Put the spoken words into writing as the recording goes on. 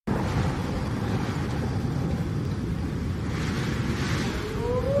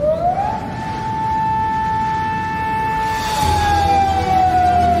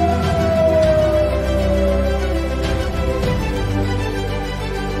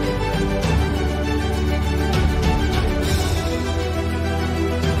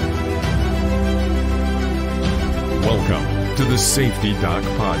Safety Doc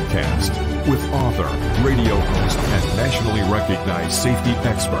Podcast with author, radio host, and nationally recognized safety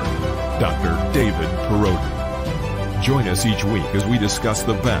expert, Dr. David Perrodin. Join us each week as we discuss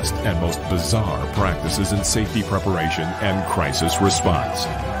the best and most bizarre practices in safety preparation and crisis response.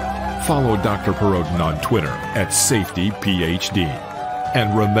 Follow Dr. Perrodin on Twitter at SafetyPhD.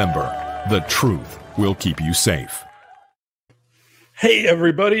 And remember, the truth will keep you safe. Hey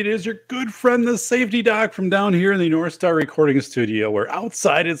everybody, it is your good friend, the Safety Doc, from down here in the North Star recording studio, where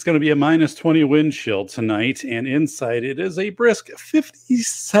outside it's going to be a minus 20 wind chill tonight, and inside it is a brisk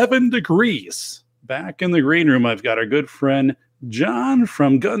 57 degrees. Back in the green room, I've got our good friend John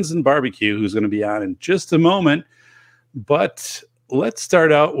from Guns and Barbecue, who's going to be on in just a moment. But let's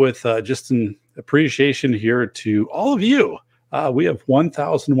start out with just an appreciation here to all of you. We have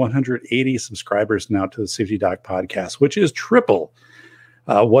 1,180 subscribers now to the Safety Doc Podcast, which is triple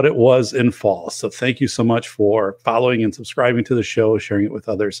what it was in fall. So thank you so much for following and subscribing to the show, sharing it with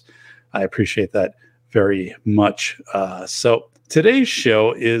others. I appreciate that very much. So today's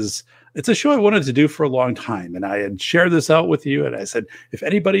show it's a show I wanted to do for a long time, and I had shared this out with you, and I said, if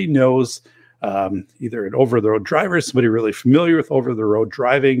anybody knows either an over-the-road driver, somebody really familiar with over-the-road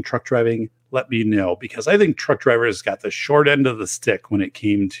driving, truck driving, let me know, because I think truck drivers got the short end of the stick when it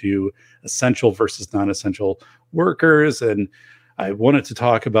came to essential versus non-essential workers, and I wanted to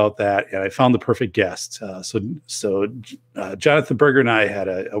talk about that, and I found the perfect guest. So Jonathan Berger and I had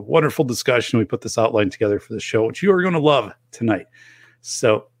a wonderful discussion. We put this outline together for the show, which you are going to love tonight.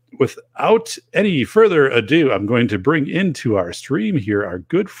 So without any further ado, I'm going to bring into our stream here our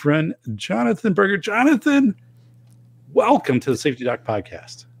good friend, Jonathan Berger. Jonathan, welcome to the Safety Doc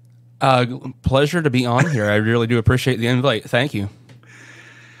Podcast. Pleasure to be on here. I really do appreciate the invite. Thank you.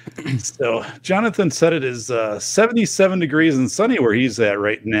 So Jonathan said it is 77 degrees and sunny where he's at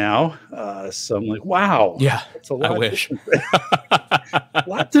right now. So I'm like, wow. Yeah, that's a lot. I wish. A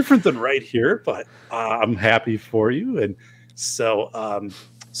lot different than right here, but I'm happy for you. And so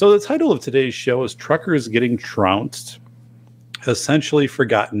the title of today's show is Truckers Getting Trounced, Essentially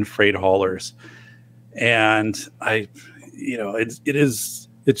Forgotten Freight Haulers. And it's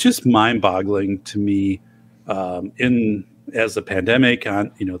just mind-boggling to me as the pandemic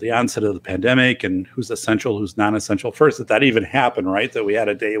the onset of the pandemic, and who's essential, who's non-essential. First, that even happened, right? That we had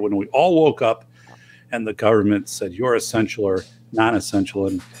a day when we all woke up and the government said you're essential or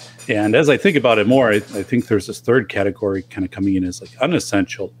non-essential. And as I think about it more, I think there's this third category kind of coming in as like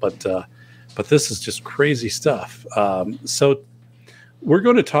unessential, but this is just crazy stuff. So we're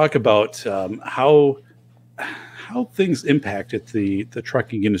going to talk about how things impacted the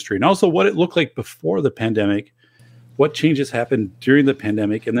trucking industry, and also what it looked like before the pandemic, what changes happened during the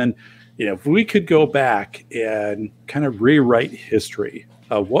pandemic, and then if we could go back and kind of rewrite history,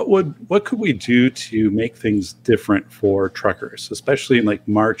 what could we do to make things different for truckers, especially in like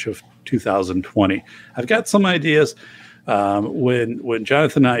March of 2020? I've got some ideas. When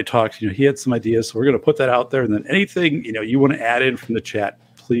Jonathan and I talked, he had some ideas, so we're going to put that out there. And then anything you want to add in from the chat,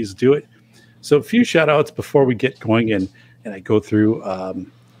 please do it. So a few shout outs before we get going, and I go through,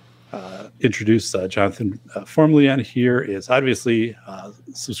 introduce Jonathan formally on here is obviously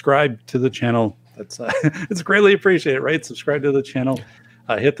subscribe to the channel. That's it's greatly appreciated, right? Subscribe to the channel.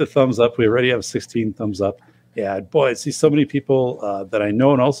 Hit the thumbs up. We already have 16 thumbs up. Yeah, boy, I see so many people that I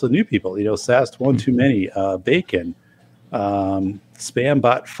know, and also new people. Sast One Too Many, Bacon, Spam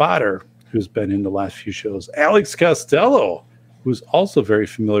Bot Fodder, who's been in the last few shows, Alex Costello, who's also very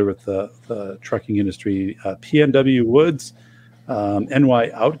familiar with the trucking industry, PNW Woods,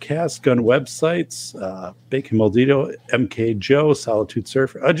 NY Outcast, Gun Websites, Bacon Maldito, MK Joe, Solitude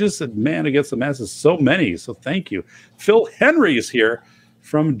Surfer. Just man against the masses, so many. So thank you. Phil Henry is here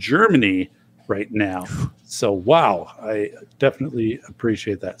from Germany right now. So wow, I definitely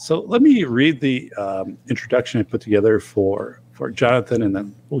appreciate that. So let me read the introduction I put together for Jonathan, and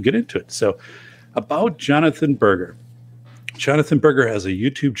then we'll get into it. So about Jonathan Berger. Jonathan Berger has a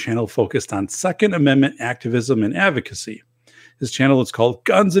YouTube channel focused on Second Amendment activism and advocacy. His channel is called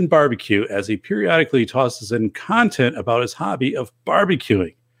Guns and Barbecue, as he periodically tosses in content about his hobby of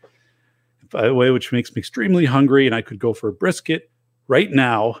barbecuing. By the way, which makes me extremely hungry, and I could go for a brisket right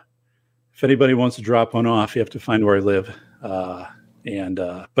now. If anybody wants to drop one off, you have to find where I live.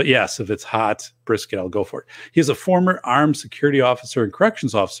 But yes, if it's hot brisket, I'll go for it. He's a former armed security officer and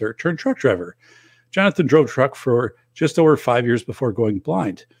corrections officer turned truck driver. Jonathan drove truck for just over 5 years before going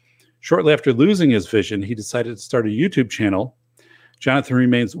blind. Shortly after losing his vision, he decided to start a YouTube channel. Jonathan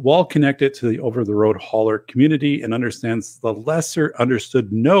remains well connected to the over-the-road hauler community and understands the lesser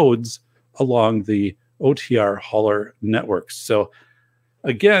understood nodes along the OTR hauler networks. So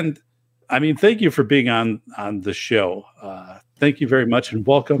again, I mean, thank you for being on the show. thank you very much, and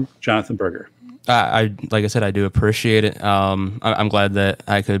welcome, Jonathan Berger. I like I said, I do appreciate it. I'm glad that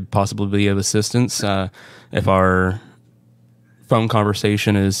I could possibly be of assistance. If our phone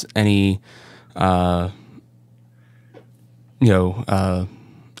conversation is any,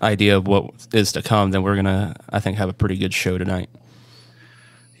 idea of what is to come, then we're gonna, I think, have a pretty good show tonight.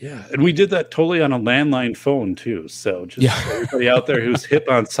 Yeah, and we did that totally on a landline phone too. So just everybody out there who's hip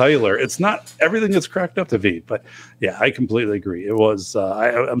on cellular, it's not everything that's cracked up to be. But yeah, I completely agree. It was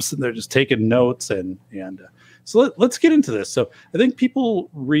I'm sitting there just taking notes, and so let's get into this. So I think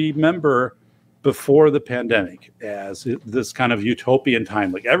people remember before the pandemic as this kind of utopian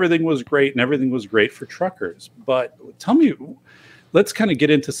time, like everything was great and everything was great for truckers. But tell me, let's kind of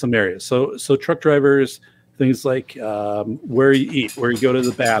get into some areas. So truck drivers. Things like where you eat, where you go to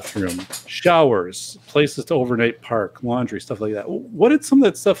the bathroom, showers, places to overnight park, laundry, stuff like that. What did some of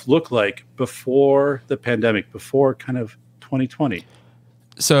that stuff look like before the pandemic, before kind of 2020?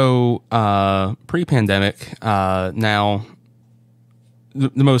 So pre-pandemic, now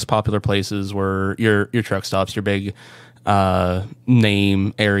the most popular places were your truck stops, your big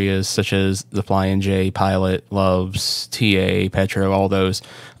name areas such as the Flying J, Pilot, Loves, TA, Petro, all those.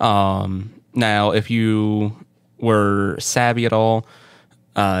 Now, if you were savvy at all,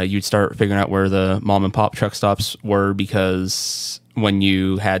 you'd start figuring out where the mom and pop truck stops were, because when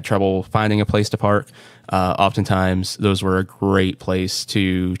you had trouble finding a place to park, oftentimes those were a great place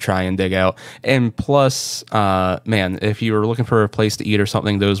to try and dig out. And plus, man, if you were looking for a place to eat or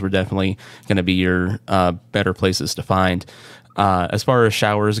something, those were definitely going to be your better places to find. As far as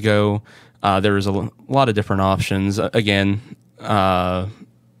showers go, there was a lot of different options. Again,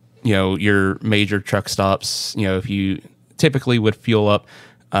 your major truck stops, if you typically would fuel up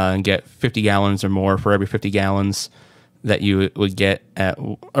and get 50 gallons or more for every 50 gallons that you would get at,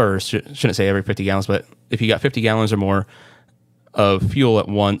 or shouldn't say every 50 gallons, but if you got 50 gallons or more of fuel at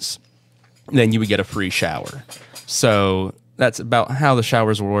once, then you would get a free shower. So that's about how the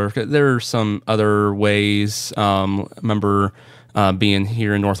showers work. There are some other ways. Remember being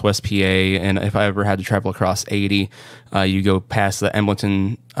here in Northwest PA, and if I ever had to travel across 80, you go past the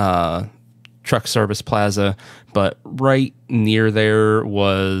Embleton Truck Service Plaza, but right near there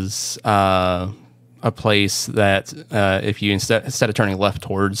was a place that if you instead of turning left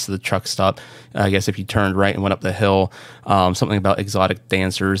towards the truck stop, I guess if you turned right and went up the hill, something about exotic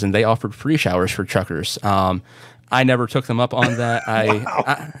dancers, and they offered free showers for truckers. I never took them up on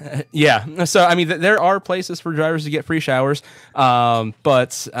that. Yeah. So, I mean, there are places for drivers to get free showers.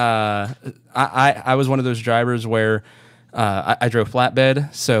 But I was one of those drivers where I drove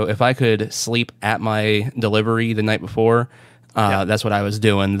flatbed. So if I could sleep at my delivery the night before, that's what I was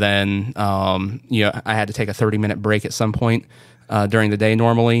doing. Then, I had to take a 30-minute break at some point during the day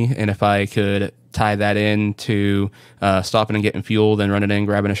normally. And if I could tie that in to stopping and getting fuel, then running in,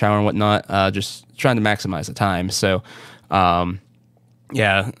 grabbing a shower and whatnot, just trying to maximize the time. So, when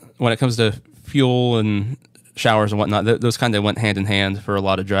it comes to fuel and showers and whatnot, those kind of went hand in hand for a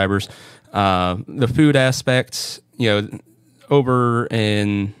lot of drivers. The food aspect, over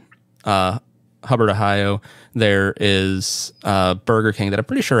in Hubbard, Ohio, there is Burger King that I'm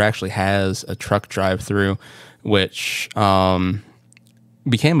pretty sure actually has a truck drive-through, which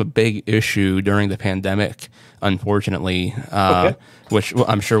became a big issue during the pandemic, unfortunately, which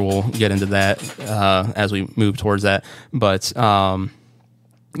I'm sure we'll get into that as we move towards that. But,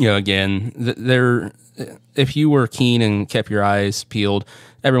 again, if you were keen and kept your eyes peeled,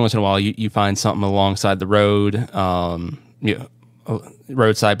 every once in a while you find something alongside the road,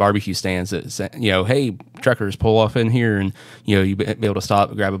 roadside barbecue stands that say, hey, truckers, pull off in here, and, you'd be able to stop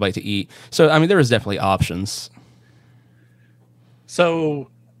and grab a bite to eat. So, I mean, there was definitely options. So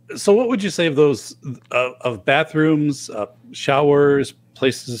what would you say of those, of bathrooms, showers,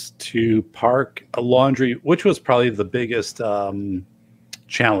 places to park, a laundry? Which was probably the biggest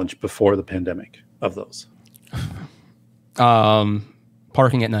challenge before the pandemic of those?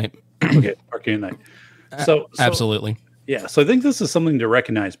 Parking at night. Okay, parking at night. So absolutely. Yeah, so I think this is something to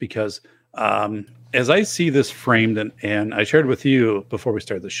recognize, because as I see this framed, and I shared with you before we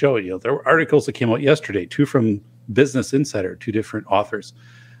started the show, there were articles that came out yesterday, 2 from Business Insider, 2 different authors.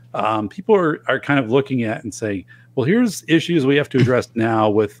 People are kind of looking at and saying, well, here's issues we have to address now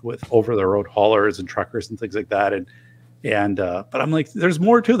with over-the-road haulers and truckers and things like that. But I'm like, there's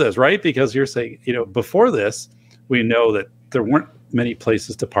more to this, right? Because you're saying, before this, we know that there weren't many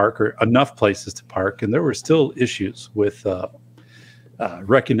places to park, or enough places to park, and there were still issues with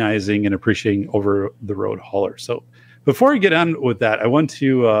recognizing and appreciating over-the-road haulers. So before I get on with that, I want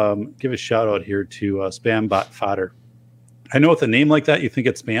to give a shout out here to Spam Bot Fodder. I know with a name like that, you think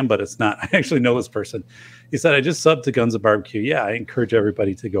it's spam, but it's not. I actually know this person. He said, I just subbed to Guns of Barbecue. Yeah, I encourage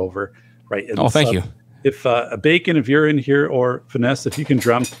everybody to go over. Right. And thank you. If a Bacon, if you're in here, or Vanessa, if you can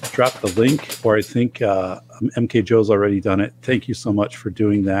drop the link, or I think MK Joe's already done it. Thank you so much for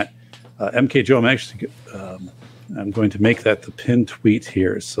doing that. MK Joe, I'm going to make that the pinned tweet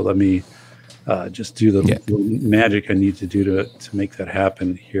here. So let me just do the magic I need to do to make that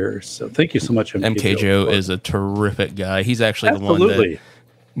happen here. So thank you so much, MK Joe is a terrific guy. He's actually the one that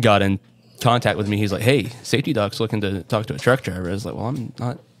got in contact with me. He's like, hey, Safety Doc's looking to talk to a truck driver. I was like, well, I'm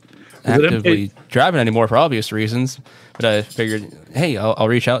not actively driving anymore for obvious reasons, but I figured, hey, I'll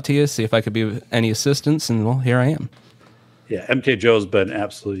reach out to you, see if I could be of any assistance, and well, here I am. Yeah, MK Joe's been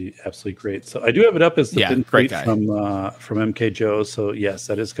absolutely great. So I do have it up as the pin tweet from MK Joe. So yes,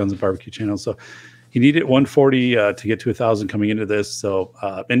 that is Guns and Barbecue channel. So he needed 140 to get to 1,000 coming into this. So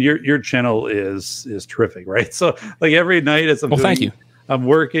and your channel is terrific, right? So like every night as thank you. I'm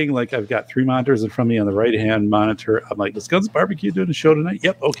working, like I've got 3 monitors in front of me on the right hand monitor. I'm like, is Guns Barbecue doing a show tonight?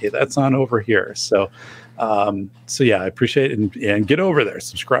 Yep. Okay, that's on over here. So yeah, I appreciate it, and get over there.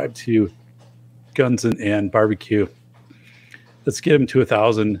 Subscribe to Guns and Barbecue. Let's get him to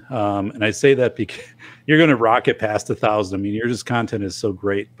 1,000. And I say that because you're going to rocket past 1,000. I mean, your content is so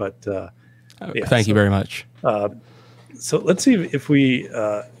great. But thank you very much. So let's see if we.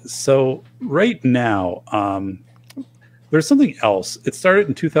 So right now. There's something else. It started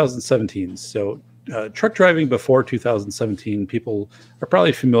in 2017. So truck driving before 2017, people are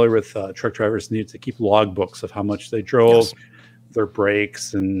probably familiar with truck drivers needed to keep logbooks of how much they drove, their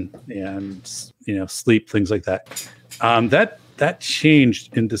breaks, and sleep, things like that. That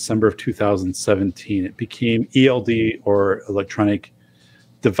changed in December of 2017. It became ELD, or electronic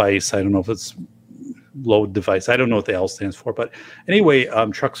device. I don't know if it's load device. I don't know what the L stands for. But anyway,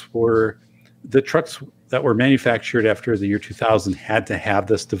 trucks that were manufactured after the year 2000 had to have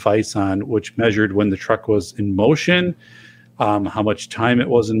this device on, which measured when the truck was in motion, how much time it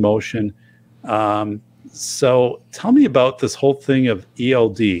was in motion. So tell me about this whole thing of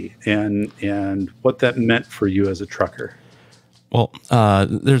ELD and what that meant for you as a trucker. Well,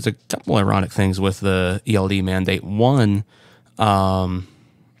 there's a couple ironic things with the ELD mandate. One,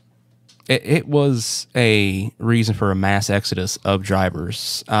 it was a reason for a mass exodus of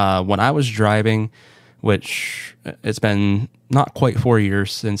drivers. When I was driving, which it's been not quite 4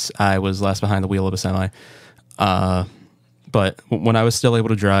 years since I was last behind the wheel of a semi. But when I was still able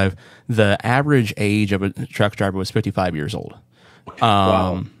to drive, the average age of a truck driver was 55 years old.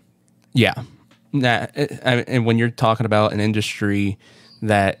 Wow. Yeah. And when you're talking about an industry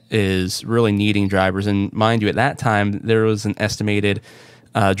that is really needing drivers, and mind you, at that time, there was an estimated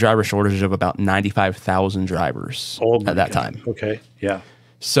driver shortage of about 95,000 drivers at that time. Okay. Yeah.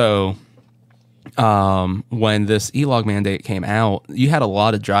 So when this E-log mandate came out, you had a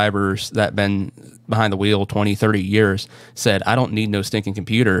lot of drivers that been behind the wheel 20, 30 years said, I don't need no stinking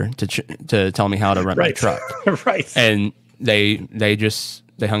computer to tell me how to run my truck. Right. And they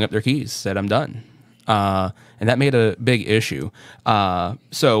hung up their keys, said, I'm done. And that made a big issue.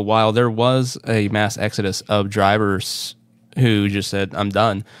 So while there was a mass exodus of drivers who just said, I'm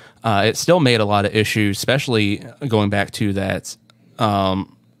done, it still made a lot of issues, especially going back to that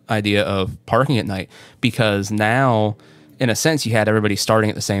idea of parking at night, because now, in a sense, you had everybody starting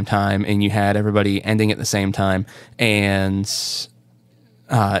at the same time and you had everybody ending at the same time. And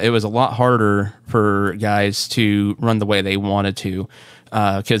it was a lot harder for guys to run the way they wanted to.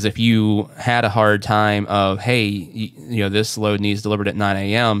 Because if you had a hard time of, hey, this load needs delivered at 9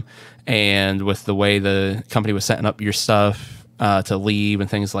 a.m., and with the way the company was setting up your stuff to leave and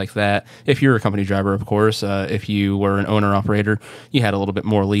things like that, if you're a company driver, of course, if you were an owner-operator, you had a little bit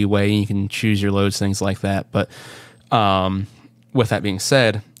more leeway. You can choose your loads, things like that. But with that being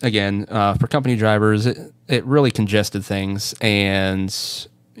said, again, for company drivers, it really congested things, and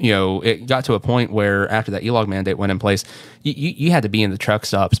it got to a point where after that E-log mandate went in place, you had to be in the truck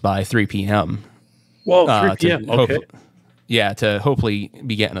stops by 3 p.m. Well, 3 p.m. Okay. To hopefully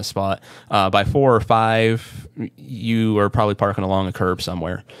be getting a spot. By 4 or 5, you are probably parking along a curb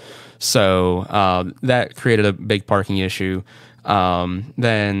somewhere. So that created a big parking issue.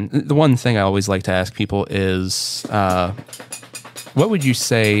 Then the one thing I always like to ask people is, what would you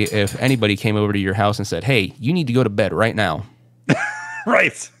say if anybody came over to your house and said, hey, you need to go to bed right now?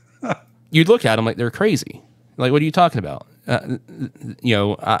 Right. You'd look at them like they're crazy. Like, what are you talking about?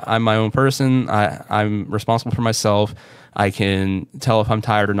 I'm my own person. I'm responsible for myself. I can tell if I'm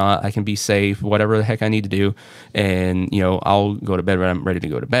tired or not. I can be safe, whatever the heck I need to do. And, I'll go to bed when I'm ready to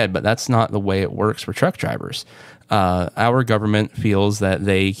go to bed. But that's not the way it works for truck drivers. Our government feels that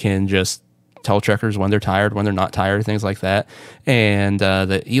they can just tell truckers when they're tired, when they're not tired, things like that. And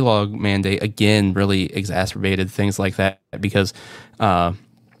the e-log mandate, again, really exacerbated things like that because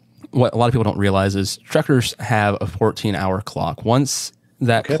what a lot of people don't realize is truckers have a 14-hour clock. Once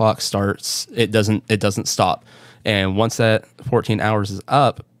that clock starts, it doesn't stop. And once that 14 hours is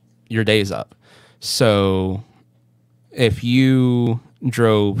up, your day's up. So if you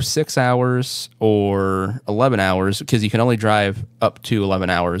drove 6 hours or 11 hours, because you can only drive up to 11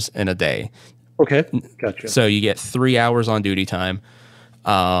 hours in a day. Okay, gotcha. So you get 3 hours on duty time.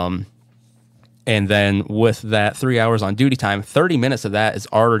 And then with that 3 hours on duty time, 30 minutes of that is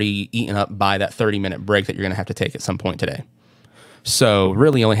already eaten up by that 30-minute break that you're going to have to take at some point today. So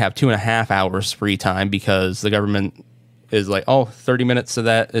really only have 2.5 hours free time because the government is like, 30 minutes of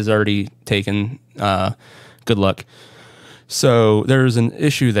that is already taken. Good luck. So there's an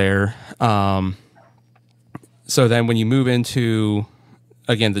issue there. So then when you move into,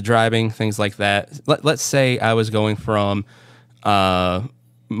 again, the driving, things like that, let's say I was going from my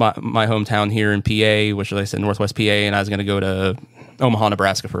hometown here in PA, which, like I said, Northwest PA, and I was going to go to Omaha,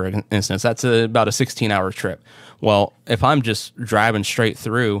 Nebraska, for instance. That's about a 16-hour trip. Well, if I'm just driving straight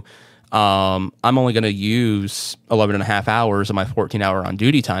through, I'm only going to use 11 and a half hours of my 14-hour on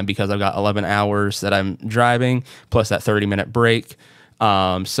duty time because I've got 11 hours that I'm driving plus that 30-minute break.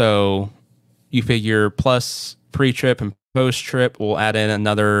 So you figure plus pre-trip and post-trip, we'll add in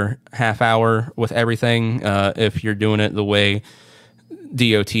another half hour with everything if you're doing it the way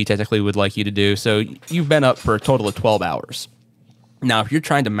DOT technically would like you to do. So you've been up for a total of 12 hours. Now, if you're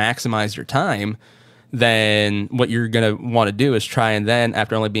trying to maximize your time, then what you're going to want to do is try and then,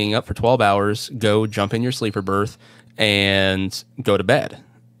 after only being up for 12 hours, go jump in your sleeper berth and go to bed.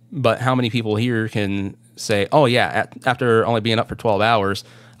 But how many people here can say, oh, yeah, after only being up for 12 hours,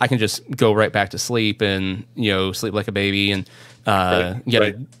 I can just go right back to sleep and, sleep like a baby and get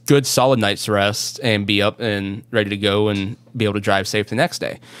a good solid night's rest and be up and ready to go and be able to drive safe the next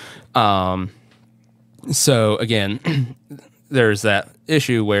day. So, again, there's that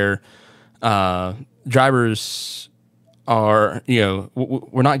issue where drivers are,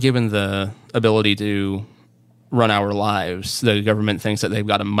 we're not given the ability to run our lives. The government thinks that they've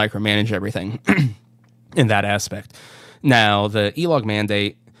got to micromanage everything in that aspect. Now, the e-log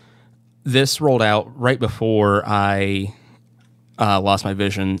mandate, this rolled out right before I lost my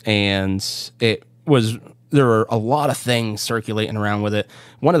vision, and there were a lot of things circulating around with it.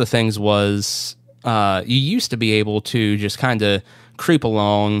 One of the things was you used to be able to just kind of creep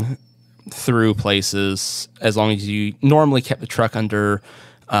along through places as long as you normally kept the truck under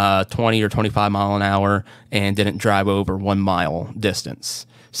 20 or 25 mile an hour and didn't drive over 1 mile distance.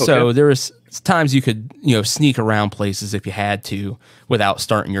 Okay. So there was times you could, sneak around places if you had to without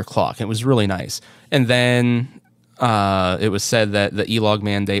starting your clock. It was really nice. And then it was said that the e-log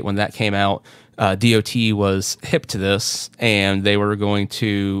mandate, when that came out, DOT was hip to this, and they were going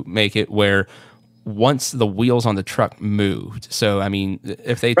to make it where once the wheels on the truck moved, so I mean,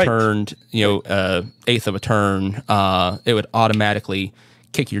 if they turned, eighth of a turn, it would automatically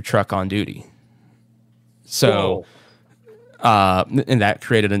kick your truck on duty. So, and that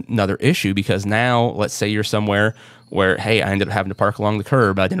created another issue because now, let's say you're somewhere where, hey, I ended up having to park along the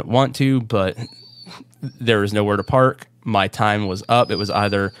curb. I didn't want to, but there was nowhere to park. My time was up. It was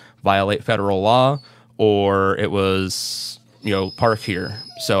either violate federal law or it was, park here.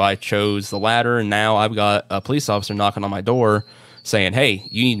 So I chose the latter, and now I've got a police officer knocking on my door saying, hey,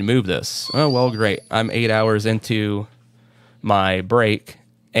 you need to move this. Oh, well, great. I'm 8 hours into my break,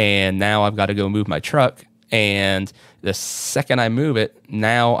 and now I've got to go move my truck. And the second I move it,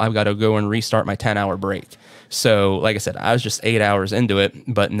 now I've got to go and restart my 10-hour break. So, like I said, I was just 8 hours into it,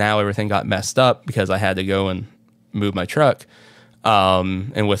 but now everything got messed up because I had to go and move my truck.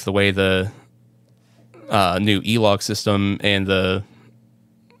 And with the way the new e-log system and the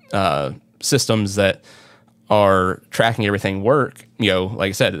systems that are tracking everything work, like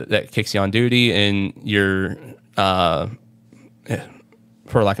I said, that kicks you on duty and you're, for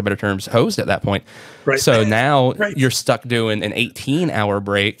lack of better terms, hosed at that point. Right. So now you're stuck doing an 18-hour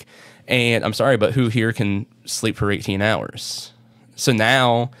break, and I'm sorry, but who here can sleep for 18 hours? So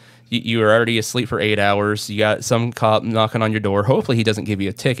now you are already asleep for 8 hours. You got some cop knocking on your door. Hopefully he doesn't give you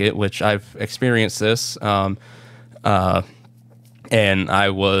a ticket, which I've experienced this. And I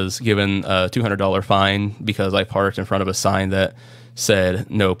was given a $200 fine because I parked in front of a sign that said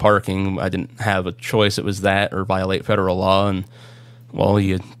no parking. I didn't have a choice. It was that or violate federal law. And, well,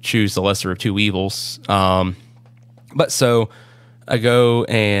 you choose the lesser of two evils. But so I go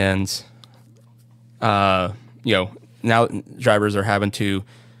and, now drivers are having to,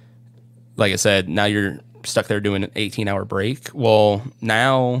 like I said, now you're stuck there doing an 18-hour break. Well,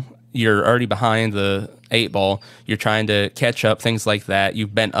 now you're already behind the 8 ball. You're trying to catch up, things like that.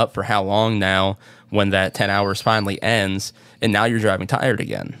 You've been up for how long now when that 10 hours finally ends, and now you're driving tired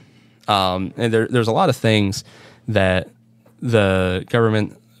again. And there's a lot of things that the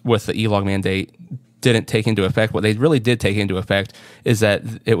government with the e-log mandate didn't take into effect. What they really did take into effect is that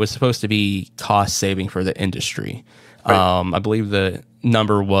it was supposed to be cost saving for the industry. Right. I believe the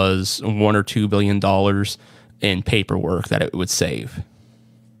number was $1 or $2 billion in paperwork that it would save.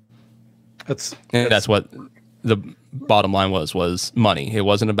 That's what the bottom line was money. It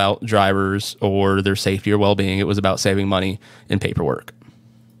wasn't about drivers or their safety or well-being. It was about saving money in paperwork.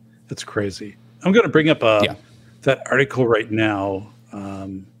 That's crazy. I'm going to bring up that article right now,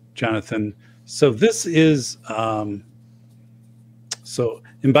 Jonathan. So this is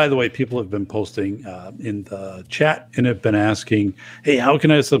and by the way, people have been posting in the chat and have been asking, hey, how can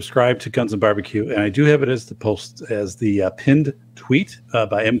I subscribe to Guns and Barbecue? And I do have it as the pinned tweet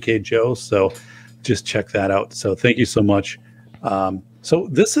by MK Joe. So just check that out. So thank you so much. So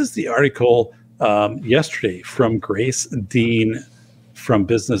this is the article yesterday from Grace Dean from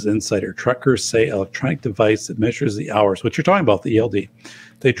Business Insider. Truckers say electronic device that measures the hours, what you're talking about, the ELD,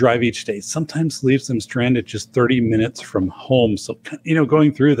 they drive each day, sometimes leaves them stranded just 30 minutes from home. So,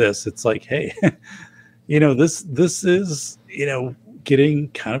 going through this, it's like, hey, this is, getting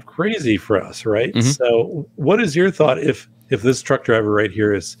kind of crazy for us, right? Mm-hmm. So what is your thought if this truck driver right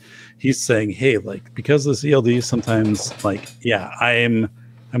here he's saying, hey, like, because of this ELD, sometimes I'm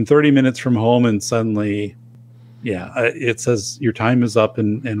 30 minutes from home and suddenly, it says your time is up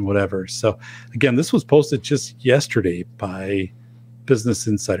and whatever. So again, this was posted just yesterday by Business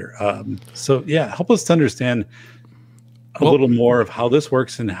Insider. Help us to understand a little more of how this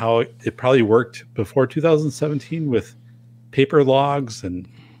works and how it probably worked before 2017 with paper logs and.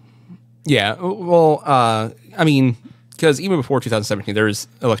 Yeah, well, I mean, because even before 2017, there's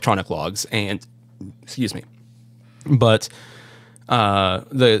electronic logs and, excuse me, but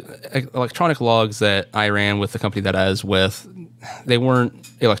the electronic logs that I ran with the company that I was with, they weren't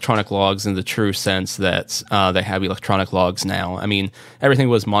electronic logs in the true sense that they have electronic logs now. I mean, everything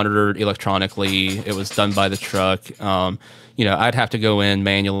was monitored electronically. It was done by the truck. I'd have to go in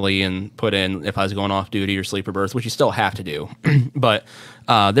manually and put in if I was going off duty or sleeper berth, which you still have to do. But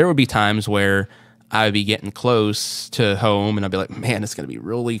there would be times where I would be getting close to home and I'd be like, man, it's going to be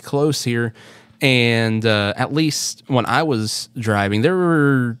really close here. And at least when I was driving, there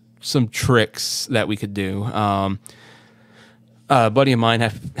were some tricks that we could do. A buddy of mine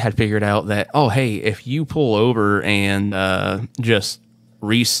had figured out that, oh, hey, if you pull over and just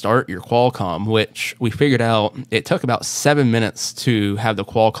restart your Qualcomm, which we figured out it took about 7 minutes to have the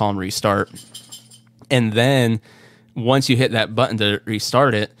Qualcomm restart. And then once you hit that button to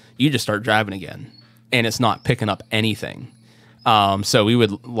restart it, you just start driving again. And it's not picking up anything. So we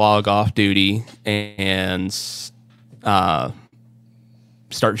would log off duty and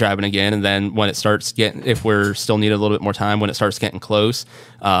start driving again. And then when it starts getting, if we're still needed a little bit more time, when it starts getting close,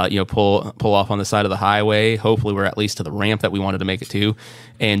 pull off on the side of the highway. Hopefully we're at least to the ramp that we wanted to make it to,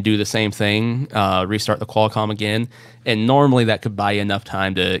 and do the same thing, restart the Qualcomm again. And normally that could buy you enough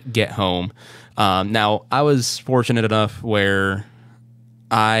time to get home. Now I was fortunate enough where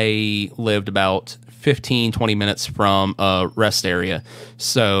I lived about 15-20 minutes from a rest area.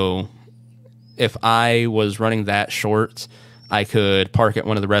 So if I was running that short, I could park at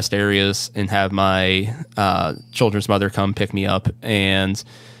one of the rest areas and have my children's mother come pick me up and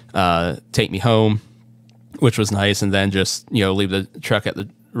take me home, which was nice. And then just, leave the truck at the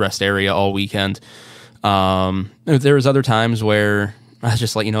rest area all weekend. There was other times where I was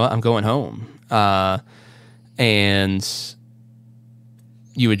just like, you know what, I'm going home. And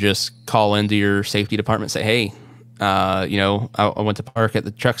you would just call into your safety department and say, hey, I went to park at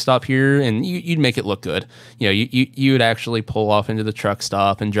the truck stop here, and you'd make it look good. You would actually pull off into the truck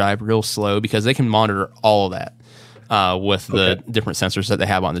stop and drive real slow, because they can monitor all of that with the different sensors that they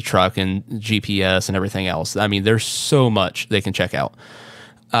have on the truck and GPS and everything else. I mean, there's so much they can check out.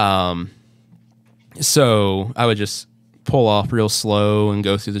 So I would just pull off real slow and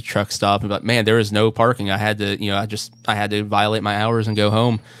go through the truck stop and be like, man, there is no parking. I had to, I had to violate my hours and go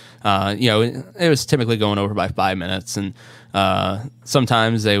home. It was typically going over by 5 minutes, and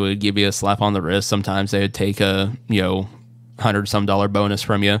sometimes they would give you a slap on the wrist. Sometimes they would take a $100-some bonus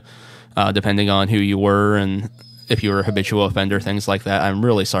from you, depending on who you were and if you were a habitual offender, things like that. I'm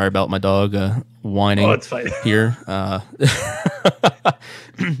really sorry about my dog whining here,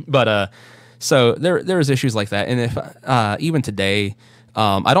 but so there was issues like that. And if even today,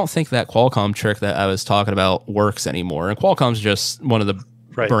 I don't think that Qualcomm trick that I was talking about works anymore. And Qualcomm's just one of the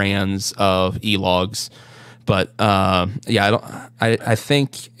brands of e-logs. But yeah, I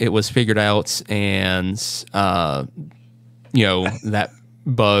think it was figured out, and that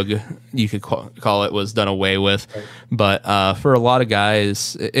bug, you could call it, was done away with. Right. But for a lot of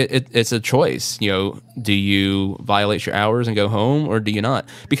guys, it's a choice. Do you violate your hours and go home, or do you not?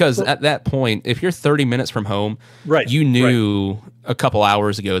 Because at that point, if you're 30 minutes from home, right, you knew a couple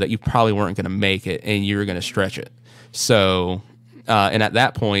hours ago that you probably weren't going to make it, and you're going to stretch it. So, and at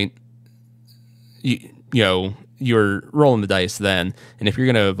that point, you're rolling the dice then. And if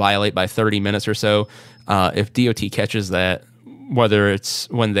you're going to violate by 30 minutes or so, if DOT catches that, whether it's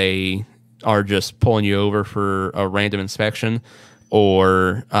when they are just pulling you over for a random inspection,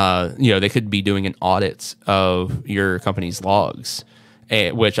 or they could be doing an audit of your company's logs,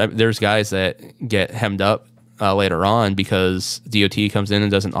 which there's guys that get hemmed up later on because DOT comes in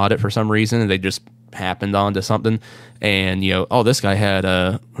and does an audit for some reason, and they just happened onto something, and this guy had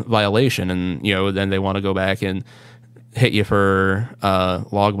a violation, and then they want to go back and hit you for a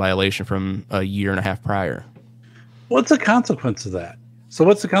log violation from a year and a half prior. What's the consequence of that? So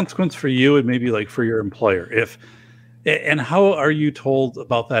what's the consequence for you and maybe like for your employer? And how are you told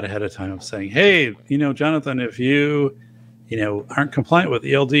about that ahead of time, of saying, hey, Jonathan, if you aren't compliant with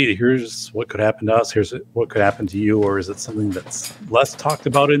ELD, here's what could happen to us, here's what could happen to you? Or is it something that's less talked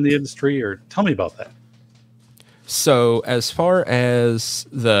about in the industry? Or tell me about that. So as far as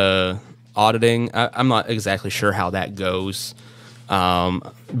the auditing, I'm not exactly sure how that goes.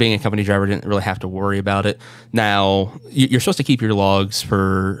 Being a company driver, didn't really have to worry about it. Now, you're supposed to keep your logs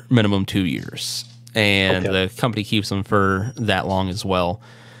for minimum 2 years, and the company keeps them for that long as well.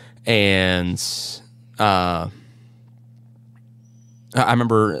 And I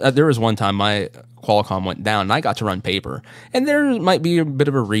remember there was one time my Qualcomm went down, and I got to run paper. And there might be a bit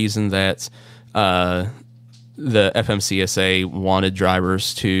of a reason that the FMCSA wanted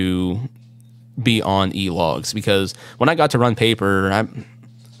drivers to be on e-logs, because when I got to run paper,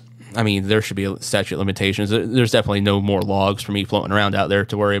 I mean, there should be a statute of limitations. There's definitely no more logs for me floating around out there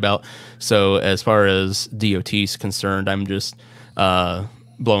to worry about. So as far as DOT's concerned, I'm just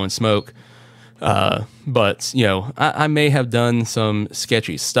blowing smoke. But I may have done some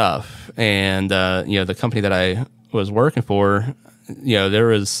sketchy stuff, and the company that I was working for, there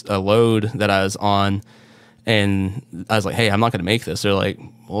was a load that I was on, and I was like, hey, I'm not going to make this. They're like,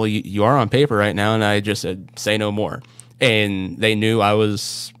 well, you are on paper right now. And I just said, say no more. And they knew I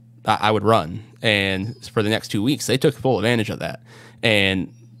would run. And for the next 2 weeks, they took full advantage of that.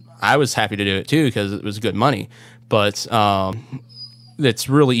 And I was happy to do it too, because it was good money. But it's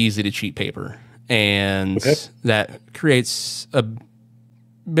really easy to cheat paper. And that creates a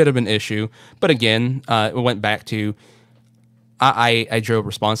bit of an issue. But again, it went back to I drove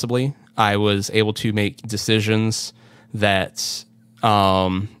responsibly. I was able to make decisions that,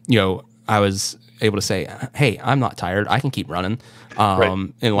 I was able to say, hey, I'm not tired. I can keep running.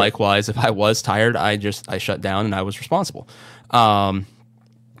 And likewise, if I was tired, I shut down and I was responsible. But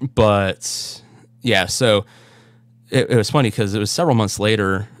yeah, so it was funny because it was several months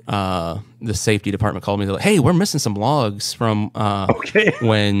later, the safety department called me. They're like, hey, we're missing some logs from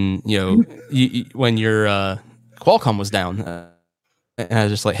when, when your Qualcomm was down. And I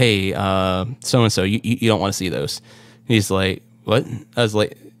was just like, hey, so-and-so, you don't want to see those. He's like, what? I was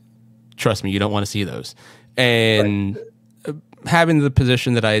like, trust me, you don't want to see those. And having the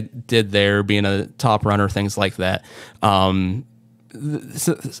position that I did there, being a top runner, things like that,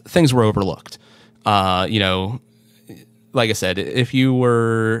 things were overlooked. Like I said, if you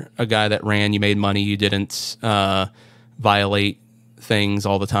were a guy that ran, you made money, you didn't violate things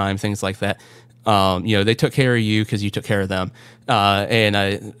all the time, things like that. They took care of you because you took care of them. And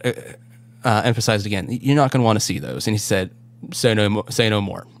I emphasized again, you're not going to want to see those. And he said, say no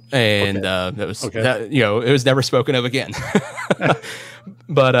more. And that was that, it was never spoken of again.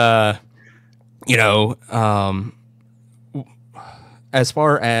 But as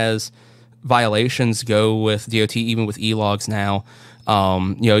far as violations go with DOT, even with e-logs now,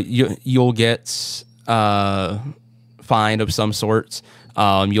 you'll get fined of some sorts.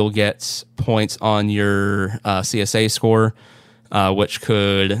 You'll get points on your CSA score, which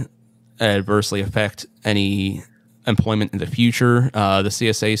could adversely affect any employment in the future. The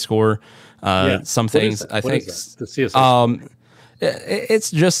CSA score, some things I think the CSA.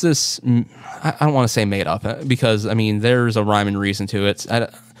 It's just this. I don't want to say made up, because I mean there's a rhyme and reason to it.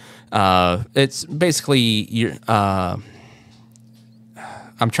 It's basically I'm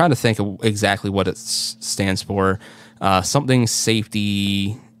trying to think of exactly what it stands for. Something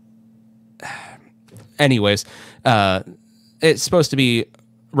safety. Anyways, it's supposed to be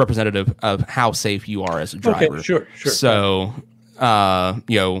representative of how safe you are as a driver. Okay, sure. So,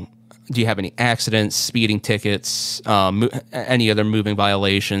 do you have any accidents, speeding tickets, any other moving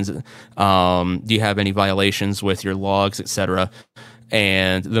violations? Do you have any violations with your logs, etc.?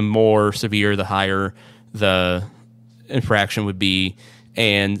 And the more severe, the higher the infraction would be.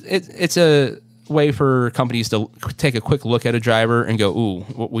 And it's a way for companies to take a quick look at a driver and go,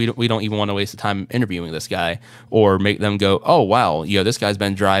 ooh, we don't even want to waste the time interviewing this guy, or make them go, oh, wow, this guy's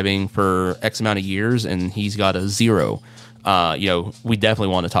been driving for X amount of years and he's got a 0. We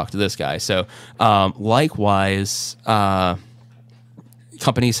definitely want to talk to this guy. So likewise, companies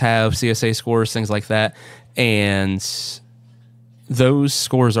have CSA scores, things like that. And those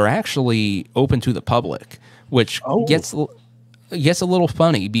scores are actually open to the public, which gets a little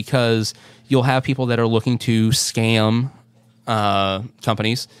funny, because you'll have people that are looking to scam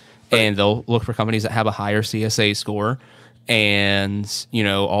companies, and they'll look for companies that have a higher CSA score. And,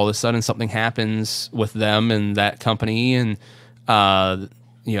 all of a sudden something happens with them and that company, and,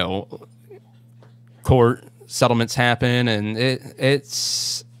 court settlements happen, and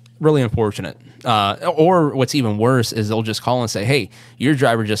it's really unfortunate. Or what's even worse is they'll just call and say, hey, your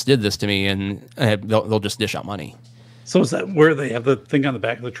driver just did this to me, and they'll just dish out money. So is that where they have the thing on the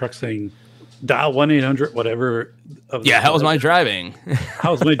back of the truck saying, dial 1-800, whatever? How was my driving?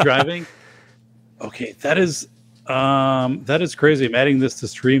 How was my driving? Okay, that is crazy. I'm adding this to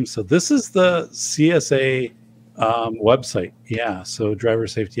stream. So this is the CSA website. Yeah, so driver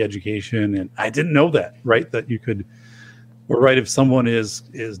safety education. And I didn't know that, right? That you could, or right, if someone is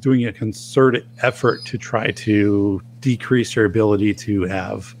doing a concerted effort to try to decrease their ability to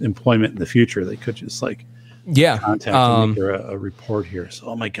have employment in the future, they could just contact and make a report here. So,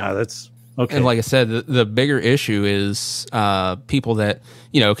 oh my God, that's okay. And like I said, the bigger issue is people that,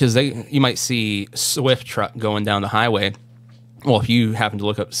 because you might see Swift truck going down the highway. Well, if you happen to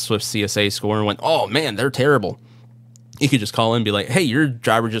look up Swift CSA score and went, oh man, they're terrible, you could just call in and be like, hey, your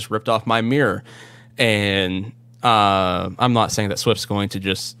driver just ripped off my mirror. And I'm not saying that Swift's going to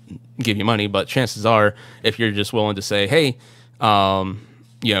just give you money, but chances are, if you're just willing to say, hey,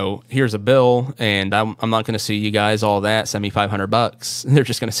 here's a bill, and I'm not going to sue you guys, all that, send me $500. They're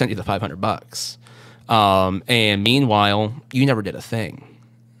just going to send you the $500. And meanwhile, you never did a thing.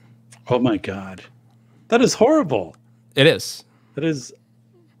 Oh my God. That is horrible. It is. That is.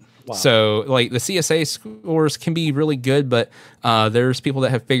 Wow. So the CSA scores can be really good, but there's people that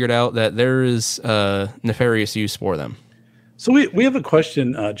have figured out that there is nefarious use for them. So we have a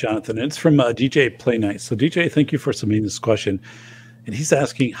question, Jonathan. It's from DJ Play Nice. So DJ, thank you for submitting this question. And he's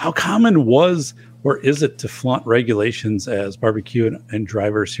asking, how common was or is it to flaunt regulations as barbecue and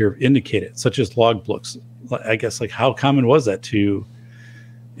drivers here have indicated, such as logbooks? I guess, how common was that in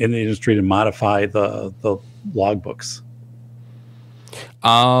the industry to modify the logbooks?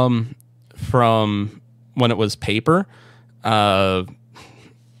 From when it was paper, if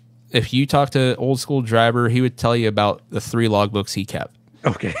you talk to old school driver, he would tell you about the 3 logbooks he kept.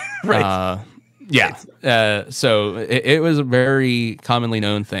 Okay. Right. Yeah. So it was a very commonly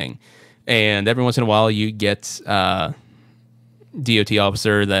known thing. And every once in a while you get DOT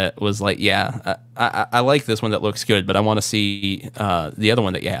officer that was like, yeah, I like this one that looks good, but I want to see the other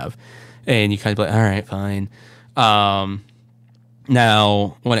one that you have. And you kind of be like, all right, fine.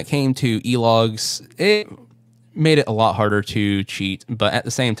 Now, when it came to e-logs, it made it a lot harder to cheat. But at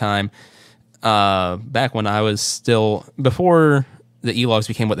the same time, back when I was still, before the e-logs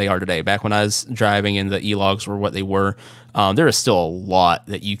became what they are today, back when I was driving and the e-logs were what they were, there is still a lot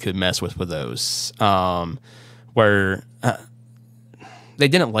that you could mess with those, where they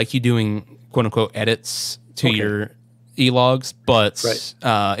didn't like you doing quote-unquote edits to your e-logs, but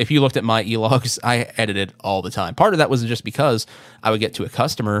if you looked at my e-logs, I edited all the time. Part of that was just because I would get to a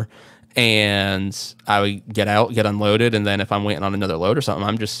customer and I would get out, get unloaded, and then if I'm waiting on another load or something,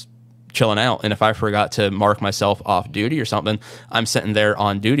 I'm just chilling out. And if I forgot to mark myself off duty or something, I'm sitting there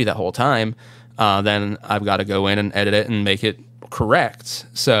on duty that whole time. Then I've got to go in and edit it and make it correct.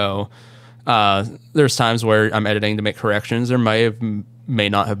 So there's times where I'm editing to make corrections. There may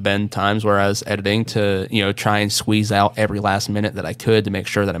not have been times where I was editing to, try and squeeze out every last minute that I could to make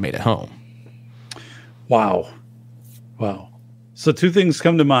sure that I made it home. Wow. So 2 things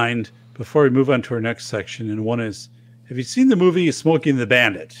come to mind before we move on to our next section. And one is, have you seen the movie Smokey and the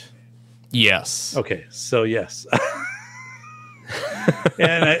Bandit? Yes. Okay. So yes.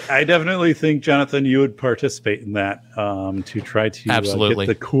 And I definitely think, Jonathan, you would participate in that to try to get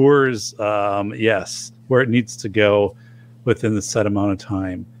the Coors, where it needs to go within the set amount of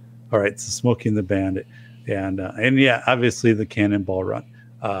time. All right, so Smokey and the Bandit, and yeah, obviously the Cannonball Run.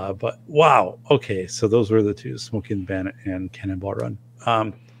 But wow, okay, so those were the 2, Smokey and the Bandit and Cannonball Run.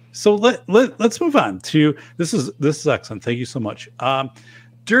 So let's move on to this is excellent. Thank you so much.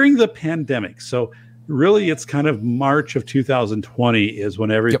 during the pandemic. So really, it's kind of March of 2020 is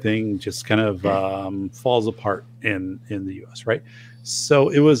when everything just kind of falls apart in the U.S., right? So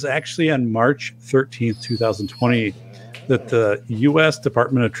it was actually on March 13th, 2020, that the U.S.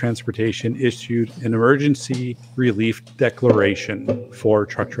 Department of Transportation issued an emergency relief declaration for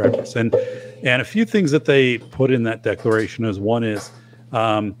truck drivers. And a few things that they put in that declaration is, one is,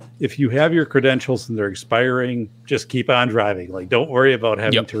 if you have your credentials and they're expiring, just keep on driving. Like, don't worry about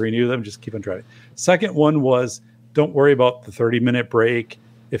having to renew them. Just keep on driving. Second one was, don't worry about the 30-minute break.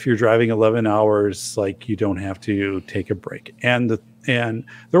 If you're driving 11 hours, like, you don't have to take a break. And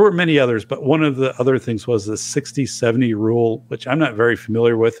there were many others, but one of the other things was the 60-70 rule, which I'm not very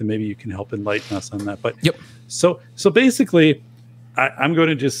familiar with, and maybe you can help enlighten us on that. But so basically, I'm going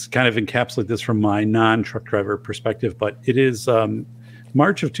to just kind of encapsulate this from my non-truck driver perspective, but it is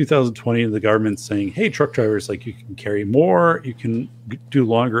March of 2020, the government's saying, hey, truck drivers, like, you can carry more, you can do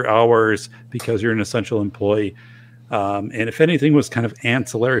longer hours because you're an essential employee. And if anything was kind of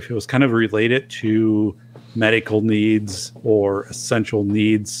ancillary, if it was kind of related to medical needs or essential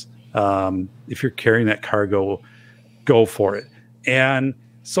needs, if you're carrying that cargo, go for it. And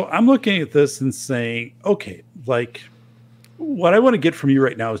so I'm looking at this and saying, okay, like, what I want to get from you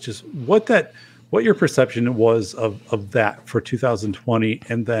right now is just what your perception was of that for 2020.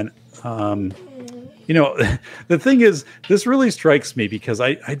 And then, the thing is, this really strikes me because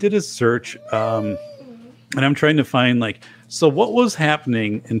I did a search, and I'm trying to find, like, so what was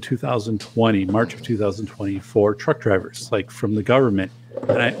happening in 2020, March of 2020, for truck drivers, like, from the government.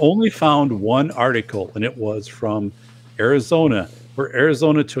 And I only found one article, and it was from Arizona, where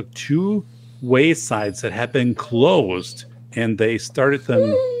Arizona took two waysides that had been closed, and they started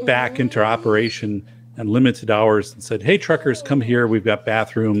them back into operation and limited hours and said, hey, truckers, come here. We've got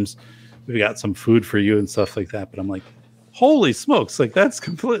bathrooms. We've got some food for you and stuff like that. But I'm like, holy smokes, like, that's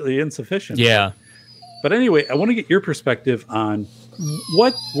completely insufficient. Yeah. But anyway, I want to get your perspective on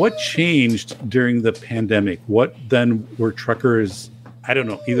what changed during the pandemic. What then were truckers, I don't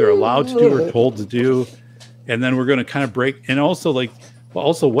know, either allowed to do or told to do? And then we're going to kind of break. And also, like,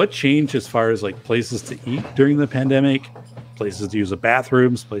 what changed as far as, like, places to eat during the pandemic, places to use the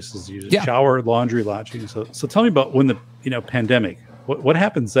bathrooms, places to use a shower, laundry, lodging. So tell me about when the pandemic. What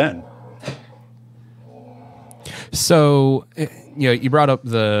happens then? So you brought up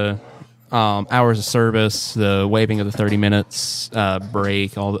the hours of service, the waiving of the 30 minutes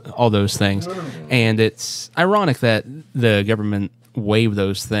break, all those things. And it's ironic that the government waived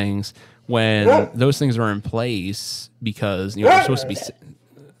those things when those things are in place because they're supposed to be.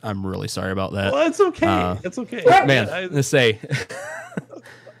 I'm really sorry about that. Well, it's okay. It's okay, man. Let's say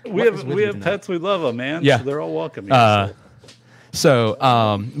we have pets. We love them, man. Yeah, so they're all welcome. But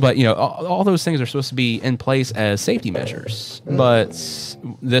all those things are supposed to be in place as safety measures. But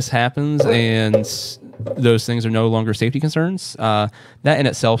this happens, and those things are no longer safety concerns. That in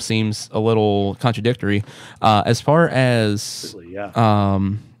itself seems a little contradictory. As far as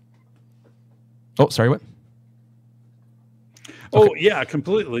sorry, what? Okay. Oh yeah,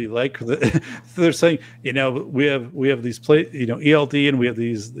 completely. Like they're saying, we have these ELD, and we have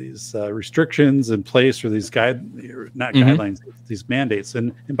these restrictions in place, or these guidelines, these mandates.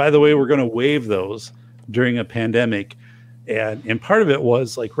 And by the way, we're going to waive those during a pandemic. And part of it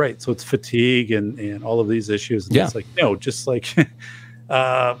was like, right, so it's fatigue and all of these issues. And it's like, no, just like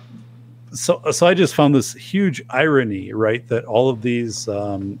so I just found this huge irony, right, that all of these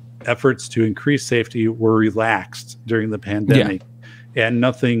efforts to increase safety were relaxed during the pandemic, and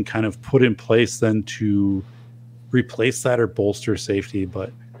nothing kind of put in place then to replace that or bolster safety.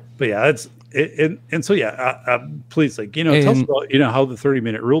 But yeah, that's it. And so please, like, tell us about how the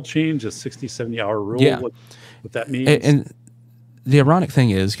 30-minute rule changed, a 60-70 hour rule, what that means. And the ironic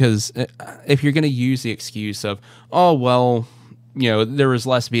thing is, because if you're going to use the excuse of, oh well, there was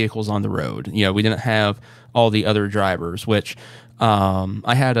less vehicles on the road, we didn't have all the other drivers, which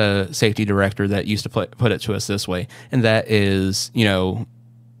I had a safety director that used to put it to us this way, and that is, you're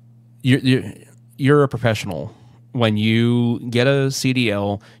a professional. When you get a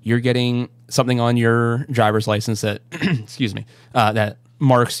CDL, you're getting something on your driver's license that, excuse me, that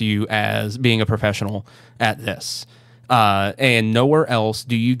marks you as being a professional at this. And nowhere else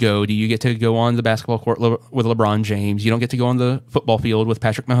do you go. Do you get to go on the basketball court with LeBron James? You don't get to go on the football field with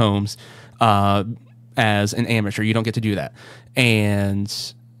Patrick Mahomes. As an amateur, you don't get to do that. And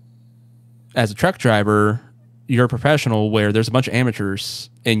as a truck driver, you're a professional where there's a bunch of amateurs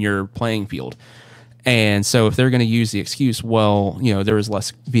in your playing field. And so if they're going to use the excuse, well, there was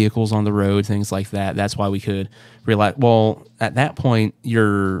less vehicles on the road, things like that, that's why we could relax. Well, at that point,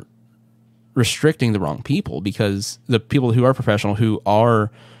 you're restricting the wrong people, because the people who are professional, who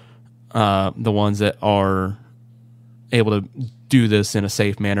are the ones that are able to do this in a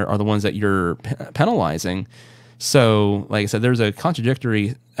safe manner, are the ones that you're penalizing. So, like I said, there's a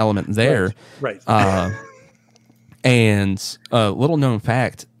contradictory element there. Right. And a little known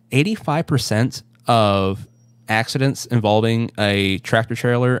fact, 85% of accidents involving a tractor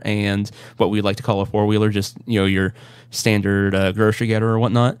trailer and what we like to call a four-wheeler, just, your standard grocery getter or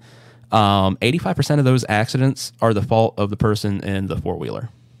whatnot, 85% of those accidents are the fault of the person in the four-wheeler.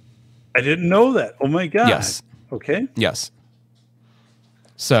 I didn't know that. Oh my God. Yes. Okay. Yes.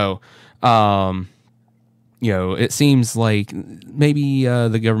 So, it seems like maybe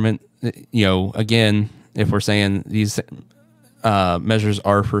the government, again, if we're saying these measures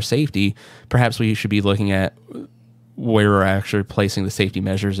are for safety, perhaps we should be looking at where we're actually placing the safety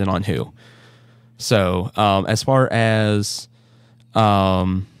measures and on who. So, as far as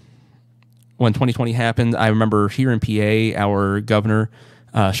when 2020 happened, I remember here in PA, our governor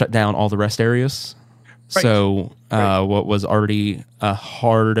shut down all the rest areas. Right. So, what was already a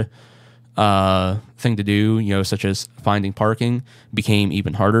hard thing to do, such as finding parking, became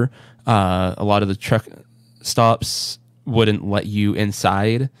even harder. A lot of the truck stops wouldn't let you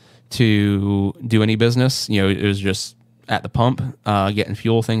inside to do any business. It was just at the pump, getting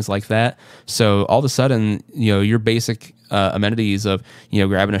fuel, things like that. So all of a sudden, your basic amenities of,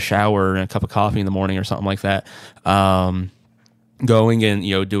 grabbing a shower and a cup of coffee in the morning or something like that, going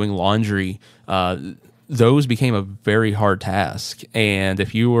and, doing laundry, those became a very hard task. And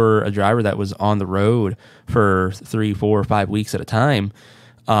if you were a driver that was on the road for 3, 4, 5 weeks at a time,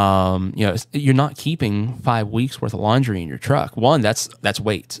 you're not keeping 5 weeks worth of laundry in your truck. One, that's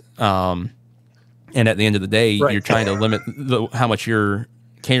weight. And at the end of the day, right, you're trying to limit how much you're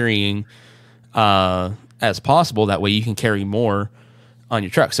carrying as possible. That way you can carry more on your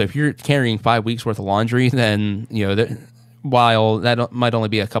truck. So if you're carrying 5 weeks worth of laundry, then, while that might only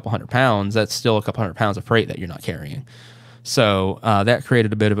be a couple hundred pounds, that's still a couple hundred pounds of freight that you're not carrying. So that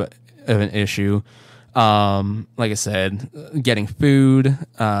created a bit of an issue. Like I said, getting food,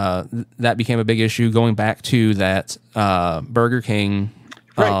 that became a big issue. Going back to that Burger King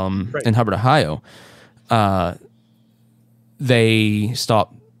in Hubbard, Ohio, they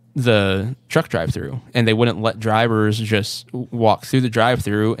stopped the truck drive-through, and they wouldn't let drivers just walk through the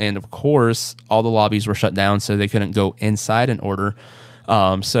drive-through. And of course, all the lobbies were shut down, so they couldn't go inside and order.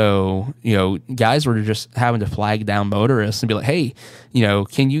 So, guys were just having to flag down motorists and be like, hey,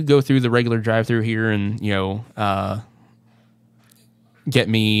 can you go through the regular drive-through here and, get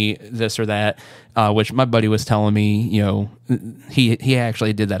me this or that, which my buddy was telling me, he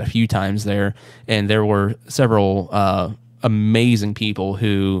actually did that a few times there. And there were several amazing people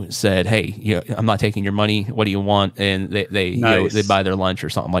who said, hey, I'm not taking your money. What do you want? And they nice. They buy their lunch or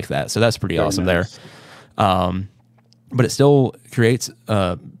something like that. So that's pretty very awesome nice. There. But it still creates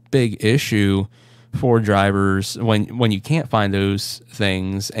a big issue for drivers when you can't find those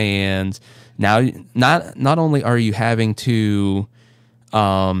things. And now not only are you having to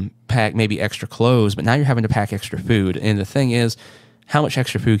pack maybe extra clothes, but now you're having to pack extra food. And the thing is, how much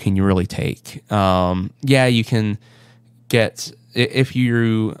extra food can you really take? Yeah, you can get, if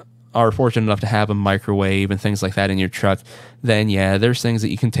you are fortunate enough to have a microwave and things like that in your truck, then yeah, there's things that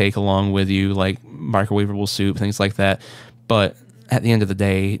you can take along with you, like microwavable soup, things like that. But at the end of the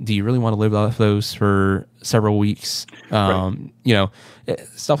day, do you really want to live off those for several weeks? Right.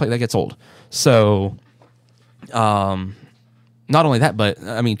 Stuff like that gets old. So, not only that, but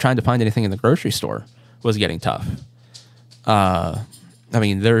I mean, trying to find anything in the grocery store was getting tough.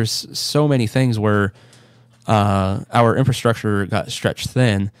 There's so many things where our infrastructure got stretched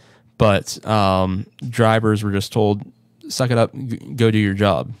thin, but drivers were just told, suck it up, go do your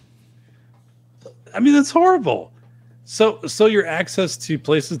job. That's horrible. So your access to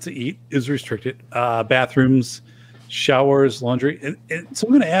places to eat is restricted. Bathrooms, showers, laundry. And so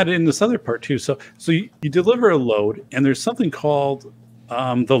I'm going to add in this other part too. So you deliver a load, and there's something called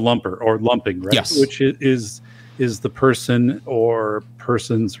the lumper or lumping, right? Yes. Which is the person or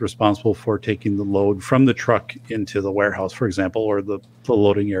persons responsible for taking the load from the truck into the warehouse, for example, or the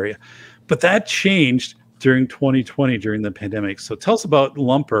loading area. But that changed during 2020, during the pandemic. So tell us about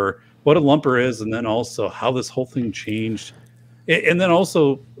lumper, what a lumper is, and then also how this whole thing changed. And then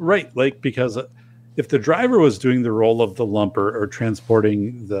also, right, because if the driver was doing the role of the lumper or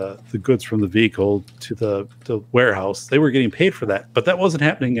transporting the goods from the vehicle to the warehouse, they were getting paid for that. But that wasn't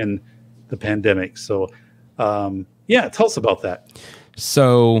happening in the pandemic. So, tell us about that.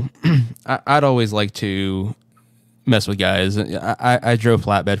 So I'd always like to mess with guys. I drove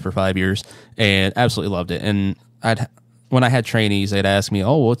flatbed for 5 years and absolutely loved it. And when I had trainees, they'd ask me,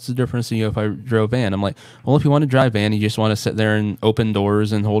 "Oh, what's the difference, if I drove van?" I'm like, "Well, if you want to drive van, you just want to sit there and open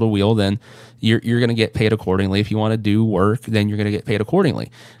doors and hold a wheel, then you're going to get paid accordingly. If you want to do work, then you're going to get paid accordingly."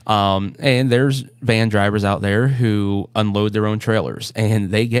 And there's van drivers out there who unload their own trailers,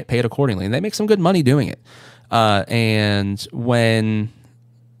 and they get paid accordingly, and they make some good money doing it. And when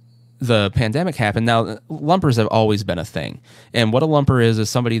the pandemic happened, now lumpers have always been a thing, and what a lumper is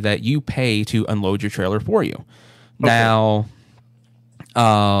somebody that you pay to unload your trailer for you. Okay. Now,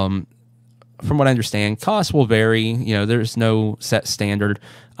 from what I understand, costs will vary. There's no set standard,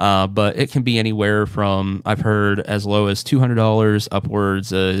 but it can be anywhere from, I've heard, as low as $200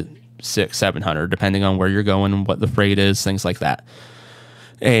 upwards of $600-700, depending on where you're going and what the freight is, things like that.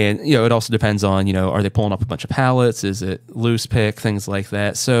 And, it also depends on, are they pulling up a bunch of pallets? Is it loose pick? Things like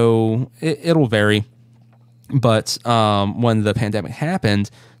that. So it'll vary. But when the pandemic happened,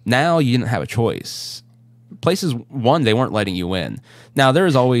 now you didn't have a choice. Places, one, they weren't letting you in. Now, there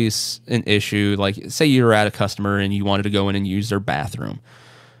is always an issue. Like, say you were at a customer and you wanted to go in and use their bathroom.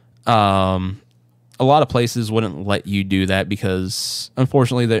 A lot of places wouldn't let you do that because,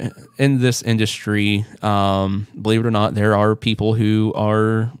 unfortunately, in this industry, believe it or not, there are people who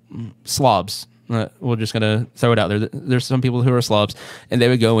are slobs. We're just going to throw it out there. There's some people who are slobs, and they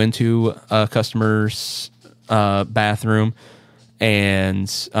would go into a customer's bathroom, and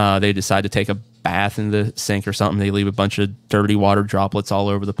they decide to take a bath in the sink or something. They leave a bunch of dirty water droplets all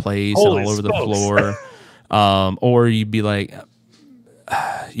over the place and all over the floor. Or you'd be like,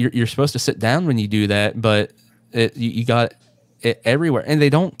 you're supposed to sit down when you do that, but you got it everywhere, and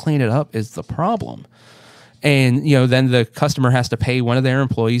they don't clean it up is the problem. And then the customer has to pay one of their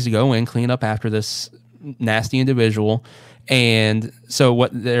employees to go in, clean up after this nasty individual. And so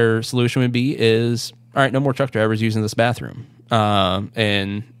what their solution would be is, all right, no more truck drivers using this bathroom.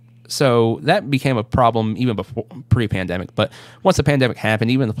 And so that became a problem even before pre-pandemic. But once the pandemic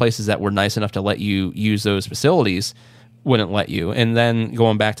happened, even the places that were nice enough to let you use those facilities wouldn't let you. And then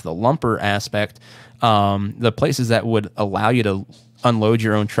going back to the lumper aspect, the places that would allow you to unload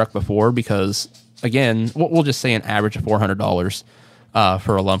your own truck before, because again, we'll just say an average of $400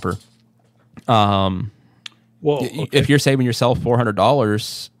 for a lumper. If you're saving yourself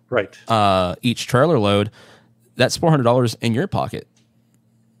 $400, right, each trailer load, that's $400 in your pocket.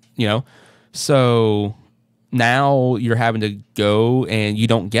 So now you're having to go and you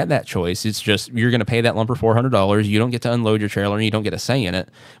don't get that choice. It's just, you're going to pay that lumper $400. You don't get to unload your trailer and you don't get a say in it,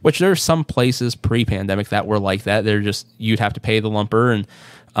 which there's some places pre-pandemic that were like that. They're just, you'd have to pay the lumper. And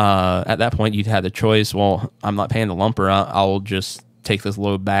at that point you'd have the choice. Well, I'm not paying the lumper. I'll just take this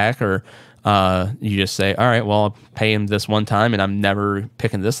load back. Or you just say, all right, well, I'll pay him this one time and I'm never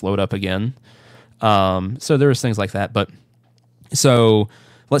picking this load up again. So there's things like that. But so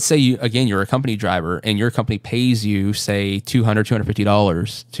let's say you're a company driver and your company pays you, say,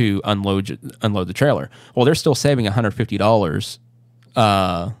 $250 to unload the trailer. Well, they're still saving $150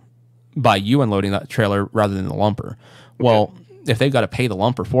 by you unloading that trailer rather than the lumper. Okay. Well, if they've got to pay the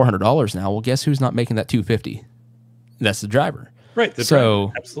lumper $400 now, well, guess who's not making that $250? That's the driver. Right. The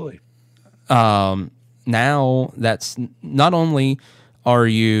driver. Absolutely. Now that's not only are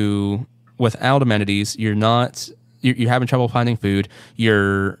you without amenities, you're having trouble finding food.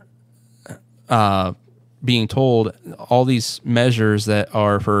 You're being told all these measures that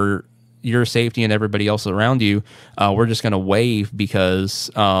are for your safety and everybody else around you. We're just going to waive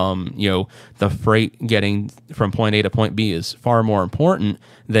because the freight getting from point A to point B is far more important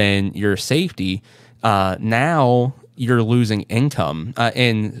than your safety. Now you're losing income,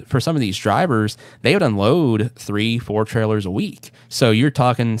 and for some of these drivers, they would unload 3-4 trailers a week. So you're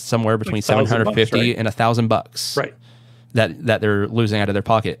talking somewhere between $750 and $1,000, right? That they're losing out of their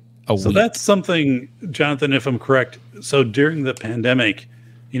pocket a week. So that's something, Jonathan, if I'm correct. So during the pandemic,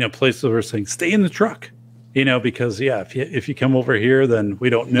 places were saying stay in the truck, because if you come over here, then we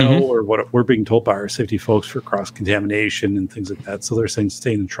don't know, mm-hmm. or what we're being told by our safety folks for cross contamination and things like that. So they're saying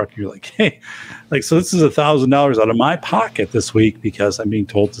stay in the truck. You're like, hey, so this is $1,000 out of my pocket this week because I'm being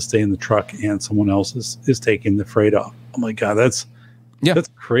told to stay in the truck and someone else is taking the freight off. Oh my God, that's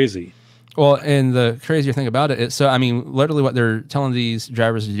crazy. Well, and the crazier thing about it is, literally what they're telling these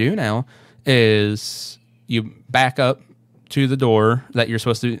drivers to do now is you back up to the door that you're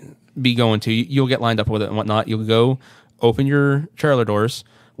supposed to be going to. You'll get lined up with it and whatnot. You'll go open your trailer doors,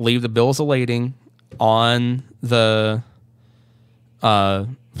 leave the bills of lading on the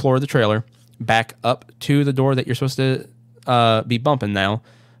floor of the trailer, back up to the door that you're supposed to be bumping now,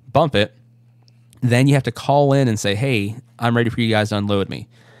 bump it. Then you have to call in and say, hey, I'm ready for you guys to unload me.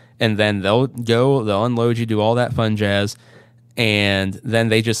 And then they'll unload you, do all that fun jazz. and then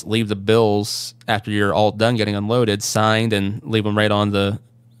they just leave the bills after you're all done getting unloaded, signed, and leave them right on the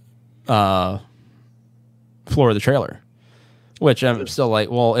floor of the trailer. Which I'm still like,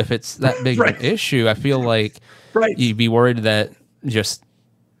 well, if it's that big of an issue, I feel like you'd be worried that just,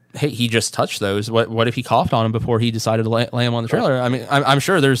 hey, he just touched those. What if he coughed on him before he decided to lay him on the trailer? I mean, I'm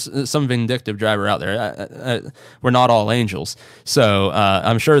sure there's some vindictive driver out there. We're not all angels. So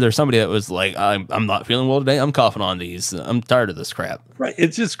I'm sure there's somebody that was like, I'm not feeling well today. I'm coughing on these. I'm tired of this crap. Right.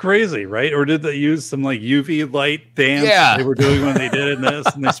 It's just crazy, right? Or did they use some like UV light dance they were doing when they did this,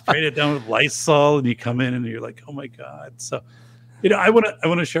 and they sprayed it down with Lysol, and you come in and you're like, oh my God. So, I want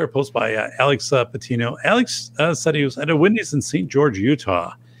to share a post by Alex Patino. Alex said he was at a Wendy's in St. George,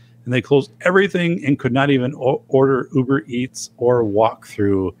 Utah, and they closed everything and could not even order Uber Eats or walk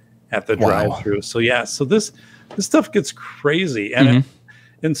through at the drive-through. So so this stuff gets crazy, and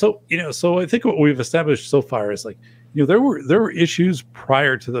so so I think what we've established so far is like there were issues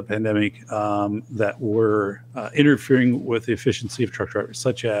prior to the pandemic that were interfering with the efficiency of truck drivers,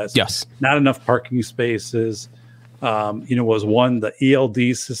 such as not enough parking spaces. Was one, the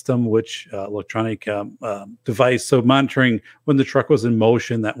ELD system, which electronic device. So monitoring when the truck was in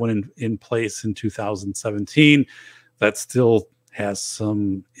motion, that went in place in 2017. That still has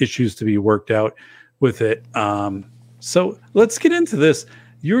some issues to be worked out with it. So let's get into this.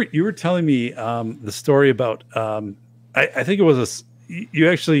 You were telling me the story about, I think it was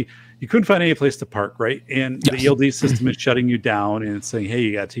you couldn't find any place to park, right? And the ELD system is shutting you down and it's saying, hey,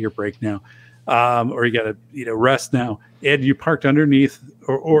 you got to take your break now. Or you got to rest now, and you parked underneath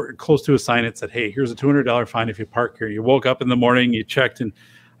or close to a sign that said, hey, here's a $200 fine if you park here. You woke up in the morning, you checked, and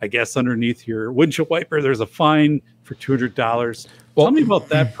I guess underneath your windshield wiper there's a fine for $200. Well, tell me about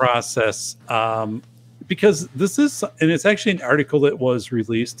that process, because this is, and it's actually an article that was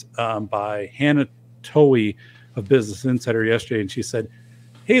released by Hannah Towie of Business Insider yesterday, and she said,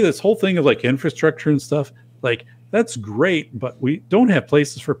 hey, this whole thing of like infrastructure and stuff, like, that's great, but we don't have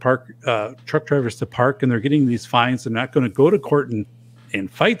places for truck drivers to park, and they're getting these fines. They're not going to go to court and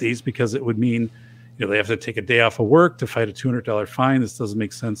fight these because it would mean they have to take a day off of work to fight a $200 fine. This doesn't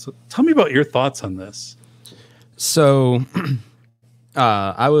make sense. So tell me about your thoughts on this. So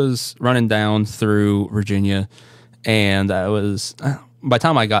I was running down through Virginia, and I was by the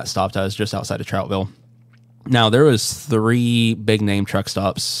time I got stopped, I was just outside of Troutville. Now, there was 3 big name truck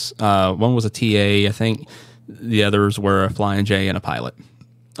stops. One was a TA, I think. The others were a Flying J and a Pilot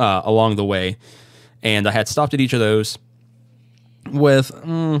along the way. And I had stopped at each of those with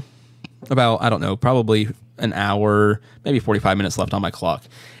about, I don't know, probably an hour, maybe 45 minutes left on my clock.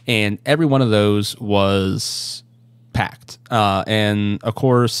 And every one of those was packed. And, of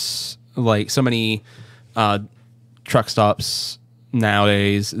course, like so many truck stops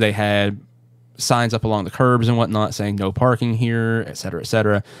nowadays, they had signs up along the curbs and whatnot saying no parking here, et cetera, et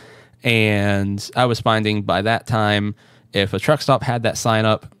cetera. And I was finding by that time, if a truck stop had that sign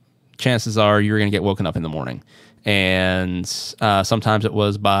up, chances are you're going to get woken up in the morning. And sometimes it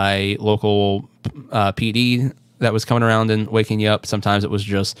was by local PD that was coming around and waking you up. Sometimes it was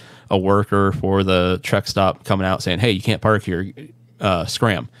just a worker for the truck stop coming out saying, hey, you can't park here,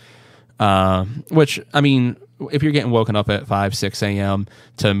 scram. Which, I mean, if you're getting woken up at 5, 6 a.m.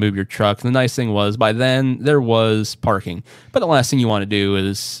 to move your truck, the nice thing was by then there was parking. But the last thing you want to do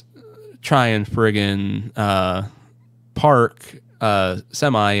is try and friggin' park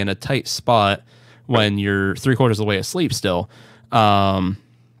semi in a tight spot when you're 3/4 of the way asleep still. So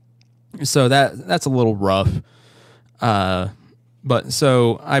that's a little rough. But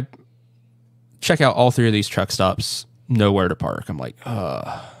so I check out all 3 of these truck stops, nowhere to park. I'm like,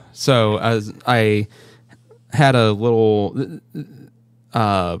 So as I had a little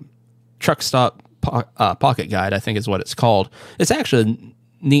truck stop pocket guide, I think is what it's called. It's actually a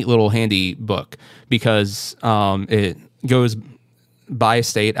neat little handy book because it goes by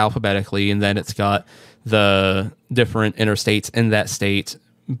state alphabetically, and then it's got the different interstates in that state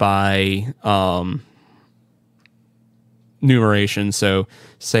by numeration. So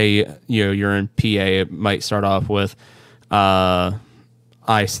say you're in PA, it might start off with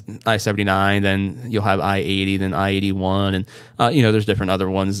I-79, then you'll have I-80, then I-81, and there's different other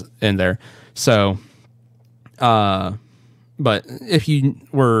ones in there. So but if you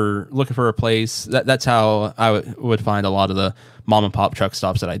were looking for a place, that's how I would find a lot of the mom and pop truck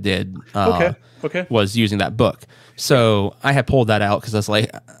stops that I did. Okay. Was using that book. So I had pulled that out because I was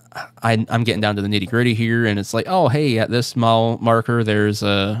like, I'm getting down to the nitty gritty here, and it's like, oh, hey, at this mile marker, there's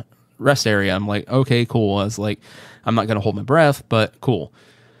a rest area. I'm like, okay, cool. I was like, I'm not going to hold my breath, but cool.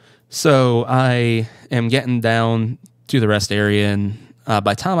 So I am getting down to the rest area, and by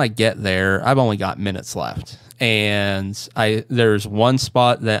the time I get there, I've only got minutes left. and there's one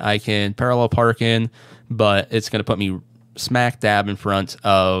spot that I can parallel park in, but it's going to put me smack dab in front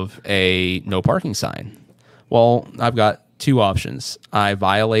of a no parking sign. Well, I've got two options. I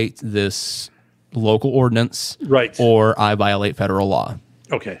violate this local ordinance, right, or I violate federal law.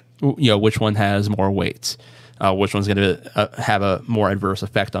 Okay. Which one has more weight? Which one's going to have a more adverse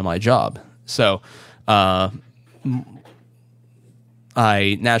effect on my job? So I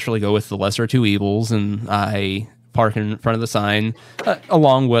naturally go with the lesser of two evils, and I park in front of the sign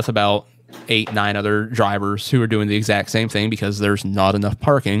along with about 8-9 other drivers who are doing the exact same thing because there's not enough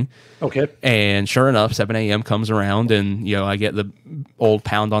parking. Okay. And sure enough, 7 a.m. comes around, and I get the old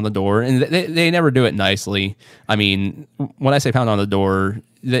pound on the door, and they never do it nicely. I mean, when I say pound on the door,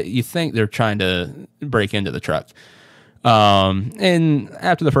 you think they're trying to break into the truck. And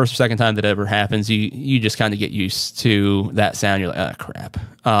after the first or second time that ever happens, you just kind of get used to that sound. You're like, oh crap.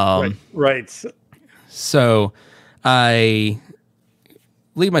 Right. So I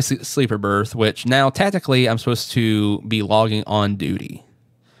leave my sleeper berth, which now technically I'm supposed to be logging on duty.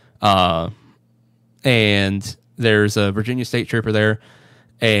 And there's a Virginia State Trooper there,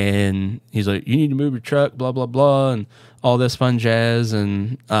 and he's like, you need to move your truck, blah, blah, blah, and all this fun jazz.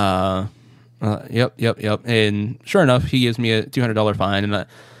 And, yep. And sure enough, he gives me a $200 fine. And,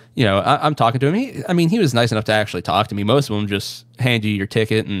 I'm talking to him. He was nice enough to actually talk to me. Most of them just hand you your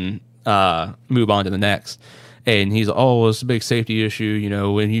ticket and, move on to the next. And he's like, oh, it's a big safety issue,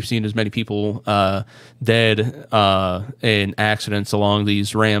 and you've seen as many people dead in accidents along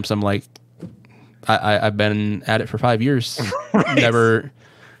these ramps. I'm like, I've been at it for 5 years. Right.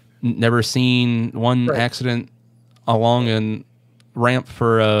 Never seen one accident along a ramp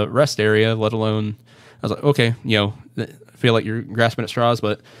for a rest area, let alone, I was like, okay, I feel like you're grasping at straws,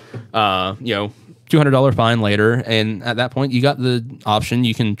 but, $200 fine later. And at that point, you got the option.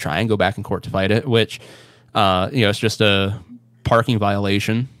 You can try and go back in court to fight it, which, it's just a parking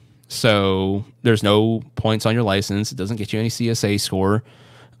violation. So there's no points on your license. It doesn't get you any CSA score.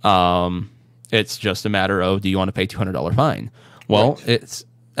 It's just a matter of, do you want to pay $200 fine? Well, right. It's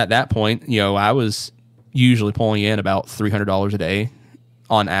at that point, I was usually pulling in about $300 a day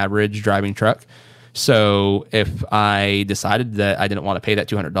on average driving truck. So if I decided that I didn't want to pay that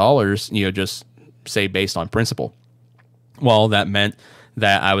 $200, just say based on principle, well, that meant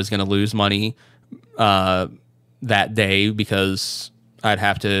that I was going to lose money that day because I'd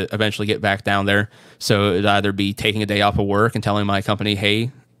have to eventually get back down there. So it'd either be taking a day off of work and telling my company,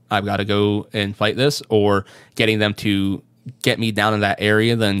 hey, I've got to go and fight this, or getting them to get me down in that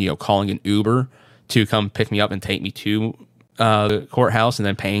area, then, calling an Uber to come pick me up and take me to the courthouse, and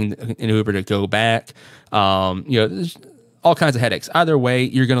then paying an Uber to go back. There's all kinds of headaches. Either way,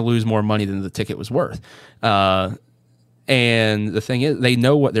 you're going to lose more money than the ticket was worth. And the thing is, they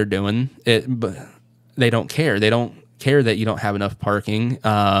know what they're doing, but they don't care. They don't care that you don't have enough parking.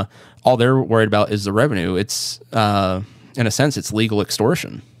 All they're worried about is the revenue. It's, in a sense, it's legal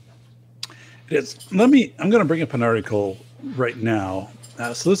extortion. It is. I'm going to bring up an article right now.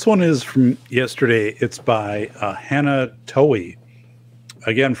 So this one is from yesterday. It's by Hannah Towie,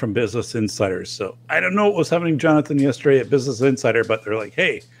 again from Business Insider. So I don't know what was happening, Jonathan, yesterday at Business Insider, but they're like,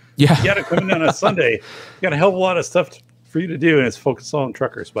 hey, you got to come in on a Sunday. You got a hell of a lot of stuff for you to do, and it's focused on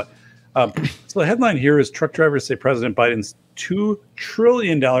truckers. But so the headline here is truck drivers say President Biden's $2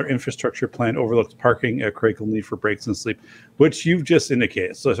 trillion infrastructure plan overlooks parking, a critical need for breaks and sleep, which you've just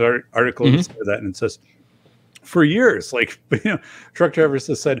indicated. So there's an article inside that, and it says, for years, truck drivers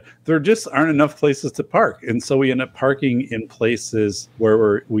have said there just aren't enough places to park. And so we end up parking in places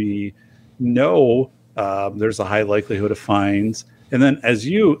where we know there's a high likelihood of fines. And then, as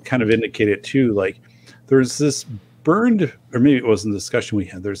you kind of indicated too, there's this burned, or maybe it wasn't the discussion we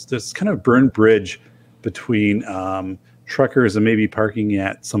had, there's this kind of burned bridge between truckers and maybe parking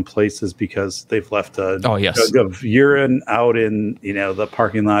at some places because they've left a jug of urine out in, the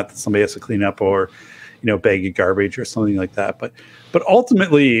parking lot that somebody has to clean up, or, bag of garbage or something like that. But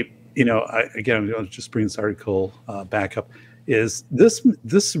ultimately, I'm going to just bring this article back up, is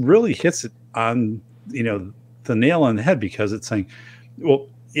this really hits it on, the nail on the head, because it's saying, well,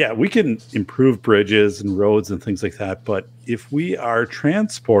 yeah, we can improve bridges and roads and things like that, but if we are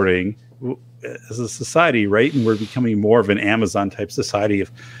transporting as a society, right, and we're becoming more of an Amazon type society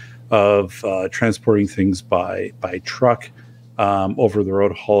of transporting things by truck, over the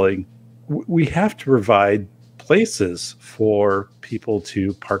road hauling, we have to provide places for people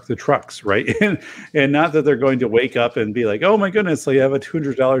to park the trucks, right? and not that they're going to wake up and be like, oh my goodness, I have a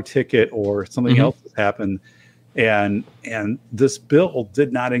 $200 ticket or something else has happened. And this bill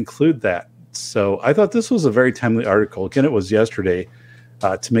did not include that. So I thought this was a very timely article. Again, it was yesterday,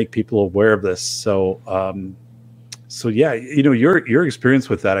 to make people aware of this. So So yeah, your experience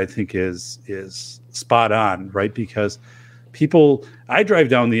with that, I think, is spot on, right? Because I drive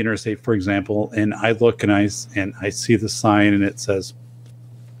down the interstate, for example, and I look and I see the sign and it says,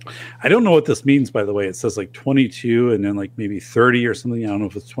 I don't know what this means, by the way. It says like 22 and then like maybe 30 or something. I don't know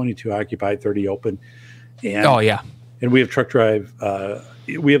if it's 22 occupied, 30 open. And, oh yeah. And we have truck drive.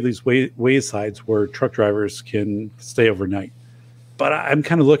 We have these waysides where truck drivers can stay overnight. But I'm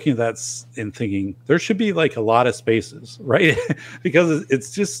kind of looking at that and thinking there should be like a lot of spaces, right? Because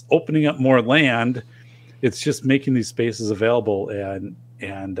it's just opening up more land. It's just making these spaces available.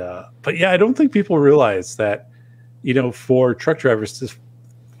 But yeah, I don't think people realize that, for truck drivers to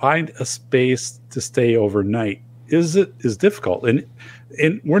find a space to stay overnight is difficult.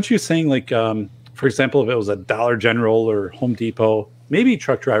 And weren't you saying like, for example, if it was a Dollar General or Home Depot, maybe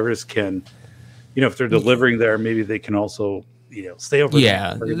truck drivers can, if they're delivering there, maybe they can also, stay overnight.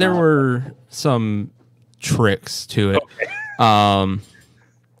 Yeah, there were some tricks to it. Okay.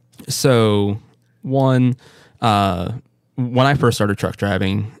 So one, when I first started truck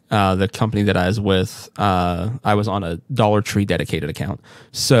driving, the company that I was with, I was on a Dollar Tree dedicated account.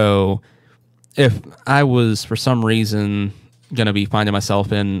 So if I was for some reason going to be finding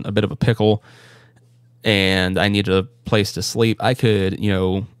myself in a bit of a pickle and I needed a place to sleep, I could,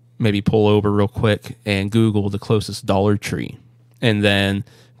 maybe pull over real quick and Google the closest Dollar Tree and then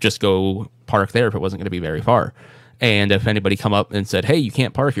just go park there if it wasn't going to be very far. And if anybody come up and said, hey, you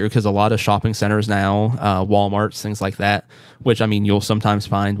can't park here, because a lot of shopping centers now, Walmarts, things like that, which, I mean, you'll sometimes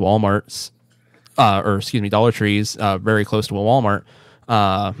find Walmarts, Dollar Trees very close to a Walmart.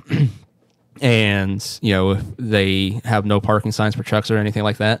 And, if they have no parking signs for trucks or anything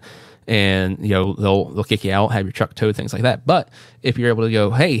like that, and, they'll kick you out, have your truck towed, things like that. But if you're able to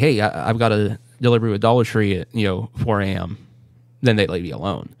go, hey, I've got a delivery with Dollar Tree at, 4 a.m., then they leave you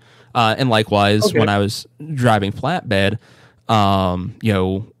alone. And likewise, okay, when I was driving flatbed,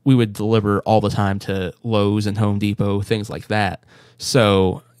 we would deliver all the time to Lowe's and Home Depot, things like that.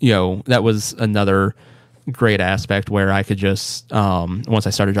 So, that was another great aspect where I could just, once I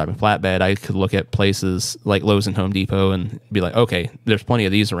started driving flatbed, I could look at places like Lowe's and Home Depot and be like, okay, there's plenty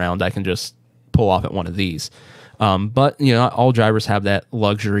of these around. I can just pull off at one of these. But, not all drivers have that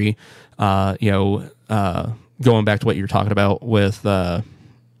luxury, going back to what you're talking about with,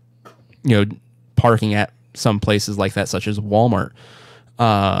 parking at some places like that, such as Walmart.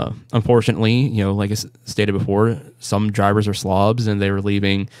 Unfortunately, like I stated before, some drivers are slobs and they were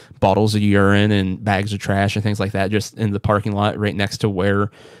leaving bottles of urine and bags of trash and things like that just in the parking lot right next to where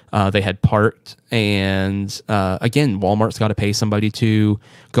they had parked. And again, Walmart's got to pay somebody to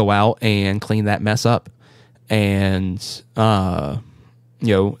go out and clean that mess up. And that's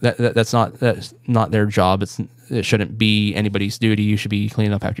not their job. It shouldn't be anybody's duty. You should be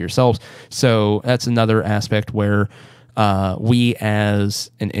cleaning up after yourselves. So that's another aspect where we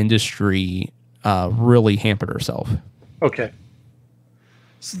as an industry really hampered ourselves. Okay.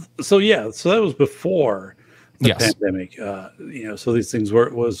 So that was before the pandemic. So these things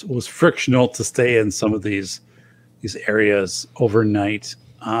was frictional to stay in some of these areas overnight.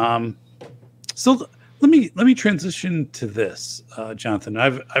 So let me transition to this, Jonathan.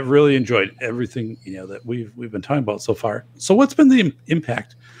 I've really enjoyed everything that we've been talking about so far. So what's been the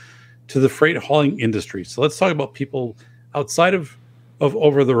impact to the freight hauling industry? So let's talk about people outside of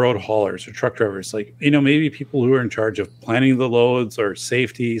over the road haulers or truck drivers, like maybe people who are in charge of planning the loads or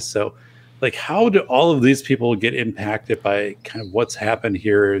safety. So like, how do all of these people get impacted by kind of what's happened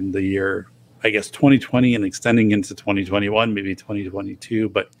here in the year, I guess 2020 and extending into 2021, maybe 2022,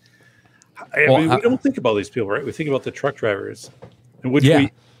 but I mean, we don't think about these people, right? We think about the truck drivers, in which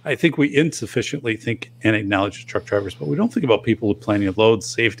I think we insufficiently think and acknowledge the truck drivers, but we don't think about people planning of loads,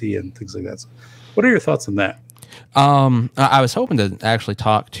 safety, and things like that. So what are your thoughts on that? I was hoping to actually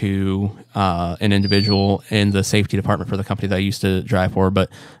talk to an individual in the safety department for the company that I used to drive for, but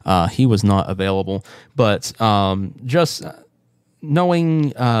he was not available. But just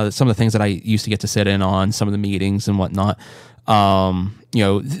knowing some of the things that I used to get to sit in on, some of the meetings and whatnot,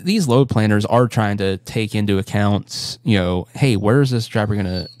 these load planners are trying to take into account, hey, where is this driver going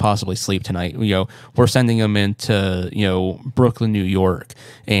to possibly sleep tonight? We're sending him into, Brooklyn, New York,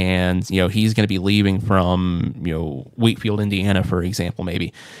 and, he's going to be leaving from, Wheatfield, Indiana, for example,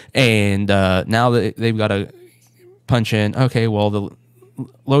 maybe. And now that they've got to punch in, okay, well, the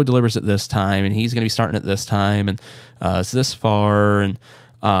load delivers at this time, and he's going to be starting at this time, and it's this far, and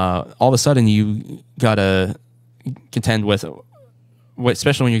all of a sudden you got to contend with,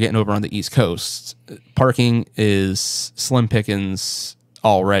 especially when you're getting over on the East Coast, parking is slim pickings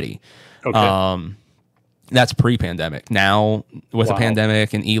already. Okay. That's pre-pandemic. Now with the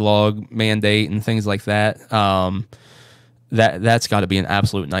pandemic and e-log mandate and things like that, that's got to be an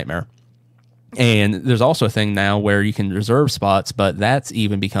absolute nightmare. And there's also a thing now where you can reserve spots, but that's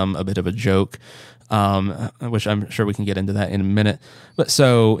even become a bit of a joke, which I'm sure we can get into that in a minute. But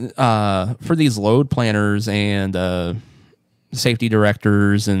so for these load planners and safety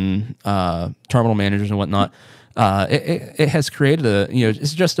directors and terminal managers and whatnot, it has created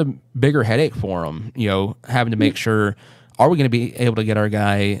it's just a bigger headache for them, having to make sure, are we going to be able to get our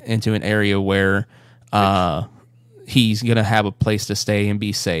guy into an area where he's going to have a place to stay and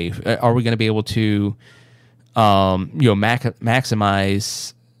be safe? Are we going to be able to,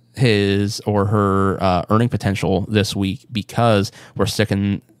 maximize his or her earning potential this week because we're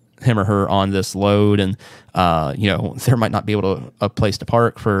sticking him or her on this load, and there might not be a place to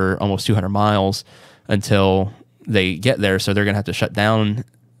park for almost 200 miles until they get there, so they're gonna have to shut down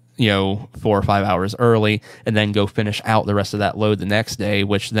 4 or 5 hours early and then go finish out the rest of that load the next day,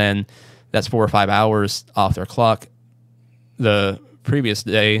 which then that's 4 or 5 hours off their clock the previous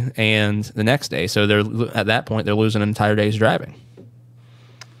day and the next day. So at that point they're losing an entire day's driving.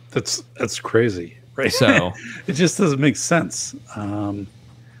 That's crazy, right? So it just doesn't make sense.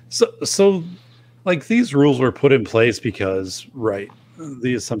 So like these rules were put in place because, right,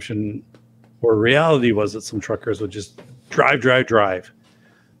 the assumption or reality was that some truckers would just drive,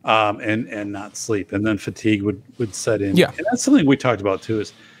 and not sleep, and then fatigue would set in. Yeah, and that's something we talked about too.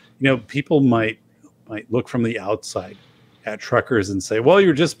 Is people might look from the outside at truckers and say, "Well,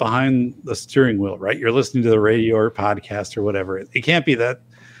 you're just behind the steering wheel, right? You're listening to the radio or podcast or whatever. It can't be that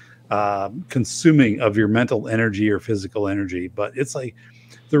consuming of your mental energy or physical energy." But it's like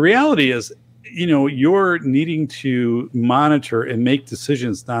the reality is, you're needing to monitor and make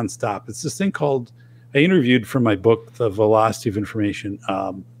decisions nonstop. It's this thing called, I interviewed for my book, The Velocity of Information,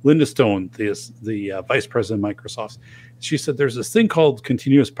 Linda Stone, the vice president of Microsoft. She said there's this thing called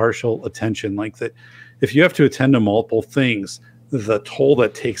continuous partial attention, like that if you have to attend to multiple things, the toll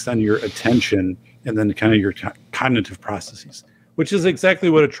that takes on your attention and then kind of your cognitive processes, which is exactly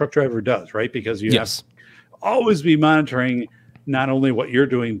what a truck driver does, right? Because you have to always be monitoring not only what you're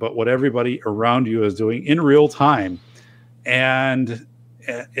doing, but what everybody around you is doing in real time. And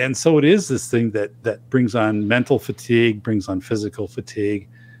so it is this thing that brings on mental fatigue, brings on physical fatigue.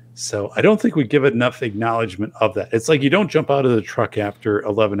 So I don't think we give enough acknowledgement of that. It's like you don't jump out of the truck after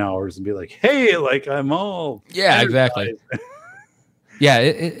 11 hours and be like, hey, like I'm all exactly. Yeah,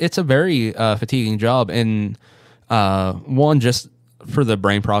 it's a very fatiguing job. And one, just for the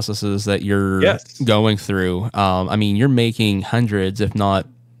brain processes that you're going through. You're making hundreds, if not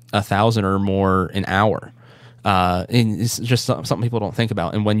 1,000 or more an hour. And it's just something people don't think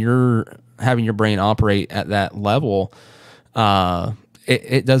about. And when you're having your brain operate at that level,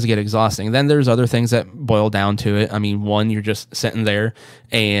 it does get exhausting. Then there's other things that boil down to it. One, you're just sitting there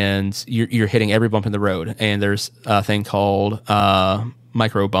and you're hitting every bump in the road. And there's a thing called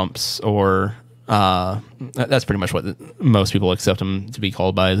micro bumps, or that's pretty much what most people accept them to be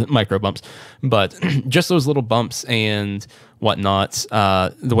called, by micro bumps. But just those little bumps and whatnot,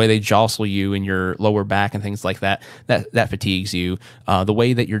 the way they jostle you in your lower back and things like that fatigues you. The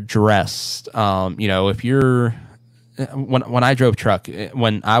way that you're dressed, if you're, when I drove truck,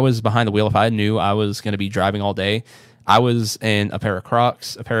 when I was behind the wheel, if I knew I was going to be driving all day, I was in a pair of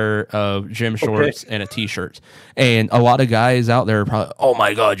Crocs, a pair of gym shorts, and a t-shirt. And a lot of guys out there are probably, oh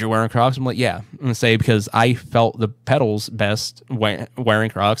my God, you're wearing Crocs? I'm like, yeah. I'm going to say, because I felt the pedals best wearing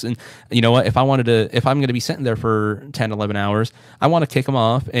Crocs. And you know what? If I'm going to be sitting there for 10, 11 hours, I want to kick them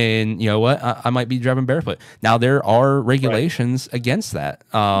off. And you know what? I might be driving barefoot. Now, there are regulations against that.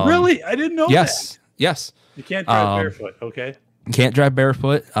 Really? I didn't know that. Yes. You can't drive barefoot. Okay. You can't drive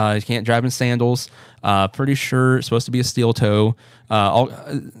barefoot. You can't drive in sandals. Pretty sure it's supposed to be a steel toe.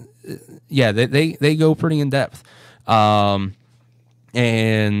 They go pretty in depth. But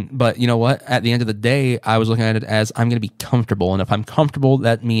you know what? At the end of the day, I was looking at it as I'm going to be comfortable. And if I'm comfortable,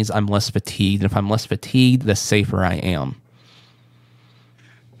 that means I'm less fatigued. And if I'm less fatigued, the safer I am.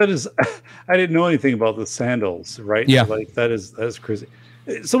 That is, I didn't know anything about the sandals, right? Yeah. Like that is crazy.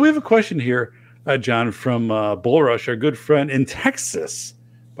 So we have a question here, John, from Bull Rush, our good friend in Texas.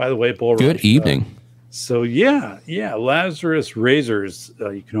 By the way, Bull Rush. Good evening. So Lazarus Razors.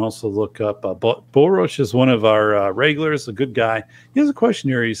 You can also look up. Bull Rush is one of our regulars, a good guy. He has a question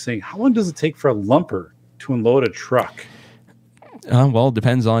here. He's saying, how long does it take for a lumper to unload a truck? Well, it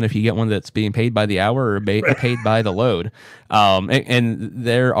depends on if you get one that's being paid by the hour or paid by the load. And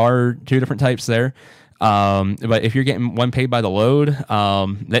there are two different types there. But if you're getting one paid by the load,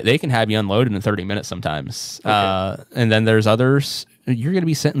 they can have you unloaded in 30 minutes sometimes. Okay. And then there's others, you're going to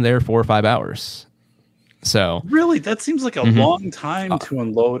be sitting there 4 or 5 hours. So really, that seems like a long time to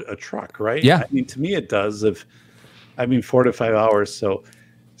unload a truck, right? Yeah. I mean, to me, it does. 4 to 5 hours.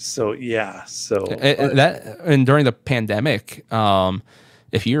 So yeah. So and during the pandemic,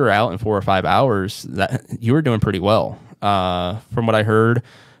 if you were out in 4 or 5 hours, that you were doing pretty well. From what I heard,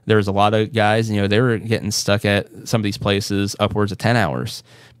 there was a lot of guys, they were getting stuck at some of these places upwards of 10 hours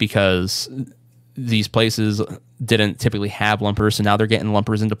because these places didn't typically have lumpers. So now they're getting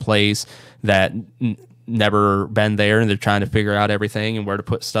lumpers into place that never been there, and they're trying to figure out everything and where to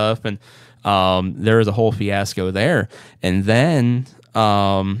put stuff. And there was a whole fiasco there. And then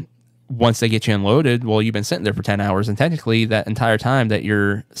once they get you unloaded, well, you've been sitting there for 10 hours, and technically that entire time that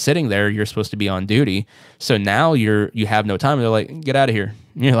you're sitting there, you're supposed to be on duty. So now you have no time. They're like, get out of here.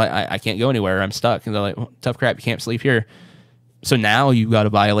 And you're like, I can't go anywhere. I'm stuck. And they're like, well, tough crap. You can't sleep here. So now you've got to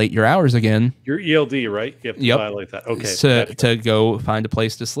violate your hours again. Your ELD, right? You have to violate that. Okay. To go find a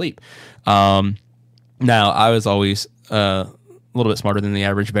place to sleep. Now, I was always a little bit smarter than the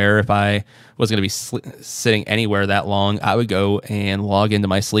average bear. If I was going to be sitting anywhere that long, I would go and log into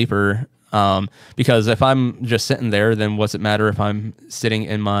my sleeper. Because if I'm just sitting there, then what's it matter if I'm sitting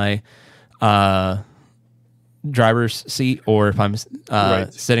in my driver's seat or if I'm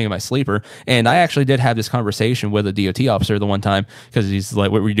sitting in my sleeper? And I actually did have this conversation with a DOT officer the one time, because he's like,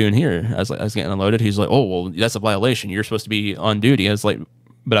 what were you doing here? I was getting unloaded. He's like, oh, well, that's a violation. You're supposed to be on duty. I was like,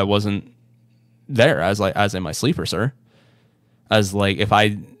 but I wasn't there. I was in my sleeper, sir. I was like, if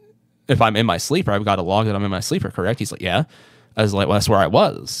I'm in my sleeper, I've got to log that I'm in my sleeper, correct? He's like, yeah. I was like, well, that's where I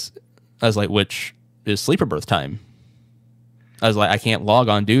was. I was like, which is sleeper berth time. I was like, I can't log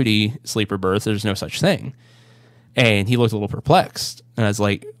on duty sleeper berth. There's no such thing. And he looked a little perplexed. And I was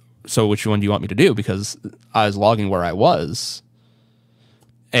like, so which one do you want me to do? Because I was logging where I was.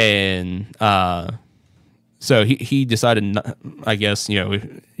 And so he decided, not, I guess,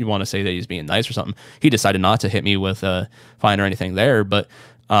 if you want to say that he's being nice or something, he decided not to hit me with a fine or anything there. But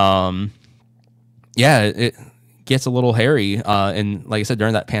yeah, it gets a little hairy. And like I said,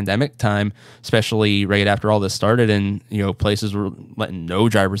 during that pandemic time, especially right after all this started, and places were letting no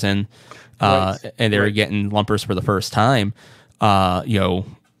drivers in, and they were getting lumpers for the first time. I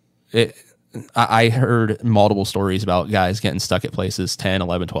heard multiple stories about guys getting stuck at places 10,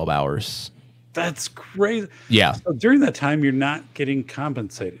 11, 12 hours. That's crazy. Yeah. So during that time, you're not getting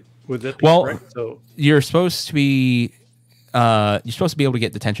compensated. Would that be correct? So you're supposed to be able to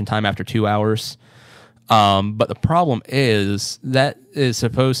get detention time after 2 hours. But the problem is that is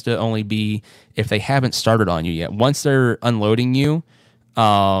supposed to only be if they haven't started on you yet. Once they're unloading you,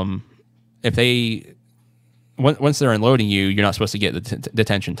 once they're unloading you, you're not supposed to get the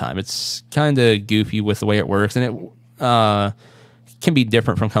detention time. It's kind of goofy with the way it works, and it can be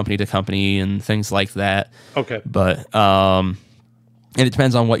different from company to company and things like that. Okay. But and it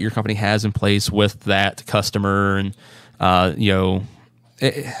depends on what your company has in place with that customer, and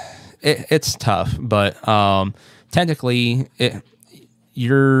it's tough. But technically,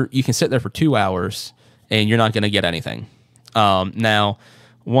 you can sit there for 2 hours and you're not going to get anything. Now,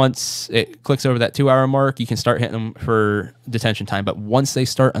 once it clicks over that 2 hour mark, you can start hitting them for detention time. But once they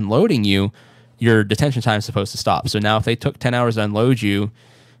start unloading you, your detention time is supposed to stop. So now if they took 10 hours to unload you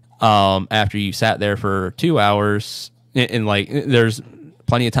after you sat there for 2 hours, and like there's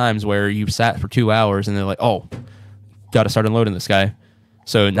plenty of times where you've sat for 2 hours and they're like, oh, got to start unloading this guy.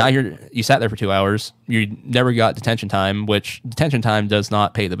 So now you sat there for 2 hours. You never got detention time, which detention time does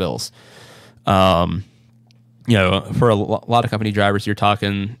not pay the bills. For a lot of company drivers, you're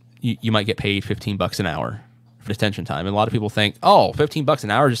talking, you might get paid $15 an hour for detention time. And a lot of people think, oh, $15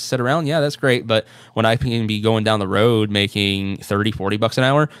 an hour just to sit around. Yeah, that's great. But when I can be going down the road making $30, $40 an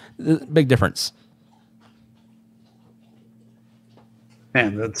hour, big difference.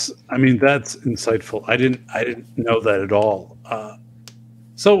 Man, that's insightful. I didn't know that at all.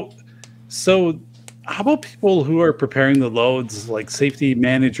 So how about people who are preparing the loads, like safety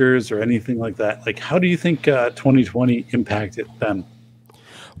managers or anything like that? Like, how do you think 2020 impacted them?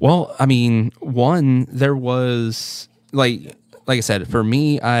 Well, I mean, one, there was like I said, for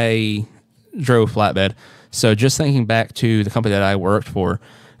me, I drove flatbed. So just thinking back to the company that I worked for,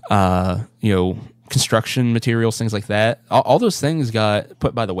 construction materials, things like that, all those things got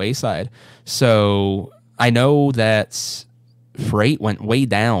put by the wayside. So I know that freight went way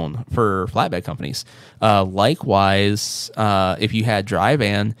down for flatbed companies. Likewise, if you had dry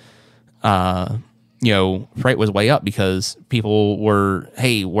van, freight was way up because people were,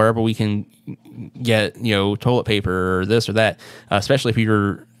 hey, wherever we can get, toilet paper or this or that, especially if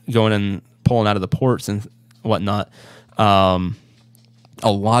you're going and pulling out of the ports and whatnot. A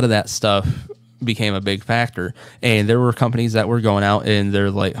lot of that stuff became a big factor. And there were companies that were going out and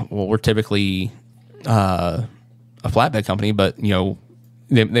they're like, well, we're typically a flatbed company, but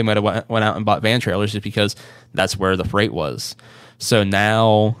they might have went out and bought van trailers just because that's where the freight was. So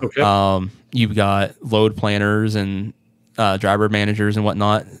now you've got load planners and driver managers and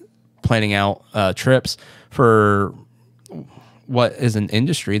whatnot planning out trips for what is an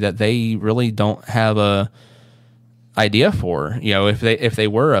industry that they really don't have a idea for. If they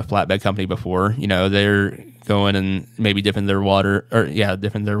were a flatbed company before, they're going and maybe dipping their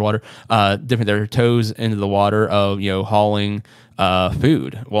toes into the water of hauling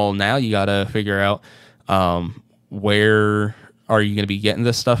food. Well, now you got to figure out where are you going to be getting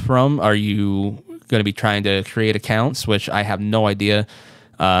this stuff from? Are you going to be trying to create accounts, which I have no idea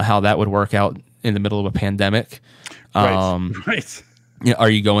how that would work out in the middle of a pandemic. Right.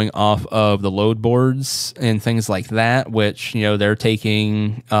 Are you going off of the load boards and things like that, which, they're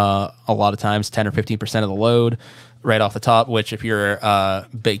taking a lot of times 10 or 15% of the load right off the top, which if you're a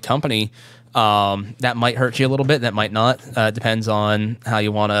big company, that might hurt you a little bit. That might not. Depends on how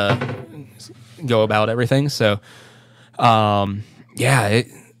you want to go about everything. So, it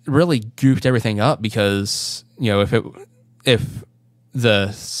really goofed everything up because, if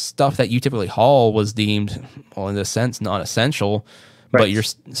the stuff that you typically haul was deemed, well, in this sense, not essential, but you're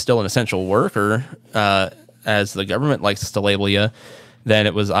still an essential worker, as the government likes to label you, then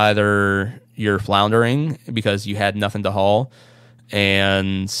it was either you're floundering because you had nothing to haul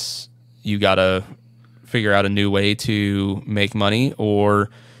and you got to figure out a new way to make money, or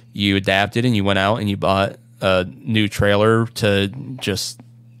you adapted and you went out and you bought a new trailer to just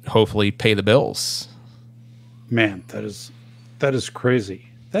hopefully pay the bills. Man, that is crazy.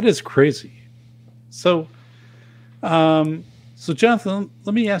 That is crazy. So, Jonathan,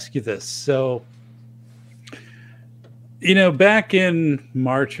 let me ask you this. So, back in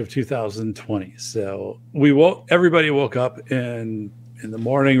March of 2020, so everybody woke up in the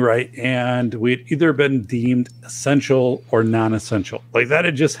morning, right? And we'd either been deemed essential or non-essential. Like that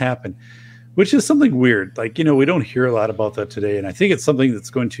had just happened, which is something weird. Like, we don't hear a lot about that today. And I think it's something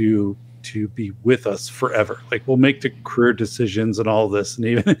that's going to be with us forever. Like we'll make the career decisions and all this, and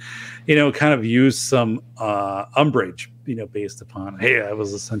even, kind of use some umbrage, based upon, hey, I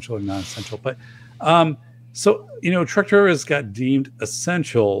was essential or non-essential. But so, truck drivers got deemed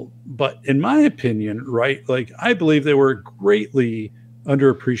essential, but in my opinion, right, like I believe they were greatly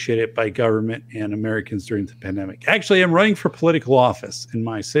underappreciated by government and Americans during the pandemic. Actually, I'm running for political office in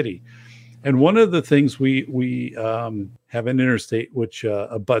my city. And one of the things we have an interstate which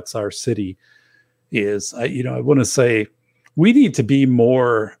abuts our city is, I want to say we need to be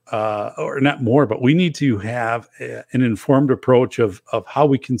more, or not more, but we need to have an informed approach of how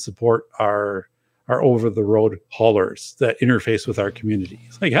we can support our over-the-road haulers that interface with our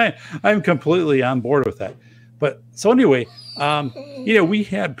communities. Like I'm completely on board with that. But so anyway, we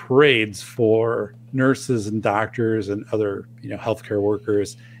had parades for nurses and doctors and other, healthcare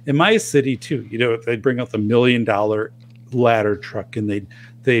workers in my city too. They'd bring out the $1 million ladder truck and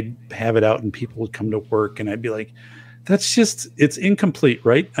they'd have it out and people would come to work. And I'd be like, it's incomplete,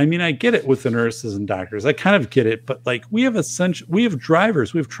 right? I mean, I get it with the nurses and doctors. I kind of get it, but like we have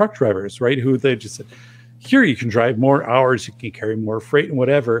drivers, we have truck drivers, right? Who they just said, here, you can drive more hours, you can carry more freight and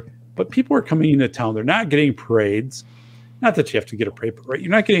whatever. But people are coming into town. They're not getting parades. Not that you have to get a parade, but right,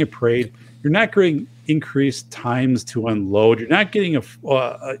 you're not getting a parade. You're not getting increased times to unload. You're not getting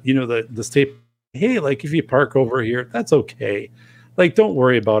the state, hey, like if you park over here, that's okay. Like, don't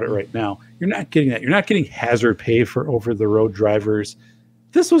worry about it right now. You're not getting that. You're not getting hazard pay for over the road drivers.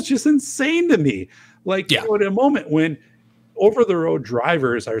 This was just insane to me. Like, at a moment when over the road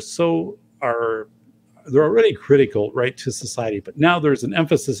drivers they're already critical, right, to society. But now there's an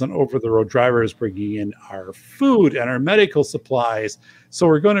emphasis on over-the-road drivers bringing in our food and our medical supplies. So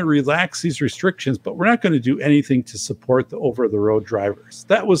we're going to relax these restrictions, but we're not going to do anything to support the over-the-road drivers.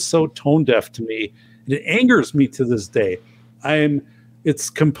 That was so tone-deaf to me. And it angers me to this day.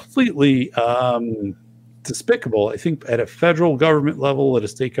 It's completely despicable, I think, at a federal government level, at a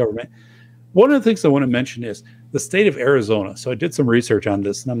state government. One of the things I want to mention is the state of Arizona. So I did some research on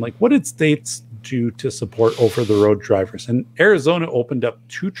this, and I'm like, what did states do to support over-the-road drivers? And Arizona opened up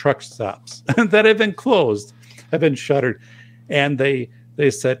 2 truck stops that have been closed, have been shuttered. And they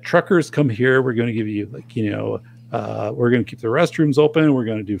said, truckers, come here. We're going to give you, we're going to keep the restrooms open. We're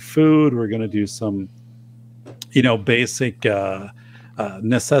going to do food. We're going to do some, basic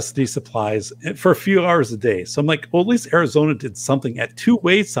necessity supplies for a few hours a day. So I'm like, well, at least Arizona did something at 2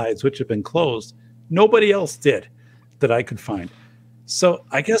 waysides, which have been closed. Nobody else did that I could find. So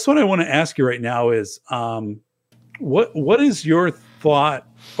I guess what I want to ask you right now is, what is your thought,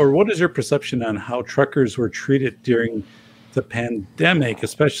 or what is your perception on how truckers were treated during the pandemic,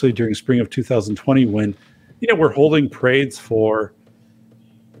 especially during spring of 2020, when, we're holding parades for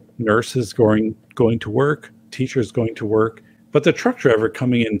nurses going to work, teachers going to work, but the truck driver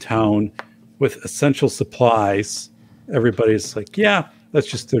coming in town with essential supplies, everybody's like, yeah, that's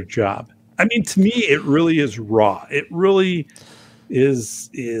just their job. I mean, to me, it really is raw. It really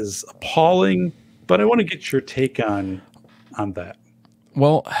is appalling, but I want to get your take on that.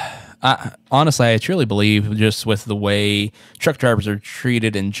 Well, honestly, I truly believe just with the way truck drivers are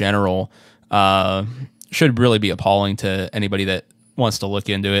treated in general, should really be appalling to anybody that wants to look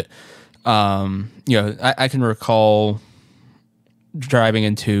into it. I can recall driving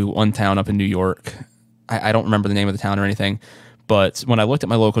into one town up in New York. I don't remember the name of the town or anything, but when I looked at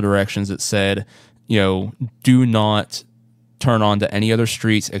my local directions, it said, do not turn on to any other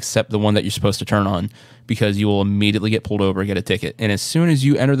streets except the one that you're supposed to turn on, because you will immediately get pulled over and get a ticket. And as soon as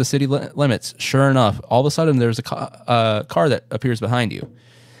you enter the city limits, sure enough, all of a sudden there's a car that appears behind you,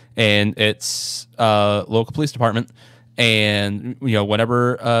 and it's local police department. And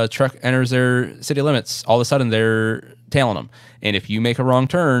whenever a truck enters their city limits, all of a sudden they're tailing them. And if you make a wrong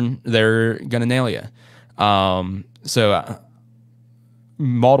turn, they're gonna nail you.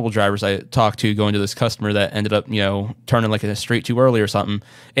 Multiple drivers I talked to going to this customer that ended up, turning like a street too early or something.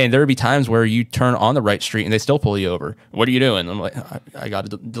 And there would be times where you turn on the right street and they still pull you over. What are you doing? I'm like, I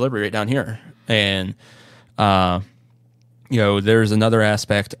got a delivery right down here. And, there's another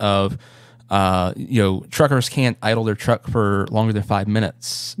aspect of, truckers can't idle their truck for longer than 5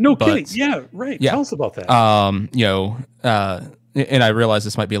 minutes. No kidding. Yeah, right. Yeah. Tell us about that. And I realize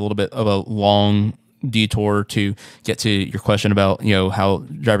this might be a little bit of a long detour to get to your question about how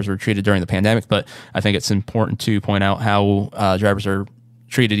drivers were treated during the pandemic, but I think it's important to point out how drivers are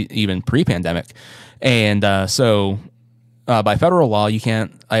treated even pre-pandemic. And so by federal law, you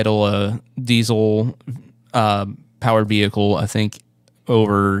can't idle a diesel powered vehicle, I think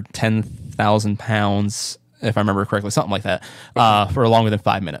over 10,000 pounds, if I remember correctly, something like that, for longer than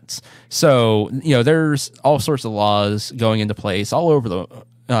 5 minutes. So there's all sorts of laws going into place all over the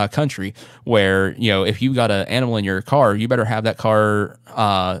country where, if you got an animal in your car, you better have that car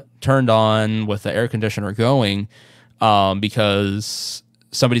turned on with the air conditioner going, because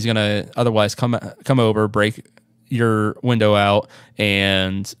somebody's going to otherwise come over, break your window out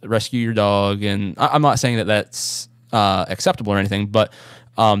and rescue your dog. And I'm not saying that that's acceptable or anything, but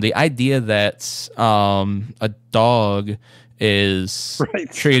the idea that a dog is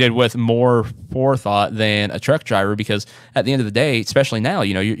treated with more forethought than a truck driver, because at the end of the day, especially now,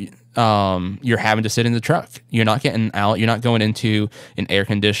 you're having to sit in the truck. You're not getting out. You're not going into an air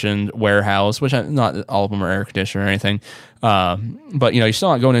conditioned warehouse, which not all of them are air conditioned or anything. But you're still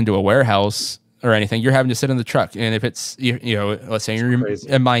not going into a warehouse or anything. You're having to sit in the truck. And if it's, let's say you're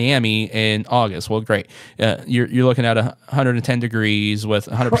in Miami in August, well, great. You're looking at 110 degrees with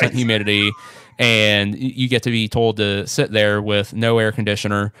 100% humidity, and you get to be told to sit there with no air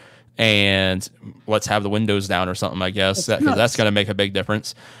conditioner and let's have the windows down or something, I guess, because that's going to make a big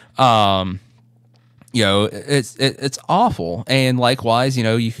difference. It's awful. And likewise,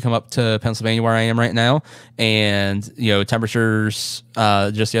 you can come up to Pennsylvania where I am right now, and temperatures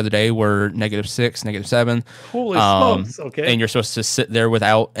just the other day were -6, -7. Holy smokes! Okay, and you're supposed to sit there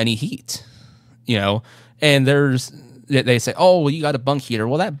without any heat. And they say, oh, well, you got a bunk heater.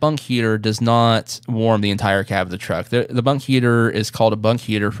 Well, that bunk heater does not warm the entire cab of the truck. The bunk heater is called a bunk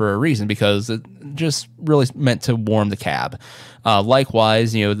heater for a reason, because it just really meant to warm the cab.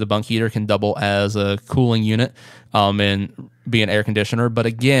 Likewise, the bunk heater can double as a cooling unit and be an air conditioner. But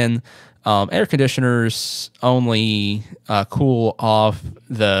again, air conditioners only cool off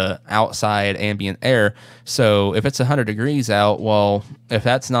the outside ambient air. So if it's 100 degrees out, well, if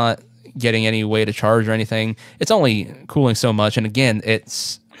that's not getting any way to charge or anything, it's only cooling so much. And again,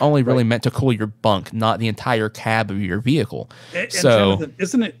 it's only really meant to cool your bunk, not the entire cab of your vehicle. And Jonathan,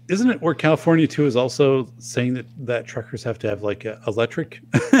 isn't it where California too is also saying that truckers have to have like electric?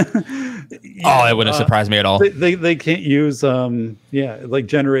 It wouldn't surprise me at all. They can't use like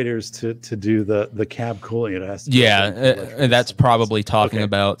generators to do the cab cooling. It has to and that's probably talking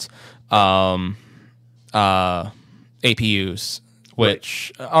about APUs,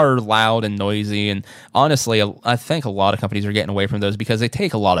 which are loud and noisy. And honestly, I think a lot of companies are getting away from those because they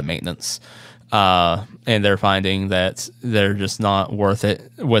take a lot of maintenance. And they're finding that they're just not worth it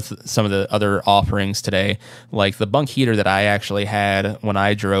with some of the other offerings today. Like the bunk heater that I actually had when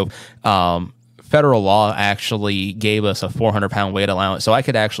I drove, federal law actually gave us a 400-pound weight allowance, so I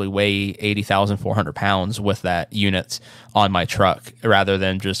could actually weigh 80,400 pounds with that unit on my truck rather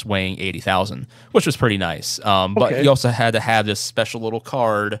than just weighing 80,000, which was pretty nice. But you also had to have this special little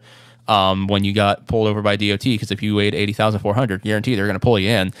card when you got pulled over by DOT, because if you weighed 80,400, guarantee they're going to pull you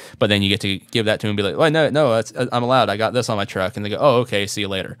in. But then you get to give that to them and be like, well, no, I'm allowed. I got this on my truck. And they go, oh, okay, see you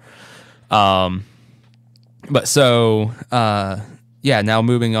later. But so, now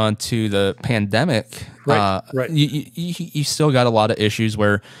moving on to the pandemic, right. You still got a lot of issues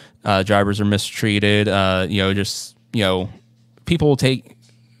where drivers are mistreated. People will take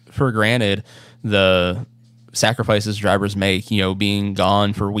for granted the sacrifices drivers make, being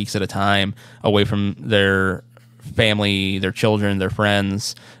gone for weeks at a time away from their family, their children, their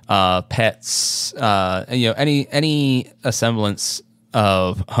friends, pets, any semblance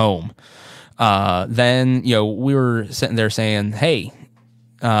of home. Then we were sitting there saying, hey,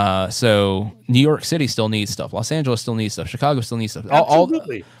 so New York City still needs stuff. Los Angeles still needs stuff. Chicago still needs stuff.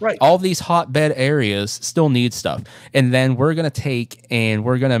 Absolutely. Right. All these hotbed areas still need stuff. And then we're going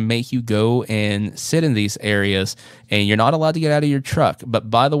to make you go and sit in these areas, and you're not allowed to get out of your truck. But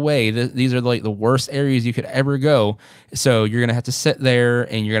by the way, these are like the worst areas you could ever go. So you're going to have to sit there,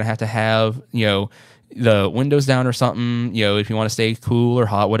 and you're going to have, the windows down or something, if you want to stay cool or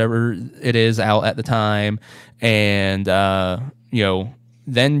hot, whatever it is out at the time. And,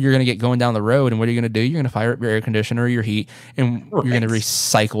 then you're going to get going down the road, and what are you going to do? You're going to fire up your air conditioner or your heat, and you're going to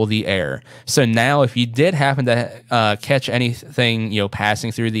recycle the air. So now if you did happen to catch anything,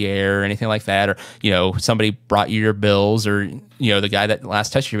 passing through the air or anything like that, or, somebody brought you your bills, or, the guy that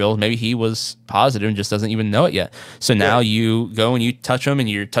last touched your bills, maybe he was positive and just doesn't even know it yet. So now you go and you touch them, and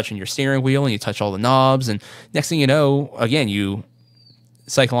you're touching your steering wheel, and you touch all the knobs, and next thing you know, again, you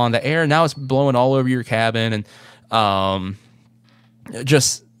cycle on the air. Now it's blowing all over your cabin, and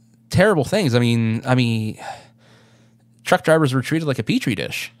just terrible things. I mean, truck drivers were treated like a petri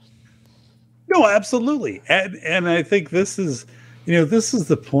dish. No, absolutely. And I think this is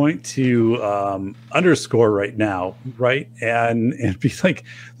the point to underscore right now, right? And be like,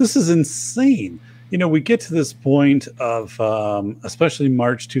 this is insane. We get to this point of, especially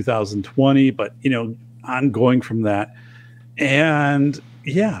March 2020, but, ongoing from that. And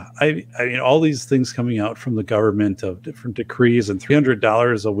yeah, I mean, all these things coming out from the government of different decrees, and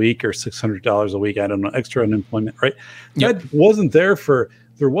 $300 a week or $600 a week, I don't know, extra unemployment, right? Yep. That wasn't there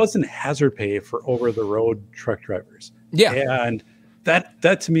there wasn't hazard pay for over the road truck drivers. Yeah. And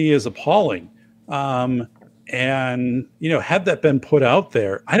that to me is appalling. And, had that been put out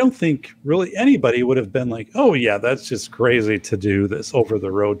there, I don't think really anybody would have been like, oh, yeah, that's just crazy to do this over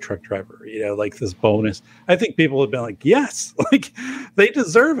the road truck driver, like this bonus. I think people would have been like, yes, like they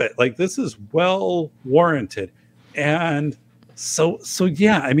deserve it. Like this is well warranted. And so,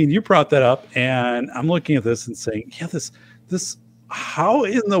 yeah, I mean, you brought that up, and I'm looking at this and saying, yeah, this, how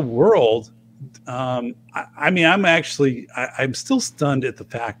in the world? I'm still stunned at the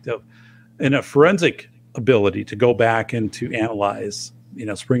fact of, in a forensic ability to go back and to analyze,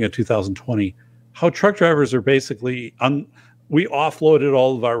 spring of 2020, how truck drivers are basically we offloaded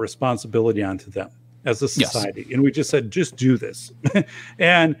all of our responsibility onto them as a society. Yes. And we just said, just do this.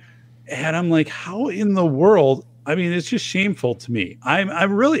 and I'm like, how in the world? I mean, it's just shameful to me.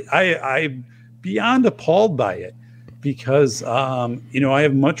 I'm beyond appalled by it, because, I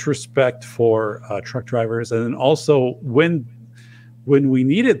have much respect for truck drivers. And then also when we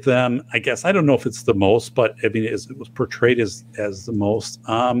needed them, I guess, I don't know if it's the most, but I mean, it was portrayed as the most,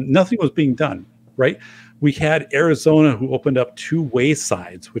 nothing was being done, right? We had Arizona, who opened up 2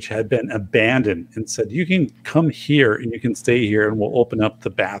 waysides, which had been abandoned, and said, you can come here and you can stay here, and we'll open up the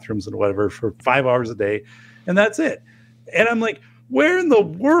bathrooms and whatever for 5 hours a day. And that's it. And I'm like, where in the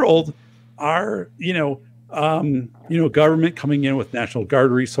world are, government coming in with National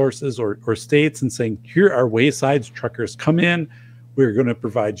Guard resources or states and saying, here are waysides, truckers come in. We're going to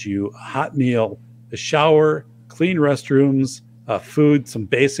provide you a hot meal, a shower, clean restrooms, food, some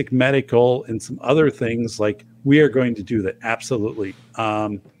basic medical, and some other things. Like, we are going to do that. Absolutely.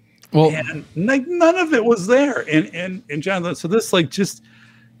 And none of it was there. And John, so this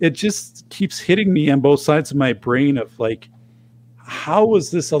it just keeps hitting me on both sides of my brain of like, how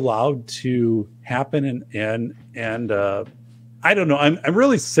was this allowed to happen? And I don't know. I'm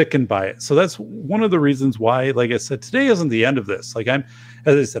really sickened by it. So that's one of the reasons why, like I said, today isn't the end of this. Like as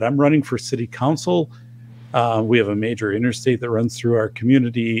I said, I'm running for city council. We have a major interstate that runs through our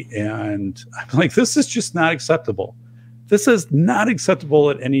community, and I'm like, this is just not acceptable. This is not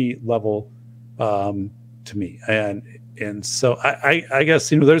acceptable at any level to me. And so I guess,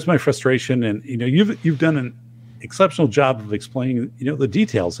 there's my frustration, and, you've done an exceptional job of explaining, the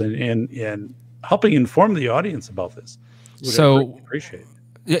details and helping inform the audience about this. So appreciate it.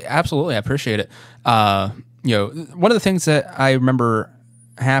 Yeah, absolutely. I appreciate it. One of the things that I remember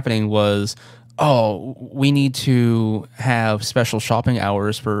happening was, we need to have special shopping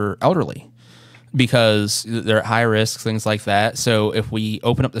hours for elderly because they're at high risk, things like that. So if we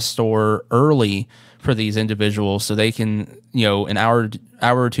open up the store early for these individuals so they can, an hour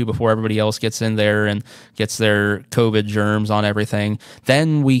or two before everybody else gets in there and gets their COVID germs on everything,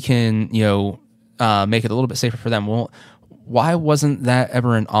 then we can, make it a little bit safer for them. Well, why wasn't that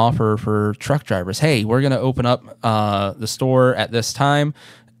ever an offer for truck drivers? Hey, we're going to open up the store at this time.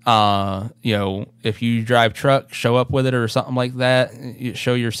 If you drive truck, show up with it or something like that. You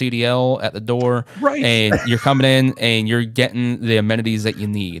show your CDL at the door, right? And you're coming in and you're getting the amenities that you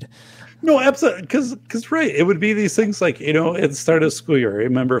need. No, absolutely. Because right, it would be these things like, at the start of school year. I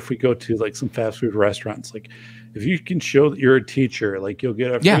remember if we go to like some fast food restaurants, like if you can show that you're a teacher, like you'll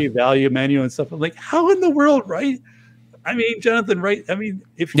get a free value menu and stuff. I'm like, how in the world, right? I mean, Jonathan, right? I mean,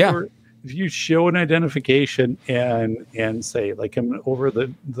 if you show an identification and say, like, I'm an over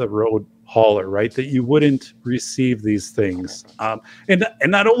the road hauler, right, that you wouldn't receive these things. And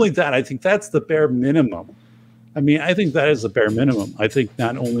not only that, I think that's the bare minimum. I mean, I think that is the bare minimum. I think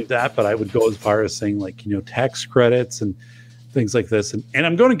not only that, but I would go as far as saying, like, tax credits and things like this. And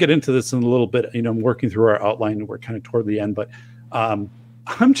I'm going to get into this in a little bit. I'm working through our outline and we're kind of toward the end, but I'm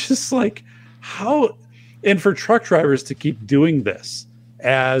just like, how... And for truck drivers to keep doing this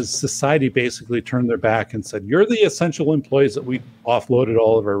as society basically turned their back and said, you're the essential employees that we offloaded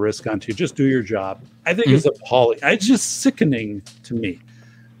all of our risk onto, just do your job, I think is appalling. It's just sickening to me.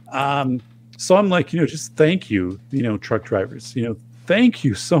 So I'm like, just thank you, truck drivers, thank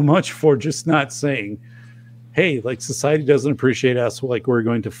you so much for just not saying, hey, like society doesn't appreciate us, like we're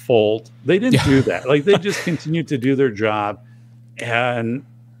going to fold. They didn't do that. Like they just continued to do their job. And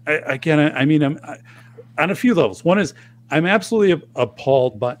I'm on a few levels. One is I'm absolutely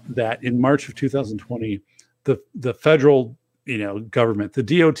appalled by that in March of 2020, the federal, government, the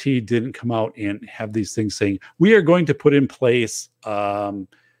DOT didn't come out and have these things saying, we are going to put in place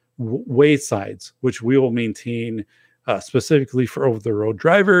waysides, which we will maintain specifically for over-the-road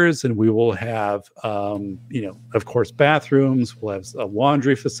drivers. And we will have, of course, bathrooms. We'll have a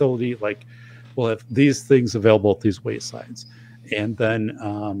laundry facility. Like we'll have these things available at these waysides. And then,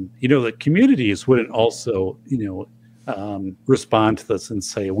 the communities wouldn't also, respond to this and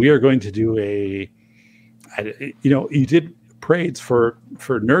say, we are going to do you did parades for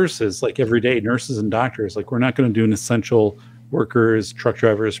nurses, like every day, nurses and doctors, like we're not going to do an essential workers, truck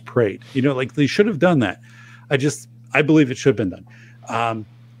drivers parade, like they should have done that. I believe it should have been done.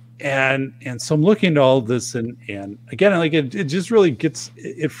 And so I'm looking at all of this and again, like it just really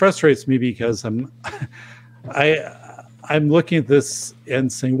it frustrates me because I'm looking at this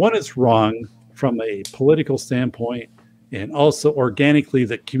and saying, one, it's wrong from a political standpoint, and also organically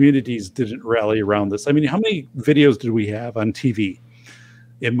that communities didn't rally around this. I mean, how many videos did we have on TV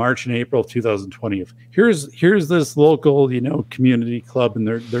in March and April of 2020 of here's this local, community club and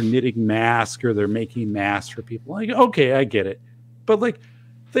they're knitting masks or they're making masks for people. Like, okay, I get it. But like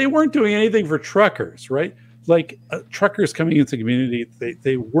they weren't doing anything for truckers, right? Like truckers coming into the community,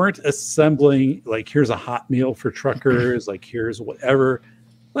 they weren't assembling, like, here's a hot meal for truckers, like, here's whatever.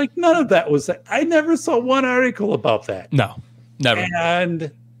 Like, none of that was, I never saw one article about that. No, never.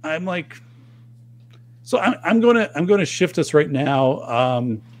 And I'm like, so I'm going to shift us right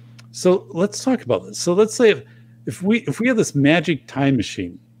now. So let's talk about this. So let's say if we have this magic time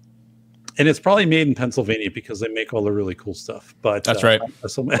machine, and it's probably made in Pennsylvania because they make all the really cool stuff. But that's right.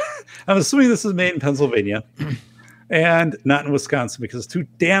 I'm assuming this is made in Pennsylvania and not in Wisconsin because it's too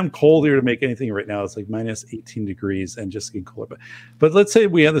damn cold here to make anything right now. It's like minus 18 degrees and just getting colder. But let's say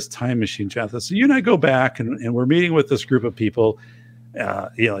we have this time machine, Jonathan. So you and I go back and we're meeting with this group of people,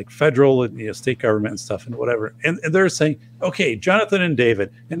 like federal and state government and stuff and whatever. And they're saying, okay, Jonathan and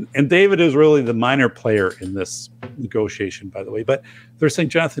David, and David is really the minor player in this negotiation, by the way. But they're saying,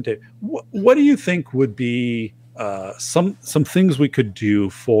 Jonathan, David, what do you think would be some things we could do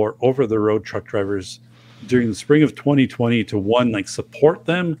for over-the-road truck drivers during the spring of 2020 to, one, like support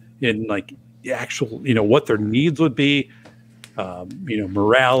them in like the actual, what their needs would be,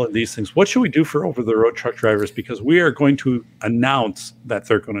 morale and these things. What should we do for over-the-road truck drivers? Because we are going to announce that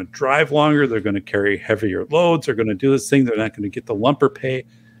they're going to drive longer, they're going to carry heavier loads, they're going to do this thing, they're not going to get the lumper pay.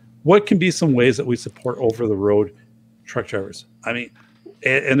 What can be some ways that we support over-the-road truck drivers? I mean,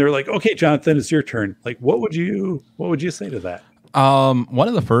 and they're like, okay, Jonathan, it's your turn. Like, what would you say to that? One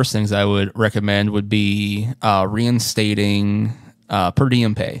of the first things I would recommend would be reinstating per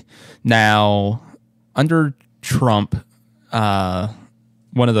diem pay. Now, under Trump,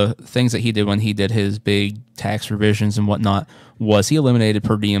 one of the things that he did when he did his big tax revisions and whatnot was he eliminated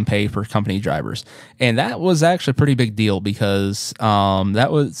per diem pay for company drivers. And that was actually a pretty big deal because that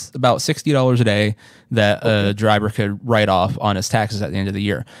was about $60 a day that a driver could write off on his taxes at the end of the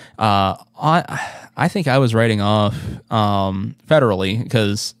year. I think I was writing off federally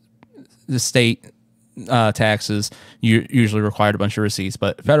because the state taxes usually required a bunch of receipts,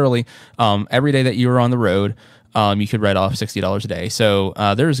 but federally, every day that you were on the road, you could write off $60 a day. So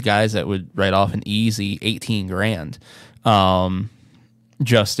there's guys that would write off an easy 18 grand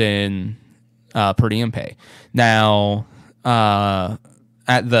just in per diem pay. Now,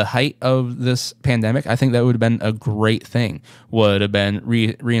 at the height of this pandemic, I think that would have been a great thing, would have been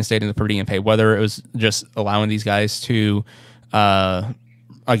reinstating the per diem pay, whether it was just allowing these guys to,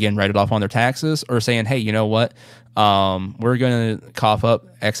 again, write it off on their taxes, or saying, hey, you know what, we're going to cough up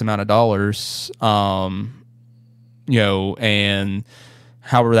X amount of dollars, and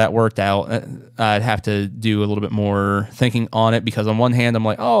however that worked out, I'd have to do a little bit more thinking on it, because on one hand, I'm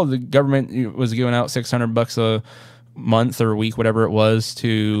like, oh, the government was giving out $600 a month or a week, whatever it was,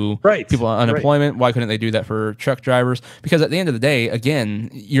 to people on unemployment. Why couldn't they do that for truck drivers? Because at the end of the day, again,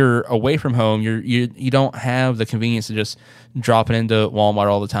 you're away from home. You don't have the convenience to just drop it into Walmart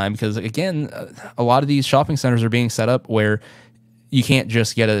all the time, because again, a lot of these shopping centers are being set up where you can't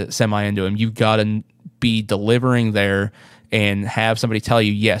just get a semi into them. You've got to be delivering there and have somebody tell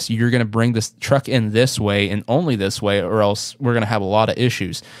you, yes, you're going to bring this truck in this way and only this way, or else we're going to have a lot of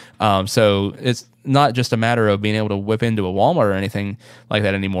issues. So it's not just a matter of being able to whip into a Walmart or anything like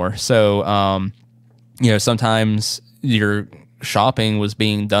that anymore. So, sometimes your shopping was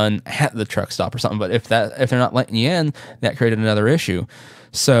being done at the truck stop or something, but if they're not letting you in, that created another issue.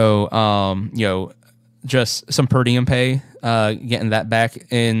 So, just some per diem pay, getting that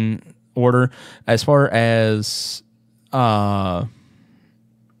back in order. As far as so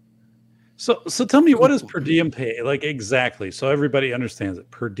tell me, what is per diem pay like exactly, so everybody understands it?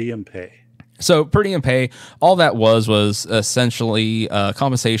 Per diem pay. So per diem pay, all that was essentially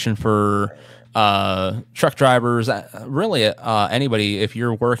compensation for truck drivers, really anybody, if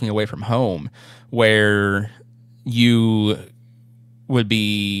you're working away from home, where you would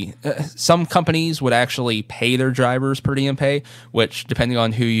be, some companies would actually pay their drivers per diem pay, which depending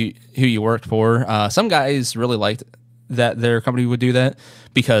on who you worked for, some guys really liked that their company would do that,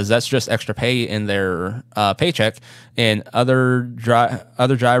 because that's just extra pay in their paycheck, and other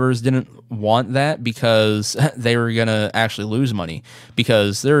drivers didn't want that because they were gonna actually lose money,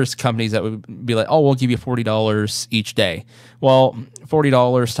 because there's companies that would be like, oh, we'll give you $40 each day. Well,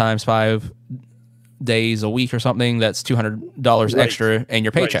 $40 times 5 days a week or something, that's $200 extra in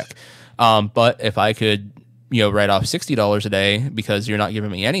your paycheck. But if I could write off $60 a day because you're not giving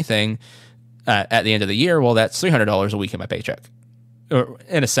me anything at the end of the year, well, that's $300 a week in my paycheck, or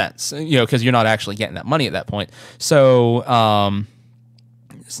in a sense, because you're not actually getting that money at that point. So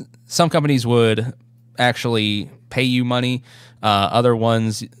some companies would actually pay you money, other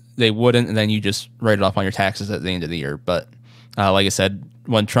ones they wouldn't, and then you just write it off on your taxes at the end of the year. But like I said,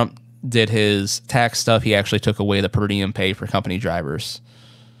 when Trump did his tax stuff, he actually took away the per diem pay for company drivers.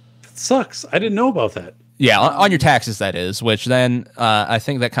 That sucks. I didn't know about that. Yeah, on your taxes, that is, which then I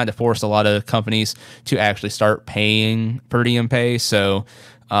think that kind of forced a lot of companies to actually start paying per diem pay. So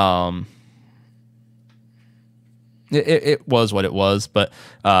it was what it was. But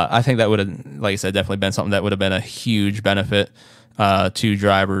I think that would have, like I said, definitely been something that would have been a huge benefit to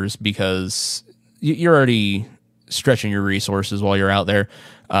drivers, because you're already stretching your resources while you're out there.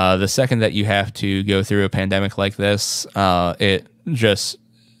 The second that you have to go through a pandemic like this, it just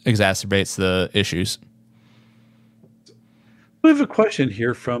exacerbates the issues. We have a question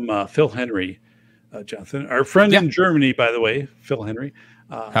here from Phil Henry, Jonathan, our friend in Germany, by the way, Phil Henry.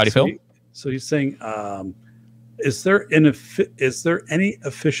 Howdy, Phil. So he's saying, is there any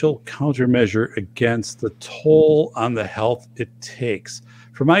official countermeasure against the toll on the health it takes?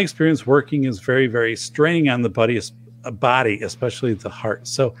 From my experience, working is very, very straining on the body, especially the heart.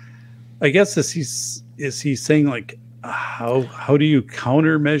 So I guess is he saying, like, how do you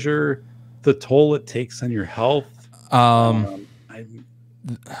countermeasure the toll it takes on your health? I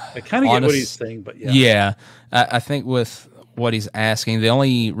kind of get what he's saying, but yeah. I think with what he's asking, the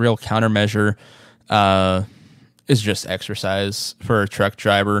only real countermeasure is just exercise for a truck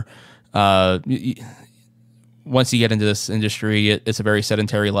driver. Once you get into this industry, it's a very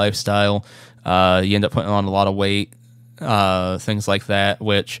sedentary lifestyle. You end up putting on a lot of weight, things like that,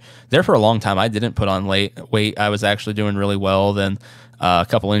 which there for a long time I didn't put on weight. I was actually doing really well. Then a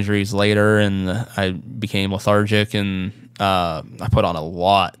couple injuries later, and I became lethargic, and I put on a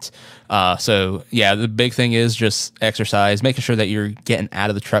lot. So yeah, the big thing is just exercise, making sure that you're getting out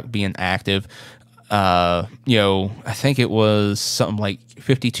of the truck, being active. I think it was something like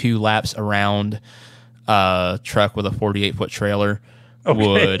 52 laps around truck with a 48-foot trailer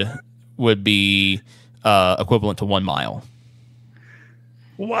would be equivalent to 1 mile.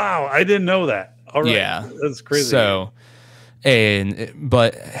 Wow, I didn't know that. All right, yeah, that's crazy. So,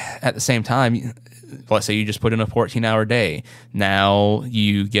 but at the same time, let's say you just put in a 14-hour day. Now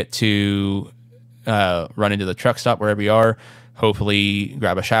you get to run into the truck stop wherever you are. Hopefully,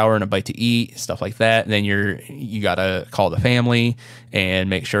 grab a shower and a bite to eat, stuff like that. And then you gotta call the family and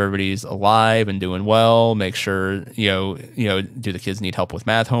make sure everybody's alive and doing well. Make sure do the kids need help with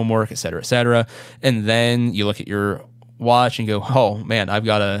math homework, et cetera, and then you look at your watch and go, oh man, I've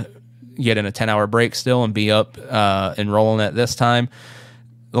got to get in a 10-hour break still and be up and rolling at this time.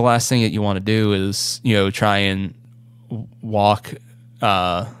 The last thing that you want to do is try and walk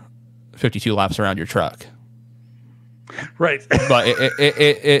 52 laps around your truck. Right. But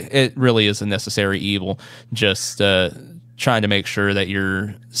it really is a necessary evil, just trying to make sure that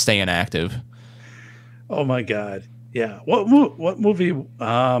you're staying active. Oh my God. Yeah. What movie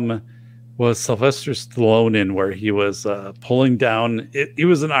was Sylvester Stallone in where he was pulling down? He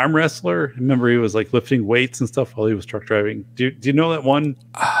was an arm wrestler. Remember, he was like lifting weights and stuff while he was truck driving. Do you know that one?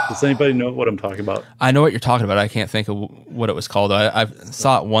 Does anybody know what I'm talking about? I know what you're talking about. I can't think of what it was called. I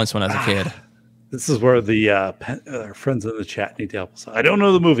saw it once when I was a kid. This is where the our friends in the chat need to help us. I don't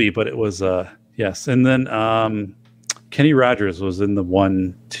know the movie, but it was yes. And then Kenny Rogers was in the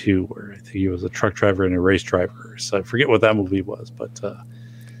 1, 2, where I think he was a truck driver and a race driver. So I forget what that movie was, but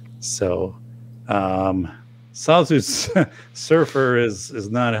Sawtooth Surfer is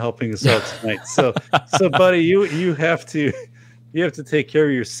not helping us out tonight. So buddy, you have to take care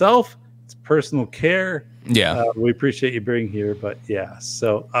of yourself. It's personal care. Yeah, we appreciate you being here, but yeah.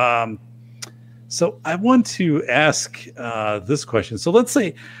 So I want to ask this question. So let's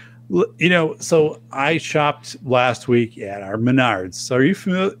say, so I shopped last week at our Menards. So are you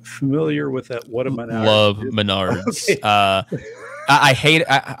familiar with that? What a Menards Love is? Menards. Okay. I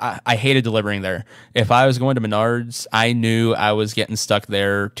hated delivering there. If I was going to Menards, I knew I was getting stuck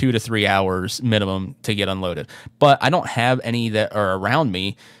there 2 to 3 hours minimum to get unloaded. But I don't have any that are around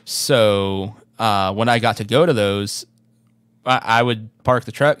me. So when I got to go to those, I would park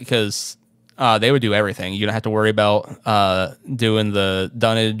the truck because they would do everything. You don't have to worry about doing the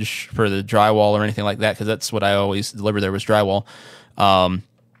dunnage for the drywall or anything like that, because that's what I always deliver there was drywall.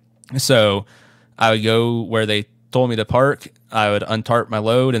 So I would go where they told me to park. I would untarp my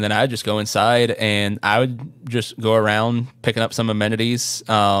load, and then I'd just go inside, and I would just go around picking up some amenities.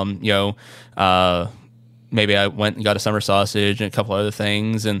 Maybe I went and got a summer sausage and a couple other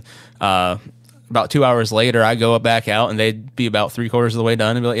things, and about 2 hours later, I go back out, and they'd be about 3/4 of the way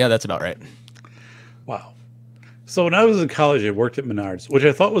done, and be like, "Yeah, that's about right." Wow. So when I was in college, I worked at Menards, which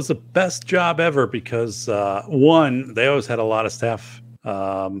I thought was the best job ever because one, they always had a lot of staff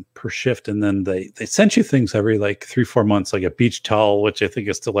per shift, and then they sent you things every like 3-4 months, like a beach towel, which I think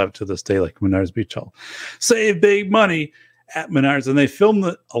I still have to this day, like Menards beach towel. Save big money at Menards, and they filmed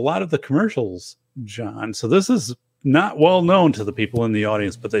a lot of the commercials, John. So this is not well known to the people in the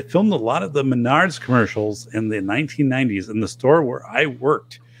audience, but they filmed a lot of the Menards commercials in the 1990s in the store where I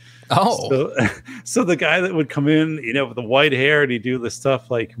worked. Oh, so the guy that would come in, with the white hair, and he'd do this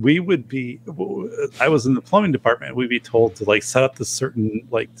stuff. Like I was in the plumbing department. We'd be told to like set up this certain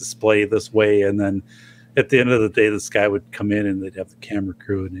like display this way, and then at the end of the day, this guy would come in and they'd have the camera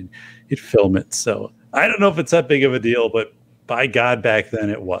crew and he'd film it. So I don't know if it's that big of a deal, but by God, back then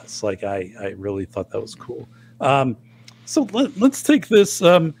it was. Like I really thought that was cool. So let's take this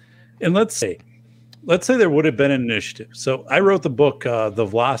and let's say there would have been an initiative. So I wrote the book, The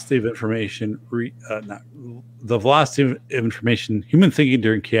Velocity of Information, The Velocity of Information, Human Thinking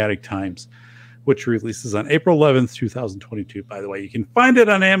During Chaotic Times, which releases on April 11th, 2022. By the way, you can find it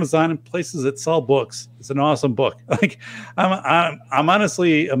on Amazon and places that sell books. It's an awesome book. Like I'm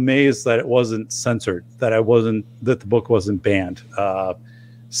honestly amazed that it wasn't censored, that the book wasn't banned.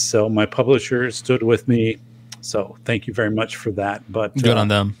 So my publisher stood with me. So thank you very much for that. But good on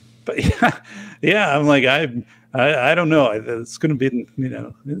them. But yeah, I'm like, I don't know. It's going to be,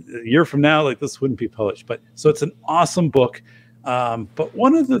 a year from now, like this wouldn't be published. But so it's an awesome book. But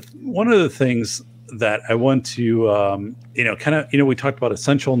one of the things that I want to, we talked about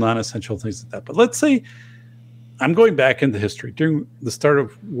essential, non-essential things like that. But let's say I'm going back into history. During the start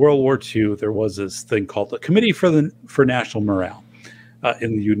of World War II, there was this thing called the Committee for National Morale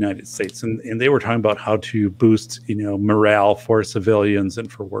in the United States, and they were talking about how to boost, morale for civilians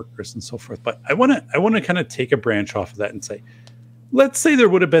and for workers and so forth. But I want to kind of take a branch off of that and say, let's say there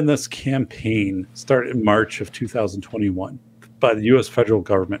would have been this campaign started in March of 2021 by the U.S. federal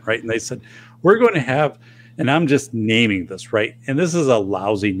government, right? And they said, we're going to have, and I'm just naming this, right? And this is a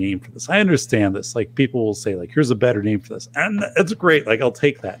lousy name for this. I understand this. Like, people will say, like, here's a better name for this. And that's great. Like, I'll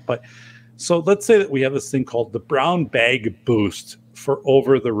take that. But so let's say that we have this thing called the Brown Bag Boost for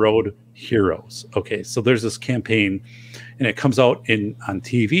over-the-road heroes. Okay, so there's this campaign, and it comes out on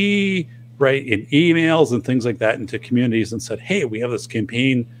TV, right, in emails and things like that into communities, and said, hey, we have this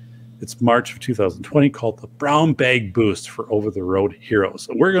campaign. It's March of 2020 called the Brown Bag Boost for over-the-road heroes.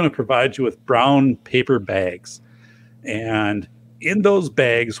 And we're going to provide you with brown paper bags. And in those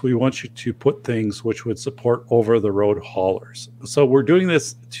bags, we want you to put things which would support over-the-road haulers. So we're doing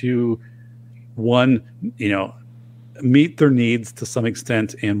this to, one, meet their needs to some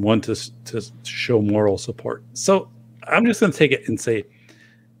extent, and one, to show moral support. So I'm just going to take it and say,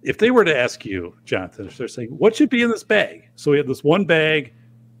 if they were to ask you, Jonathan, if they're saying, what should be in this bag? So we have this one bag.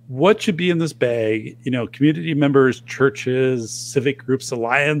 What should be in this bag? Community members, churches, civic groups, the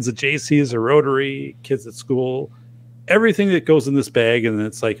Lions, the JCs, the Rotary, kids at school, everything that goes in this bag. And then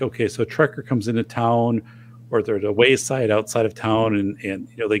it's like, okay, so a trucker comes into town, or they're at a wayside outside of town, and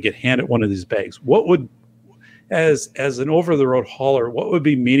they get handed one of these bags. What would, as an over-the-road hauler, what would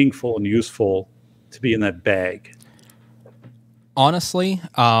be meaningful and useful to be in that bag? Honestly,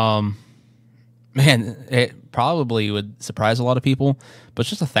 man, it probably would surprise a lot of people, but it's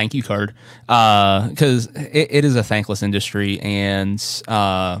just a thank you card, because it is a thankless industry, and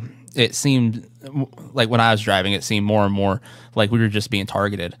it seemed like, when I was driving, it seemed more and more like we were just being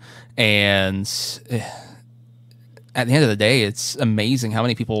targeted. And at the end of the day, it's amazing how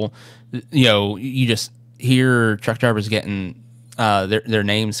many people, you just hear truck drivers getting their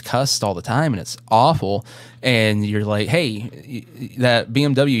names cussed all the time, and it's awful. And you're like, hey, that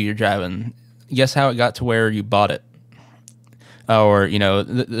BMW you're driving, guess how it got to where you bought it? Or,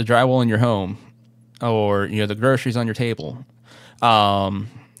 the drywall in your home, or, the groceries on your table.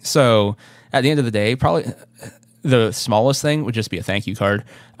 So at the end of the day, probably the smallest thing would just be a thank you card,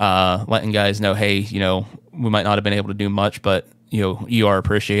 letting guys know, hey, we might not have been able to do much, but you are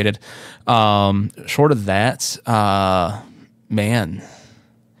appreciated. Short of that, man,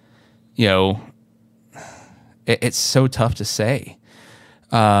 it's so tough to say.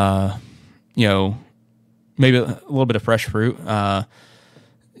 Maybe a little bit of fresh fruit. That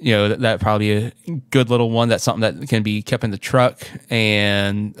probably a good little one. That's something that can be kept in the truck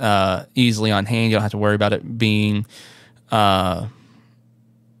and easily on hand. You don't have to worry about it being kept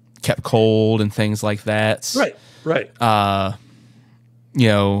cold and things like that. Right. I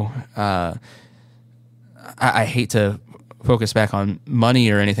hate to focus back on money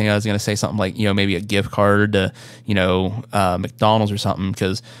or anything. I was going to say something like, maybe a gift card to, McDonald's or something,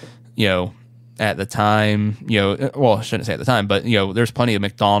 because, at the time, well, I shouldn't say at the time, but, there's plenty of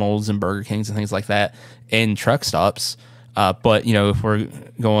McDonald's and Burger Kings and things like that in truck stops. But, if we're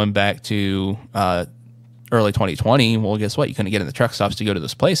going back to early 2020, well, guess what? You couldn't get in the truck stops to go to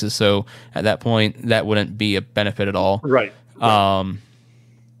those places. So at that point, that wouldn't be a benefit at all. Right. Yeah.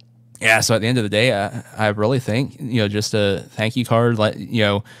 So at the end of the day, I really think, just a thank you card, let,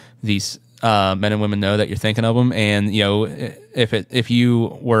 these men and women know that you're thinking of them. And, if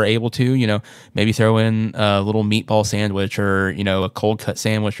you were able to, maybe throw in a little meatball sandwich, or, a cold cut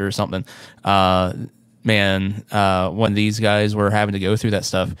sandwich or something. Man, when these guys were having to go through that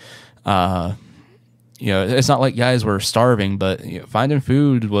stuff, it's not like guys were starving, but finding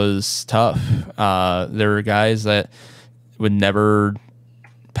food was tough. There were guys that would never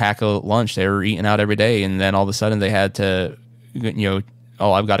pack a lunch. They were eating out every day, and then all of a sudden they had to,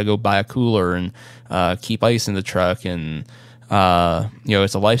 I've got to go buy a cooler and keep ice in the truck, and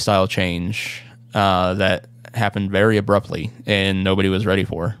it's a lifestyle change that happened very abruptly, and nobody was ready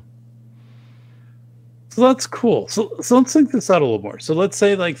for. So that's cool. So let's think this out a little more. So let's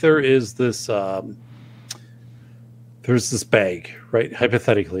say, like, there is this there's this bag, right?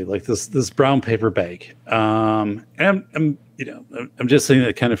 Hypothetically, like this brown paper bag. And I'm just saying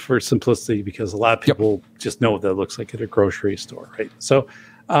that kind of for simplicity, because a lot of people just know what that looks like at a grocery store, right? So,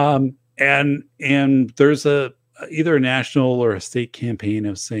 and there's either a national or a state campaign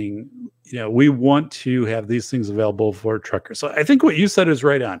of saying, we want to have these things available for truckers. So I think what you said is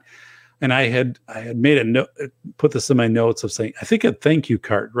right on. And I had made a note, put this in my notes of saying, I think a thank you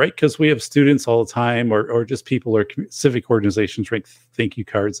card, right? Because we have students all the time, or just people or civic organizations write thank you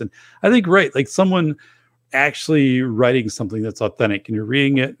cards. And I think, right, like someone actually writing something that's authentic, and you're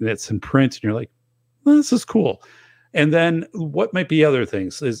reading it and it's in print, and you're like, well, this is cool. And then what might be other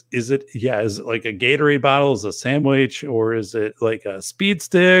things? Is it like a Gatorade bottle, is it a sandwich, or is it like a speed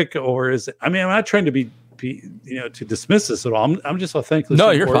stick, or is it, I mean, I'm not trying to be be, to dismiss this at all. I'm just authentically.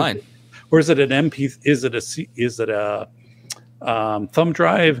 No, you're fine. Or is it an MP? Is it a thumb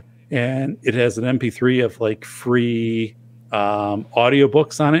drive, and it has an MP3 of like free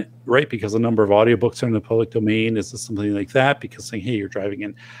audiobooks on it, right? Because a number of audiobooks are in the public domain. Is this something like that? Because saying, hey, you're driving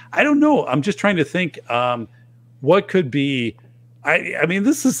in. I don't know. I'm just trying to think what could be. I mean,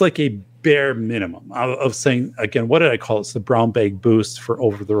 this is like a bare minimum of saying, again, what did I call it? It's the brown bag boost for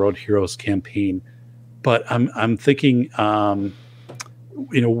Over the Road Heroes campaign. But I'm thinking,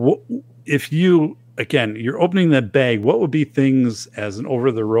 if you, again, you're opening that bag, what would be things as an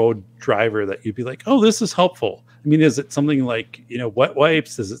over the road driver that you'd be like, oh, this is helpful? I mean, is it something like, wet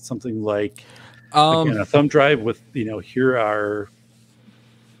wipes? Is it something like, again, a thumb drive with, here are,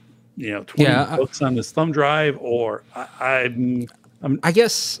 20 books on this thumb drive? Or I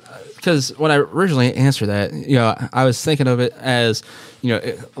guess because when I originally answered that, I was thinking of it as,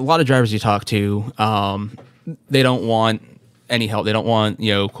 a lot of drivers you talk to, they don't want any help. They don't want,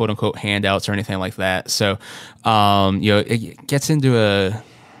 quote unquote handouts or anything like that. So, it gets into a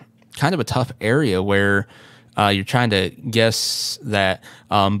kind of a tough area where you're trying to guess that.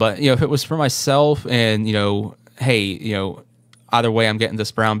 But, if it was for myself and, hey, either way, I'm getting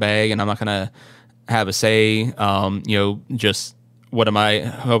this brown bag and I'm not going to have a say, just what am I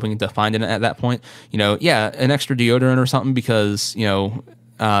hoping to find in it at that point? An extra deodorant or something because,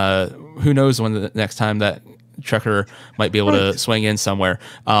 who knows when the next time that trucker might be able to swing in somewhere.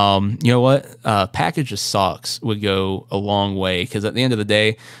 You know what? Package of socks would go a long way because at the end of the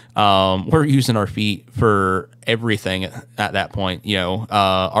day, we're using our feet for everything at that point.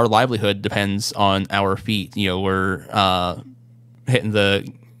 Our livelihood depends on our feet. We're hitting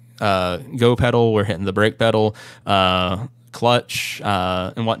the go pedal, we're hitting the brake pedal, clutch,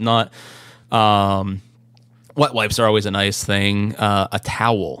 and whatnot. Wet wipes are always a nice thing. A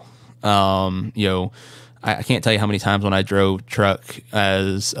towel. I can't tell you how many times when I drove truck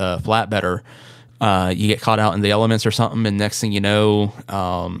as a flatbedder, you get caught out in the elements or something, and next thing you know,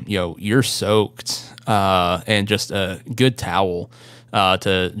 you're soaked. And just a good towel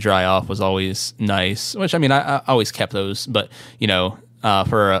to dry off was always nice. Which, I mean, I always kept those, but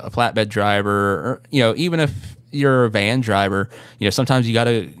for a flatbed driver, or, even if you're a van driver, sometimes you got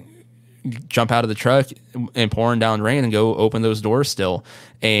to jump out of the truck and pouring down rain and go open those doors still.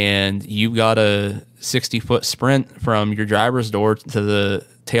 And you got a 60-foot sprint from your driver's door to the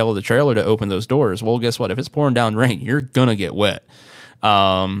tail of the trailer to open those doors. Well, guess what? If it's pouring down rain, you're going to get wet.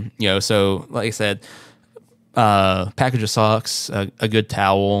 So like I said, package of socks, a good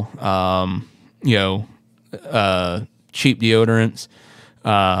towel, cheap deodorants,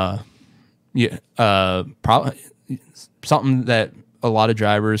 probably something that a lot of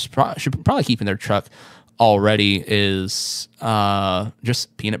drivers should probably keep in their truck already is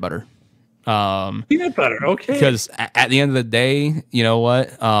just peanut butter. Peanut butter, okay. Because at the end of the day, you know what?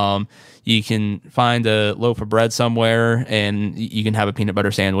 You can find a loaf of bread somewhere and you can have a peanut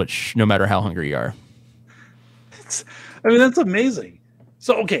butter sandwich no matter how hungry you are. That's amazing.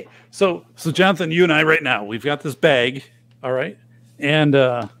 So, okay. So Jonathan, you and I right now, we've got this bag. All right. And,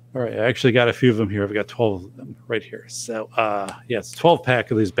 all right, I actually got a few of them here. I've got 12 of them right here. So, it's 12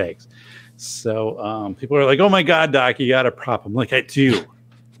 pack of these bags. So, people are like, oh my God, Doc, you got a prop. I'm like, I do.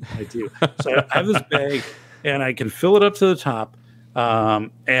 So I have this bag and I can fill it up to the top.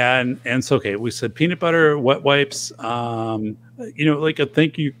 And so, okay, we said peanut butter, wet wipes, like a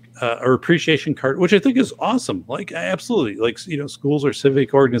thank you or appreciation card, which I think is awesome. Like, absolutely. Like, schools or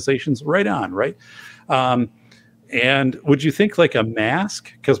civic organizations, right on, right? And would you think like a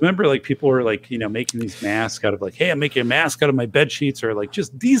mask? Because remember, like people were like, making these masks out of like, hey, I'm making a mask out of my bed sheets, or like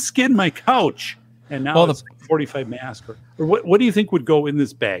just de-skin my couch. And now it's like 45 masks. Or what do you think would go in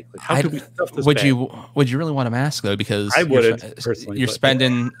this bag? Like, how could we stuff this bag? Would you really want a mask though? Because I wouldn't personally. You're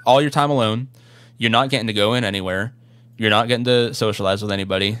spending all your time alone. You're not getting to go in anywhere. You're not getting to socialize with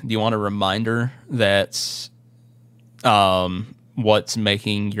anybody. Do you want a reminder that what's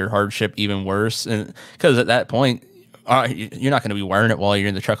making your hardship even worse? And because at that point, you're not going to be wearing it while you're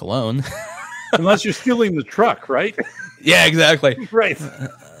in the truck alone, unless you're stealing the truck, right? Yeah, exactly. Right.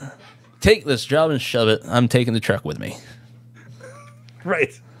 Take this job and shove it. I'm taking the truck with me.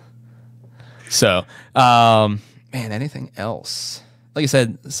 Right. So, anything else? Like I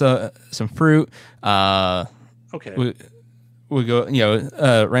said, so some fruit. Okay. We go,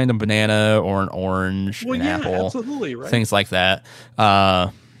 random banana or an orange, an apple, absolutely, right? Things like that.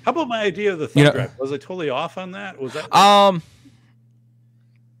 How about my idea of the thumb drive? Was I totally off on that? Was that? I'm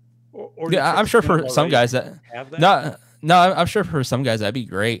sure for some guys that have that. No, I'm sure for some guys that'd be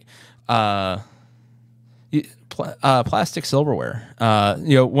great. Plastic silverware.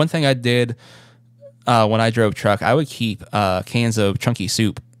 One thing I did when I drove truck, I would keep cans of chunky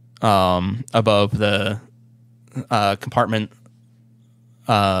soup above the compartment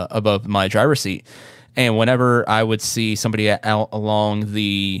above my driver's seat. And whenever I would see somebody out along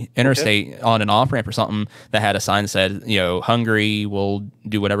the interstate on an off ramp or something that had a sign that said, hungry, we'll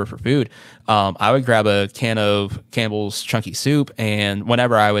do whatever for food, I would grab a can of Campbell's chunky soup. And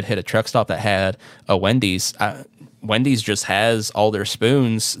whenever I would hit a truck stop that had a Wendy's, Wendy's just has all their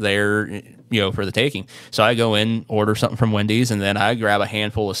spoons there, for the taking. So I go in, order something from Wendy's, and then I grab a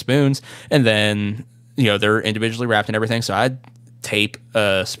handful of spoons, and then, they're individually wrapped and everything. So I'd tape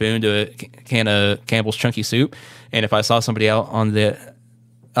a spoon to a can of Campbell's chunky soup, and if I saw somebody out on the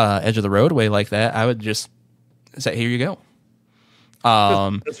edge of the roadway like that, I would just say, "Here you go."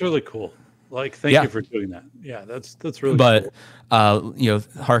 That's really cool. Like, thank you for doing that. Yeah, that's really. But cool.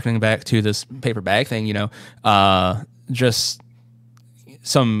 Harkening back to this paper bag thing, just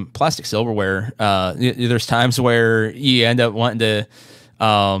some plastic silverware. There's times where you end up wanting to,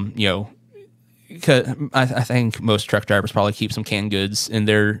 because I think most truck drivers probably keep some canned goods in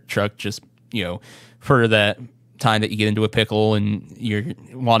their truck, just for that time that you get into a pickle and you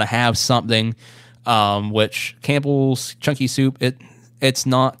want to have something. Which Campbell's chunky soup, it's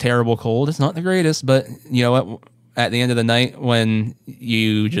not terrible cold. It's not the greatest, but you know what? At the end of the night, when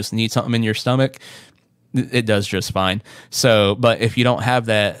you just need something in your stomach, it does just fine. So, but if you don't have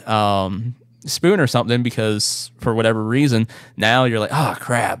that spoon or something, because for whatever reason now you're like, oh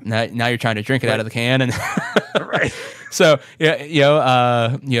crap, now you're trying to drink it out of the can, and right. So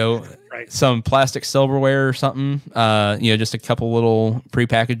some plastic silverware or something, just a couple little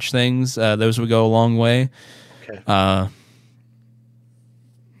prepackaged things, those would go a long way. Okay.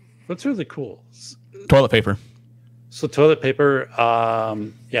 That's really cool. Toilet paper. So toilet paper,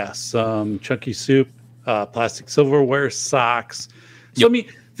 some chunky soup, plastic silverware, socks. So I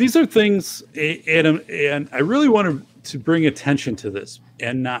mean, these are things, and I really want to bring attention to this,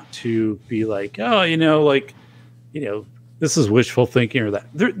 and not to be like, this is wishful thinking or that.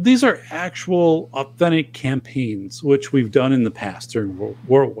 These are actual, authentic campaigns, which we've done in the past during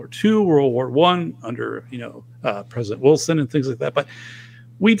World War II, World War I, under President Wilson and things like that. But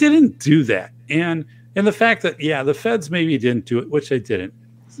we didn't do that, and the fact that the feds maybe didn't do it, which they didn't.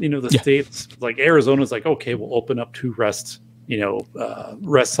 States like Arizona's like, okay, we'll open up 2 rest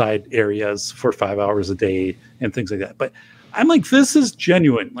side areas for 5 hours a day and things like that. But I'm like, this is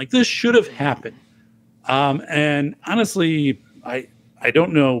genuine. Like, this should have happened. And honestly, I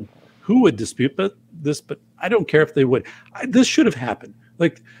don't know who would dispute this, but I don't care if they would. This should have happened.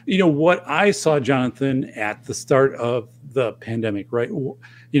 Like, what I saw, Jonathan, at the start of the pandemic, right?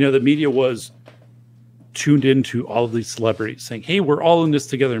 The media was tuned into all of these celebrities saying, hey, we're all in this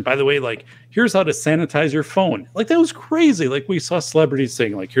together. And by the way, like, here's how to sanitize your phone. Like, that was crazy. Like, we saw celebrities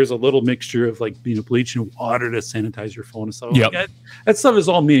saying, like, here's a little mixture of like bleach and water to sanitize your phone and stuff. Yep. Like, that stuff is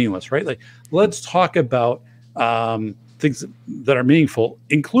all meaningless, right? Like, let's talk about things that are meaningful,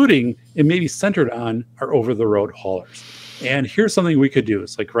 including and maybe centered on our over the road haulers. And here's something we could do.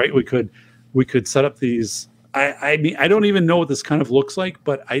 It's like, right, we could set up these. I mean, I don't even know what this kind of looks like,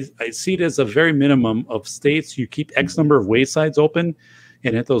 but I see it as a very minimum of states. You keep X number of waysides open,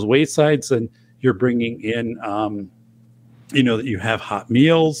 and at those waysides, and you're bringing in, that you have hot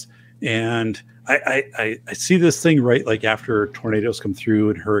meals. And I see this thing, right, like after tornadoes come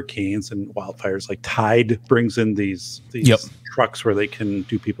through and hurricanes and wildfires, like Tide brings in these trucks where they can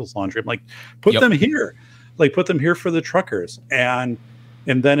do people's laundry. I'm like, put them here, for the truckers.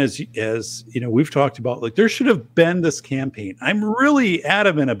 And then as we've talked about, like, there should have been this campaign. I'm really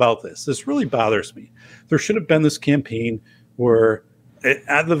adamant about this. This really bothers me. There should have been this campaign where,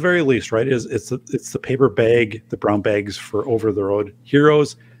 at the very least, right, it's the paper bag, the brown bags for over the road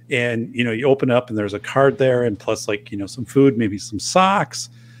heroes. And, you open it up and there's a card there, and plus, like, some food, maybe some socks,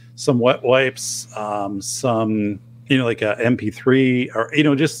 some wet wipes, some, like a MP3,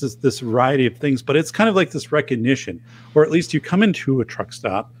 or, just this variety of things. But it's kind of like this recognition, or at least you come into a truck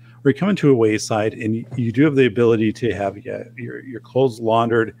stop or you come into a wayside and you do have the ability to have your clothes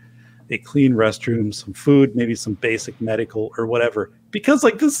laundered, a clean restroom, some food, maybe some basic medical or whatever, because,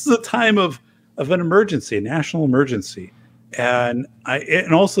 like, this is a time of an emergency, a national emergency. And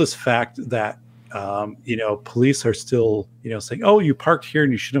also this fact that, police are still, saying, oh, you parked here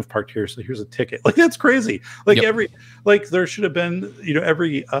and you shouldn't have parked here, so here's a ticket. Like, that's crazy. Like, there should have been,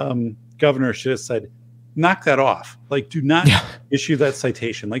 every governor should have said, knock that off. Like, do not issue that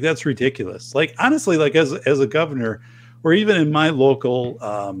citation. Like, that's ridiculous. Like, honestly, like, as a governor, or even in my local,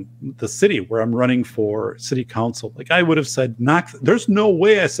 the city where I'm running for city council, like, I would have said, there's no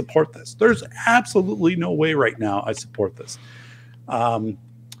way I support this. There's absolutely no way right now I support this.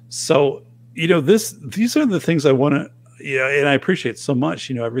 So these are the things I want to, and I appreciate so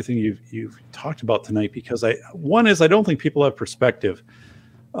much, everything you've talked about tonight, because one is, I don't think people have perspective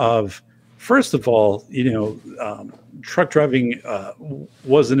of, first of all, truck driving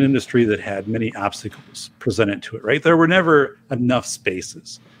was an industry that had many obstacles presented to it, right? There were never enough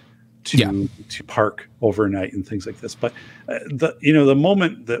spaces to park overnight and things like this. But the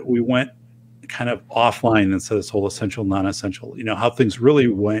moment that we went kind of offline and said this whole essential, non-essential, how things really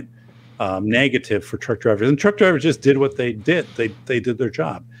went negative for truck drivers, and truck drivers just did what they did. They did their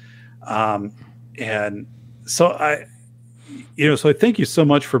job. And so so I thank you so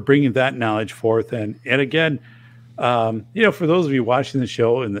much for bringing that knowledge forth. And again, for those of you watching the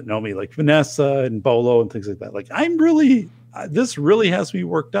show and that know me, like Vanessa and Bolo and things like that, like this really has me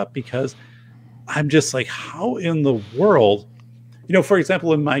worked up, because I'm just like, how in the world, for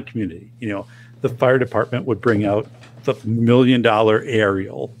example, in my community, the fire department would bring out the $1 million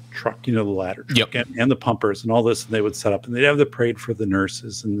aerial truck, the ladder truck, and the pumpers and all this, and they would set up, and they'd have the parade for the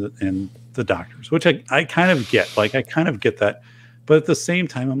nurses and the doctors, which I kind of get. Like, I kind of get that. But at the same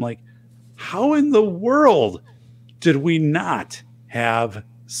time, I'm like, how in the world did we not have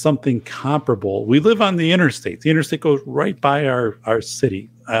something comparable? We live on the interstate. The interstate goes right by our city.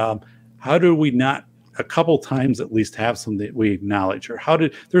 How do we not a couple times at least have something that we acknowledge? Or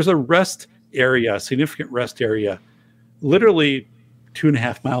there's a rest area, a significant rest area, literally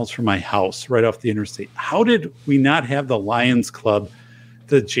 2.5 miles from my house, right off the interstate. How did we not have the Lions Club,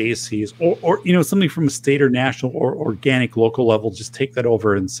 the JCs, or something from a state or national or organic local level, just take that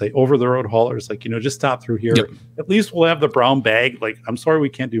over and say, over the road haulers, like, just stop through here. Yep. At least we'll have the brown bag. Like, I'm sorry we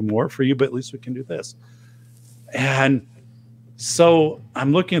can't do more for you, but at least we can do this. And so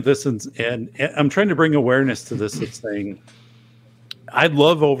I'm looking at this and I'm trying to bring awareness to this. It's saying, I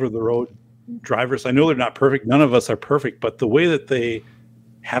love over the road drivers. I know they're not perfect. None of us are perfect, but the way that they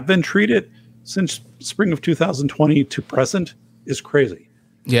have been treated since spring of 2020 to present is crazy.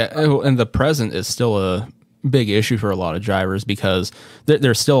 Yeah, and the present is still a big issue for a lot of drivers, because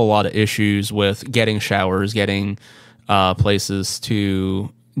there's still a lot of issues with getting showers, getting places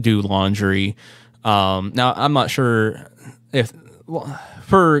to do laundry. Now, I'm not sure if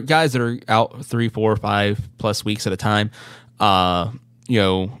for guys that are out 3, 4, 5+ weeks at a time,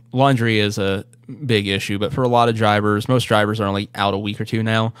 laundry is a big issue. But for a lot of drivers, most drivers are only out a week or two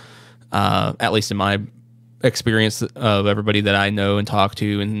now, at least in my experience of everybody that I know and talk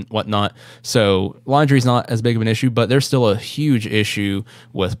to and whatnot. So laundry is not as big of an issue, but there's still a huge issue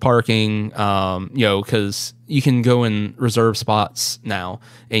with parking, because you can go in reserve spots now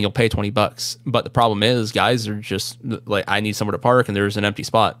and you'll pay $20. But the problem is, guys are just like, I need somewhere to park, and there's an empty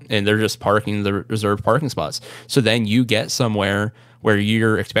spot, and they're just parking the reserved parking spots. So then you get somewhere where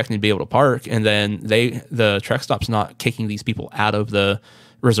you're expecting to be able to park, and then the truck stop's not kicking these people out of the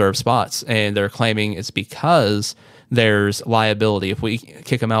reserve spots, and they're claiming it's because there's liability if we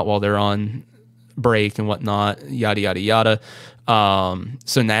kick them out while they're on break and whatnot, yada yada yada.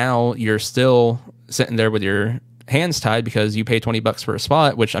 So now you're still sitting there with your hands tied because you pay $20 for a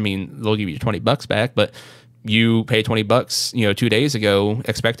spot, which, I mean, they'll give you $20 back, but you pay $20 2 days ago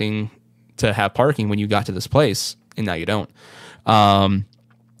expecting to have parking when you got to this place, and now you don't.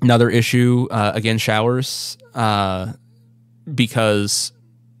 Another issue, again, showers, because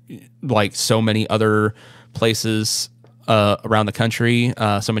like so many other places around the country,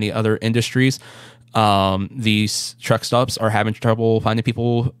 so many other industries, these truck stops are having trouble finding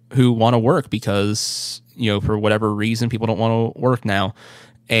people who want to work because, for whatever reason, people don't want to work now.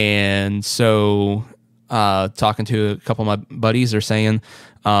 And so talking to a couple of my buddies, they're saying,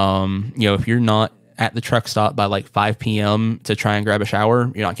 if you're not at the truck stop by like 5 p.m. to try and grab a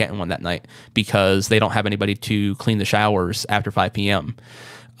shower, you're not getting one that night, because they don't have anybody to clean the showers after 5 p.m.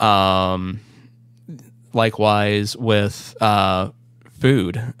 Likewise with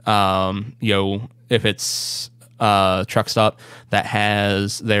food, if it's a truck stop that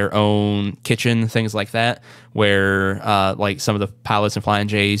has their own kitchen, things like that, where like some of the pilots and Flying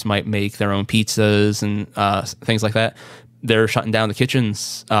J's might make their own pizzas and things like that, they're shutting down the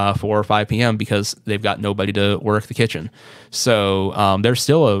kitchens 4 or 5 p.m. because they've got nobody to work the kitchen. So there's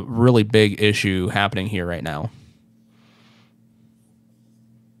still a really big issue happening here right now.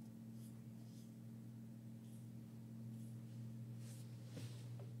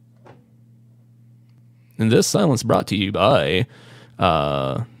 And this silence brought to you by...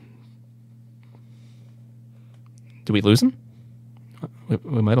 did we lose him?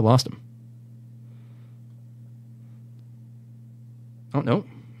 We might have lost him. Oh, no.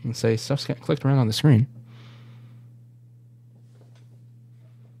 Let's say stuff's getting clicked around on the screen.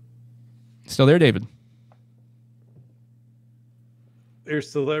 Still there, David? you're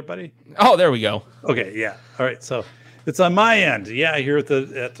still there, buddy? Oh, there we go. Okay, yeah. All right, so it's on my end. Yeah, here at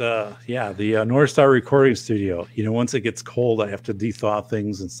the North Star Recording Studio. You know, once it gets cold, I have to dethaw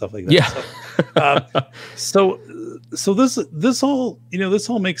things and stuff like that. Yeah. So this all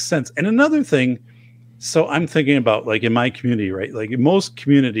makes sense. And another thing, so I'm thinking about, like, in my community, right? Like, most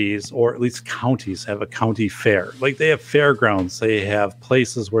communities, or at least counties, have a county fair. Like, they have fairgrounds. They have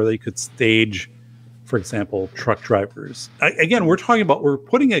places where they could stage, for example, truck drivers. Again, we're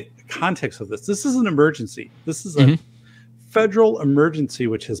putting a context of this. This is an emergency. This is a federal emergency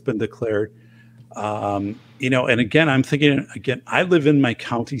which has been declared. And again, I'm thinking, I live in my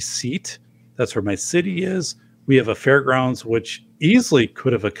county seat. That's where my city is. We have a fairgrounds which easily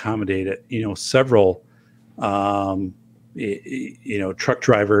could have accommodated, several, truck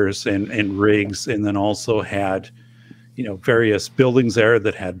drivers and rigs, and then also had, various buildings there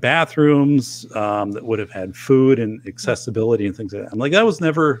that had bathrooms, that would have had food and accessibility and things like that. I'm like, that was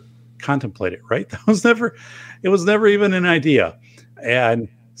never contemplated, right? It was never even an idea. And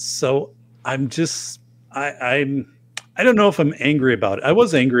so I don't know if I'm angry about it. I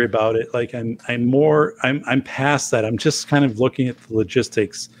was angry about it. Like, I'm past that. I'm just kind of looking at the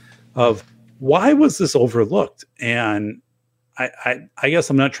logistics of why was this overlooked? And I guess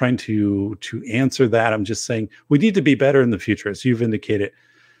I'm not trying to answer that. I'm just saying we need to be better in the future, as you've indicated.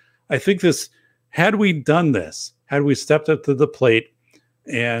 I think had we stepped up to the plate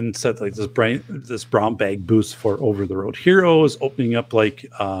and said, like, this brown bag boost for over the road heroes, opening up, like,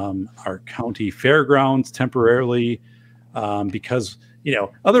 our county fairgrounds temporarily, because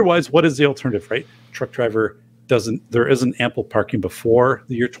otherwise, what is the alternative, right? Truck driver there isn't ample parking before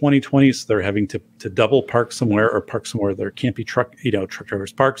the year 2020, so they're having to double park somewhere, or park somewhere there can't be truck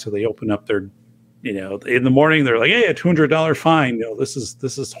drivers park. So they open up their, in the morning, they're like, hey, a $200 fine. This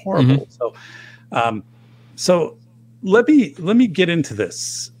is horrible. So let me get into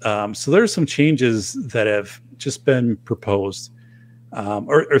this. So there's some changes that have just been proposed,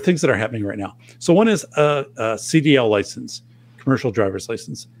 or things that are happening right now. So one is a CDL license, commercial driver's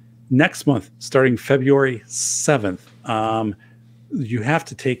license. Next month, starting February 7th, you have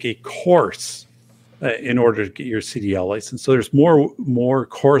to take a course in order to get your CDL license. So there's more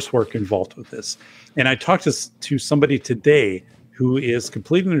coursework involved with this. And I talked to somebody today who is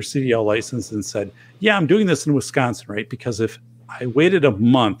completing their CDL license and said, yeah, I'm doing this in Wisconsin, right? Because if I waited a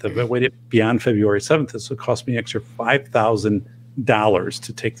month, if I waited beyond February 7th, this would cost me an extra $5,000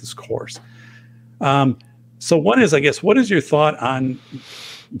 to take this course. So one is, I guess, what is your thought on,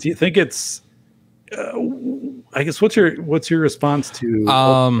 do you think it's, I guess, what's your response to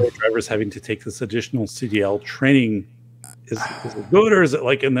drivers having to take this additional CDL training? Is it good, or is it,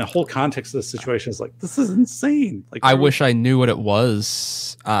 like, in the whole context of the situation, is like, this is insane? Like, I wish I knew what it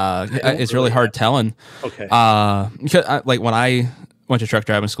was. It's really hard telling. Okay. Because like, when I went to truck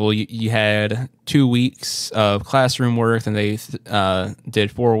driving school, you had 2 weeks of classroom work, and they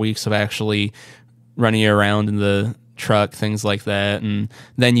did 4 weeks of actually running you around in the truck, things like that. And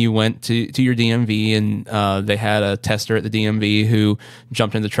then you went to your DMV, and they had a tester at the DMV who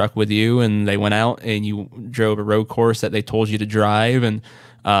jumped in the truck with you, and they went out and you drove a road course that they told you to drive. And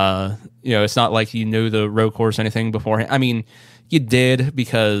it's not like you knew the road course or anything beforehand. I mean, you did,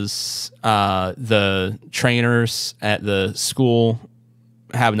 because the trainers at the school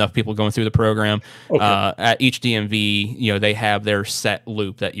have enough people going through the program. Okay. At each DMV, they have their set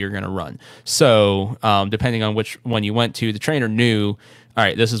loop that you're going to run. So depending on which one you went to, the trainer knew, all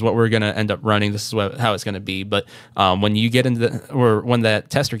right, this is what we're going to end up running. This is how it's going to be. But when you get into when that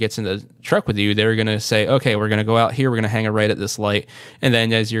tester gets in the truck with you, they're going to say, okay, we're going to go out here. We're going to hang a right at this light. And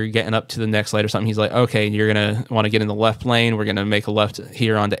then as you're getting up to the next light or something, he's like, okay, you're going to want to get in the left lane. We're going to make a left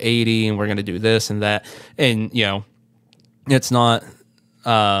here onto 80, and we're going to do this and that. And, it's not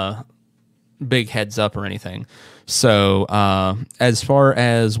big heads up or anything. So as far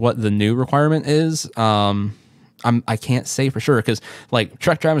as what the new requirement is, I can't say for sure, because, like,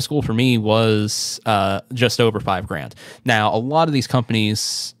 truck driving school for me was just over $5,000. Now, a lot of these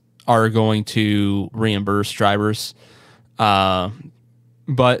companies are going to reimburse drivers,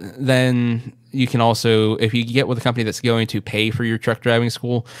 but then you can also, if you get with a company that's going to pay for your truck driving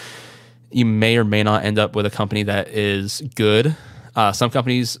school, you may or may not end up with a company that is good. Some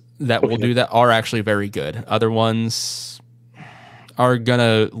companies that will do that are actually very good. Other ones are going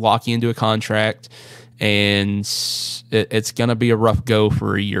to lock you into a contract, and it's going to be a rough go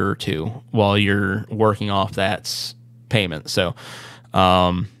for a year or two while you're working off that payment. So,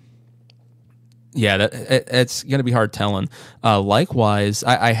 it's going to be hard telling. Likewise,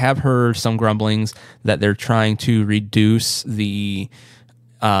 I have heard some grumblings that they're trying to reduce the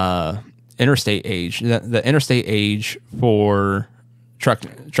interstate age. The interstate age for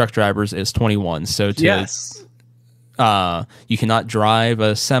truck drivers is 21. So Yes. You cannot drive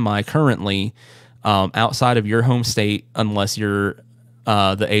a semi currently outside of your home state unless you're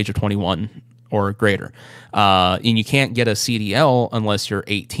the age of 21 or greater. And you can't get a CDL unless you're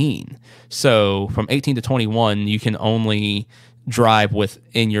 18. So from 18 to 21, you can only drive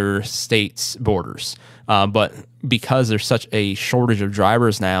within your state's borders. But because there's such a shortage of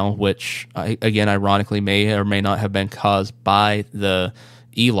drivers now, which again, ironically may or may not have been caused by the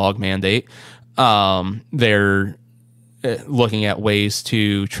e-log mandate, they're looking at ways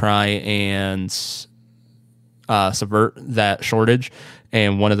to try and subvert that shortage.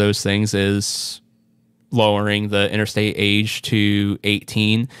 And one of those things is lowering the interstate age to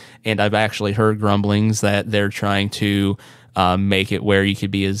 18. And I've actually heard grumblings that they're trying to make it where you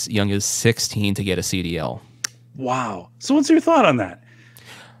could be as young as 16 to get a CDL. Wow. So what's your thought on that?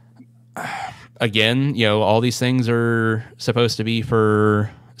 Again, all these things are supposed to be for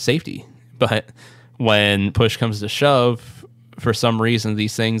safety, but when push comes to shove, for some reason,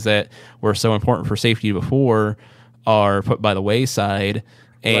 these things that were so important for safety before are put by the wayside.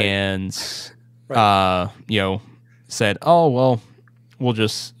 Right. And, said, oh, well, we'll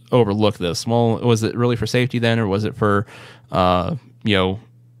just overlook this. Well, was it really for safety then, or was it for,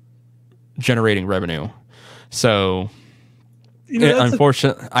 generating revenue? So,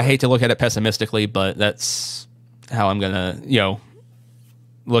 unfortunately, I hate to look at it pessimistically, but that's how I'm going to,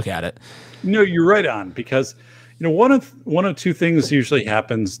 look at it. No, you're right on, because, one of two things usually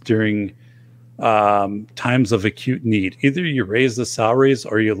happens during times of acute need. Either you raise the salaries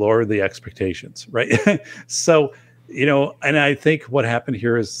or you lower the expectations, right? So, and I think what happened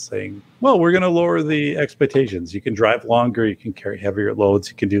here is saying, well, we're going to lower the expectations. You can drive longer, you can carry heavier loads,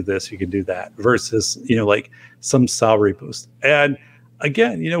 you can do this, you can do that, versus, like some salary boost. And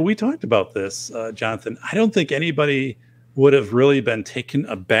again, we talked about this, Jonathan. I don't think anybody would have really been taken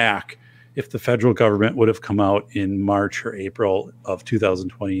aback if the federal government would have come out in March or April of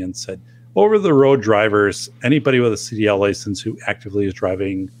 2020 and said, over-the-road drivers, anybody with a CDL license who actively is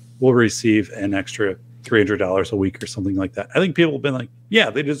driving will receive an extra $300 a week or something like that. I think people have been like, yeah,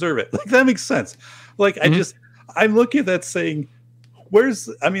 they deserve it. Like, that makes sense. Like, I'm looking at that saying, where's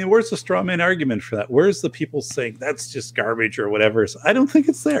the straw man argument for that? Where's the people saying that's just garbage or whatever? So I don't think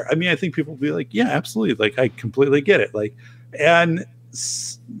it's there. I mean, I think people will be like, yeah, absolutely. Like, I completely get it. Like, and,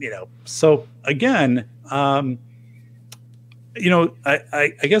 so again, I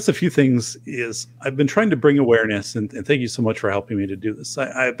guess a few things is I've been trying to bring awareness, and thank you so much for helping me to do this.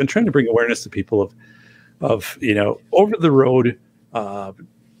 I've been trying to bring awareness to people of over the road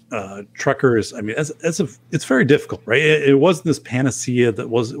truckers. I mean, it's very difficult, right? It wasn't this panacea, it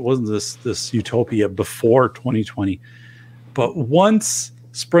wasn't this utopia before 2020, but once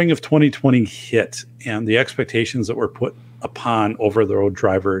spring of 2020 hit and the expectations that were put upon over the road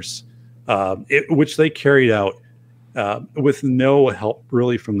drivers, which they carried out with no help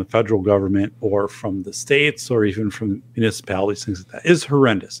really from the federal government or from the states or even from municipalities, things like that, is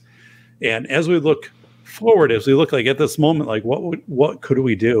horrendous. And as we look forward, as we look like at this moment, like what could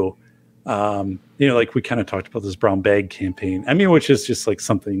we do? Like we kind of talked about this brown bag campaign. I mean, which is just like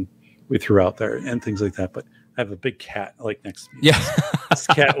something we threw out there and things like that. But I have a big cat like next to me. Yeah. This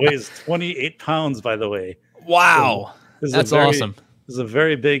cat weighs 28 pounds, by the way. Wow. So that's awesome. It's a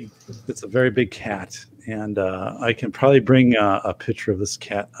very big cat. And I can probably bring a picture of this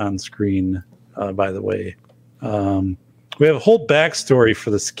cat on screen, by the way. We have a whole backstory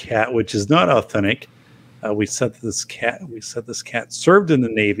for this cat, which is not authentic. We said this cat served in the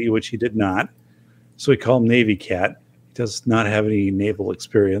Navy, which he did not. So we call him Navy Cat. He does not have any naval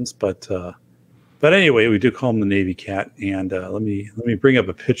experience, but anyway, we do call him the Navy Cat. And let me bring up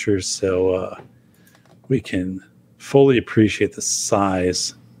a picture so we can fully appreciate the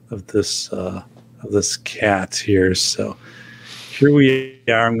size of this cat here. So here we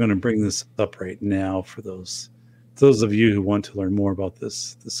are. I'm going to bring this up right now for those of you who want to learn more about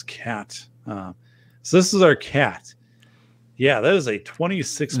this cat. So this is our cat. Yeah, that is a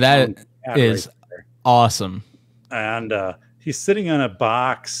 26-pound cat. That is right there. Awesome. And he's sitting on a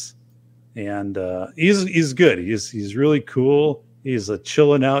box, and he's good. He's really cool. He's a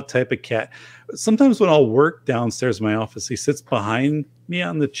chilling out type of cat. Sometimes when I'll work downstairs in my office, he sits behind me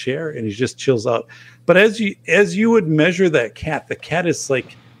on the chair and he just chills out. But as you would measure that cat, the cat is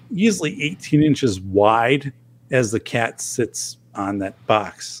like easily 18 inches wide as the cat sits on that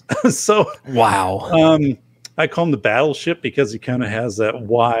box. So wow. I call him the battleship because he kind of has that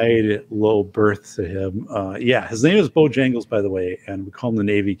wide, low berth to him. Yeah, his name is Bojangles, by the way, and we call him the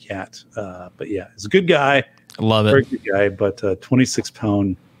Navy Cat. But yeah, he's a good guy. I love it. Very good guy, but 26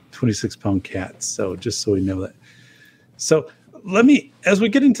 pound cat. So just so we know that. So let me, as we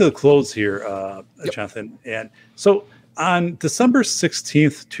get into the close here, Jonathan, and so on December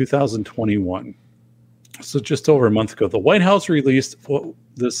 16th, 2021, so just over a month ago, the White House released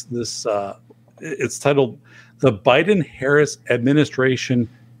this it's titled the Biden-Harris Administration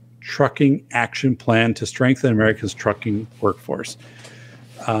Trucking Action Plan to Strengthen America's Trucking Workforce.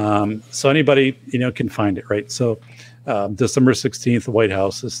 So anybody, can find it, right? So December 16th, the White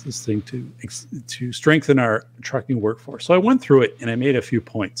House is this thing to strengthen our trucking workforce. So I went through it and I made a few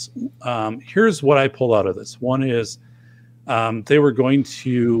points. Here's what I pulled out of this. One is they were going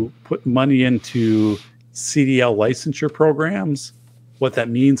to put money into CDL licensure programs. What that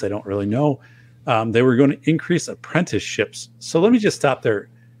means, I don't really know. They were going to increase apprenticeships. So let me just stop there.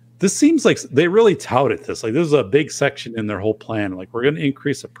 This seems like they really touted this. Like this is a big section in their whole plan. Like we're going to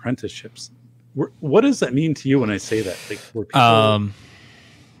increase apprenticeships. What does that mean to you when I say that? Like,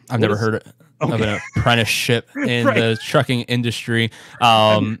 I've never heard of an apprenticeship in the trucking industry.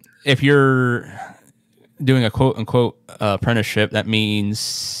 If you're doing a quote unquote apprenticeship, that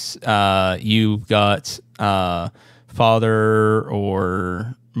means you've got father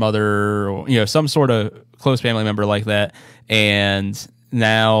or mother or some sort of close family member like that, and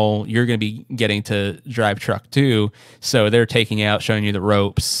now you're going to be getting to drive truck too. So they're taking out, showing you the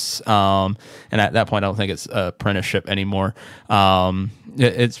ropes. And at that point, I don't think it's apprenticeship anymore.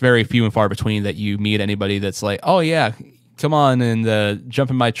 It's very few and far between that you meet anybody that's like, oh yeah, come on and jump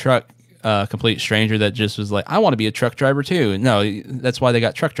in my truck. Complete stranger that just was like, I want to be a truck driver too. No, that's why they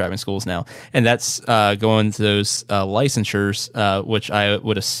got truck driving schools now. And that's going to those licensures, which I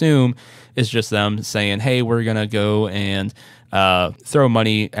would assume is just them saying, hey, we're going to go and throw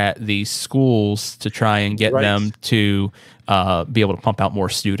money at these schools to try and get them to be able to pump out more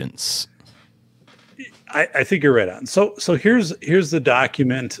students. I think you're right on. So here's the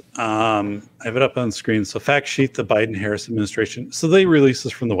document. I have it up on the screen. So fact sheet, the Biden-Harris administration. So they released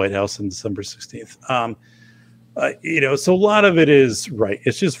this from the White House on December 16th. So a lot of it is right.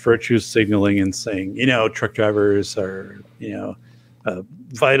 It's just virtue signaling and saying, truck drivers are, a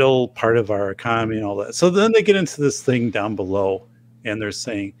vital part of our economy and all that. So then they get into this thing down below and they're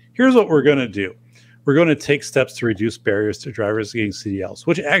saying, here's what we're going to do. We're going to take steps to reduce barriers to drivers getting CDLs,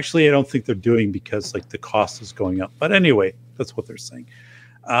 which actually I don't think they're doing because the cost is going up. But anyway, that's what they're saying.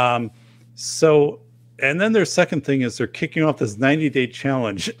 And then their second thing is they're kicking off this 90-day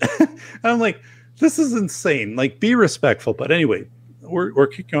challenge. I'm like, this is insane. Be respectful. But anyway, we're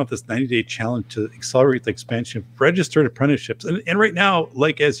kicking off this 90-day challenge to accelerate the expansion of registered apprenticeships. And right now,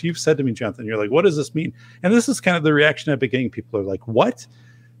 as you've said to me, Jonathan, you're like, what does this mean? And this is kind of the reaction I've been getting. People are like, what?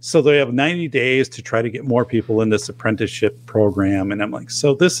 So they have 90 days to try to get more people in this apprenticeship program. And I'm like,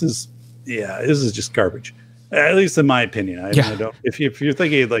 so this is just garbage, at least in my opinion. I don't, if you're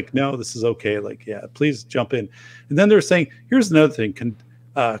thinking no, this is okay. Please jump in. And then they're saying, here's another thing,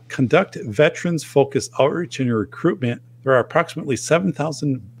 conduct veterans focused outreach and recruitment. There are approximately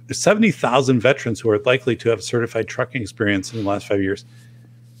 70,000 veterans who are likely to have certified trucking experience in the last 5 years.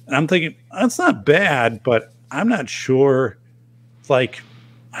 And I'm thinking, that's not bad, but I'm not sure,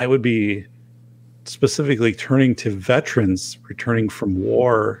 I would be specifically turning to veterans returning from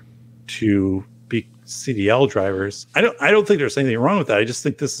war to be CDL drivers. I don't think there's anything wrong with that. I just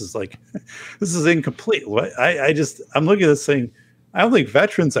think this is this is incomplete. I'm looking at this saying, I don't think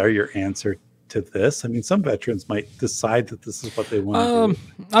veterans are your answer to this. I mean, some veterans might decide that this is what they want to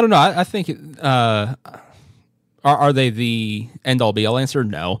do. I don't know. I think are they the end all be all answer?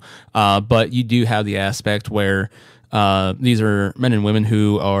 No. But you do have the aspect where these are men and women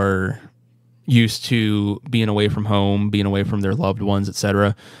who are used to being away from home, being away from their loved ones,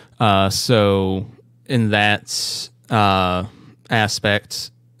 etc. So in that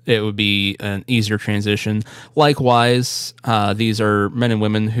aspect, it would be an easier transition. Likewise, these are men and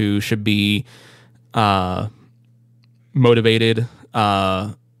women who should be motivated by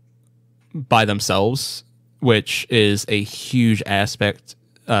themselves, which is a huge aspect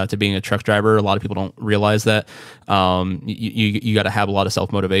to being a truck driver. A lot of people don't realize that. You got to have a lot of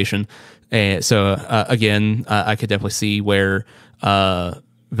self-motivation. And so, again, I could definitely see where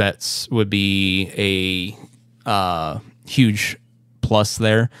vets would be a huge plus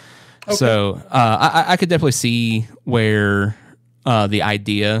there. Okay. So I could definitely see where the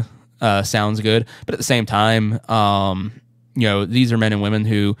idea sounds good. But at the same time, these are men and women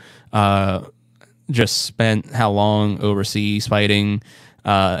who just spent how long overseas fighting,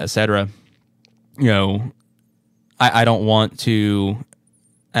 etc. I don't want to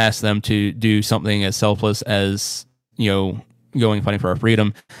ask them to do something as selfless as, going fighting for our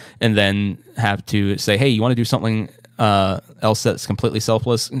freedom, and then have to say, hey, you want to do something else that's completely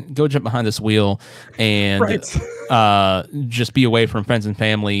selfless, go jump behind this wheel and just be away from friends and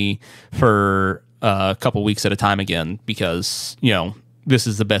family for a couple weeks at a time again, because, you know, this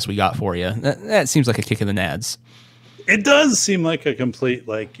is the best we got for you. That seems like a kick in the nads. It does seem like a complete,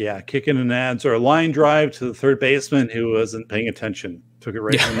 like, kick in the nads, or a line drive to the third baseman who wasn't paying attention. Took it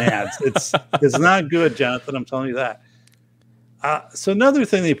right in the nads. It's not good, Jonathan. I'm telling you that. So another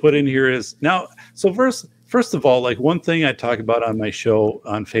thing they put in here is now. So first of all, like, one thing I talk about on my show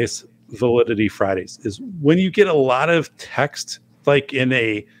on Face Validity Fridays is when you get a lot of text, like in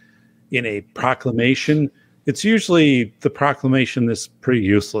a proclamation, it's usually the proclamation is pretty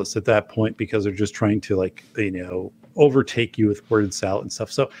useless at that point, because they're just trying to, like, you know, overtake you with word salad and stuff.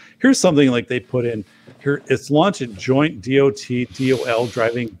 So here's something like they put in here. It's launch a joint DOT-DOL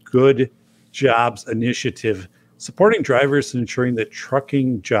driving good jobs initiative, supporting drivers and ensuring that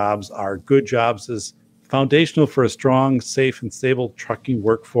trucking jobs are good jobs is foundational for a strong, safe, and stable trucking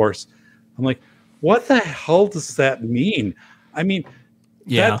workforce. I'm like, what the hell does that mean? I mean,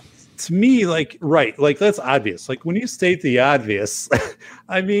 that, to me, like, right, like, that's obvious. Like, when you state the obvious,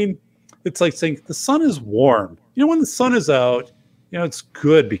 I mean, it's like saying the sun is warm. You know, when the sun is out, you know, it's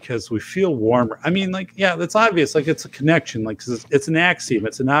good because we feel warmer. I mean, like, yeah, that's obvious. Like, it's a connection. Like, it's an axiom.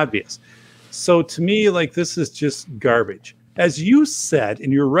 It's an obvious. So to me, like, this is just garbage. As you said,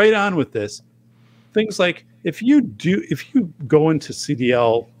 and you're right on with this, things like if you go into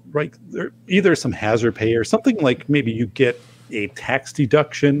CDL, right, either some hazard pay or something, like maybe you get a tax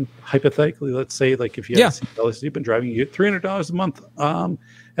deduction, hypothetically, let's say, like, if you have CDL, you've been driving, you get $300 a month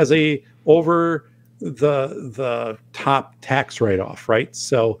as a over the top tax write-off, right?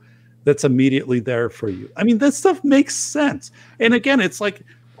 So that's immediately there for you. I mean, that stuff makes sense. And again, it's like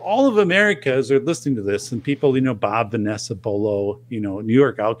all of America, as they're listening to this, and people, you know, Bob, Vanessa, Bolo, you know, New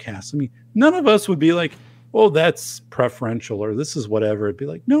York Outcasts. I mean, none of us would be like, oh, that's preferential, or this is whatever. It'd be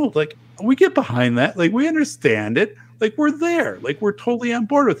like, no, like, we get behind that. Like, we understand it. Like, we're there. Like, we're totally on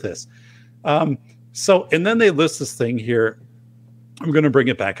board with this. So, and then they list this thing here. I'm going to bring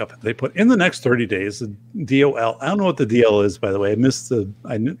it back up. They put in the next 30 days, the DOL. I don't know what the DL is, by the way. I missed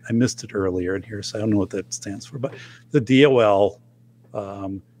it earlier in here, so I don't know what that stands for. But the DOL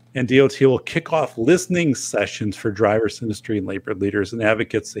and DOT will kick off listening sessions for drivers, industry, and labor leaders and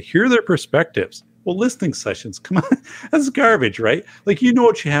advocates to hear their perspectives. Well, listening sessions, come on, that's garbage, right? Like, you know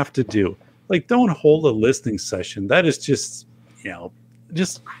what you have to do. Like, don't hold a listening session. That is just, you know,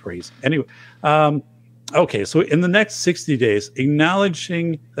 just crazy. Anyway, okay, so in the next 60 days,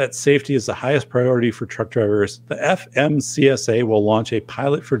 acknowledging that safety is the highest priority for truck drivers, the FMCSA will launch a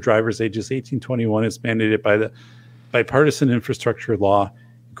pilot for drivers ages 18 to 21. It's mandated by the bipartisan infrastructure law.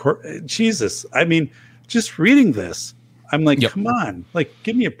 Jesus, I mean, just reading this, I'm like, come on, like,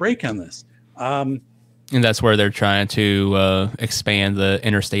 give me a break on this. And that's where they're trying to expand the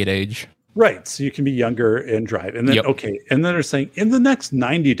interstate age. Right, so you can be younger and drive. And then, and then they're saying in the next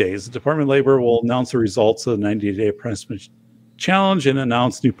 90 days, the Department of Labor will announce the results of the 90-day apprenticeship challenge and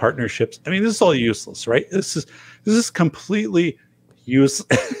announce new partnerships. I mean, this is all useless, right? This is completely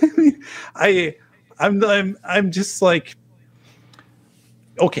useless. I mean, I'm just like,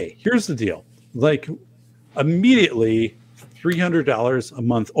 okay, here's the deal. Like, immediately $300 a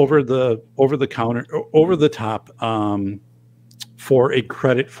month over the counter, over the top, for a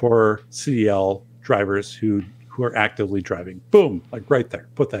credit for CDL drivers who are actively driving. Boom, like right there,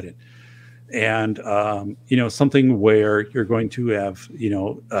 put that in. And, you know, something where you're going to have, you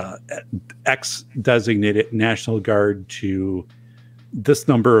know, X designated National Guard to this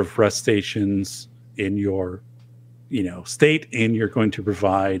number of rest stations in your, you know, state, and you're going to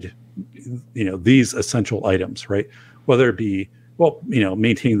provide, you know, these essential items, right? Whether it be, well, you know,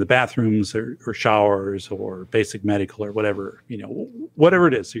 maintaining the bathrooms or showers or basic medical or whatever, you know, whatever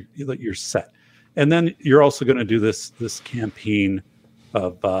it is, you're set. And then you're also going to do this campaign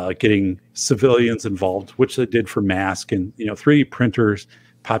of getting civilians involved, which they did for mask, and, you know, 3D printers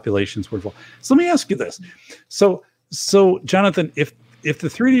populations were involved. So let me ask you this. So Jonathan, if the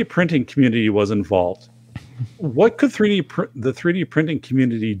 3D printing community was involved, what could the 3D printing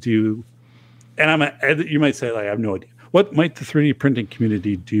community do? And you might say, like, I have no idea. What might the 3D printing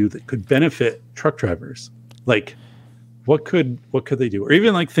community do that could benefit truck drivers? Like, what could they do? Or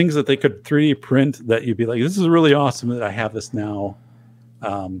even like things that they could 3D print that you'd be like, this is really awesome that I have this now.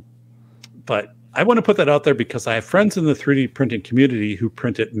 But I want to put that out there because I have friends in the 3D printing community who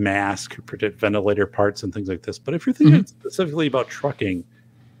printed masks, who printed ventilator parts and things like this. But if you're thinking specifically about trucking,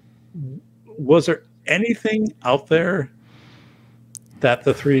 was there anything out there that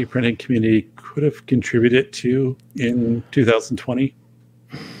the 3D printing community could have contributed to in 2020?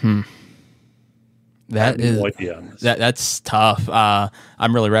 That I have no idea on this. That's tough.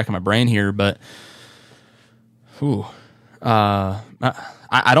 I'm really racking my brain here, but I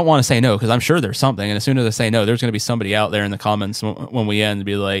don't want to say no because I'm sure there's something. And as soon as I say no, there's going to be somebody out there in the comments when we end to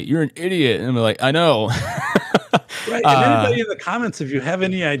be like, "You're an idiot," and I'm like, "I know." Right. And anybody in the comments, if you have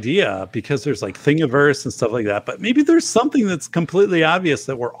any idea, because there's like Thingiverse and stuff like that, but maybe there's something that's completely obvious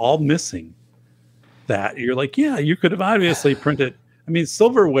that we're all missing. That you're like, yeah, you could have obviously printed. I mean,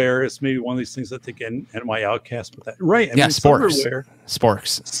 silverware is maybe one of these things that think NY Outcast, but that right? I mean, sporks.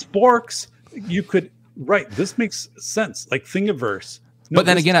 Sporks. You could This makes sense. Like Thingiverse. No, but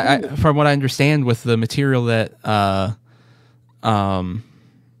then again, I, from what I understand, with the material that 3D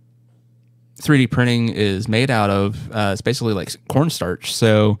printing is made out of, it's basically like cornstarch.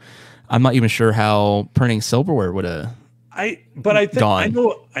 So I'm not even sure how printing silverware would have. I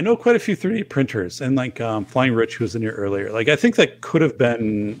know quite a few 3D printers, and like Flying Rich, who was in here earlier. Like I think that could have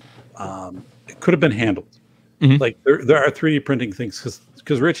been handled. Mm-hmm. Like there are 3D printing things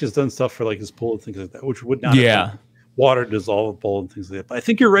because Rich has done stuff for like his pool and things like that, which would not have been water dissolvable and things like that. But I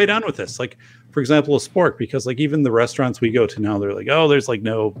think you're right on with this. Like for example, a spork, because like even the restaurants we go to now, they're like, oh, there's like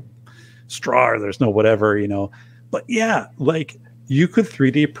no straw, or there's no whatever, you know. But yeah, like you could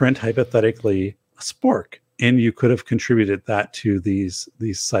 3D print hypothetically a spork, and you could have contributed that to these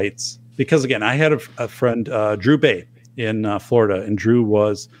sites. Because again, I had a friend, Drew Bay in Florida, and Drew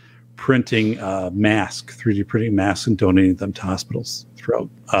was printing 3D printing masks and donating them to hospitals throughout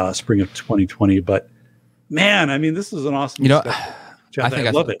spring of 2020. But man, I mean, this is an awesome. You know, Jeff, I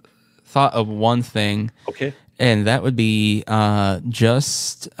love it. Thought of one thing. Okay. And that would be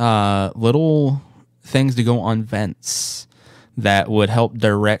just little things to go on vents that would help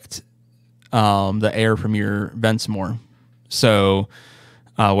direct the air from your vents more. So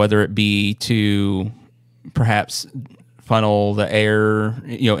whether it be to perhaps funnel the air,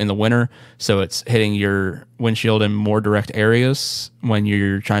 in the winter, so it's hitting your windshield in more direct areas when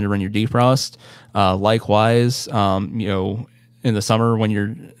you're trying to run your defrost. Likewise, in the summer when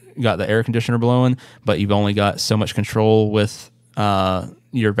you're got the air conditioner blowing, but you've only got so much control with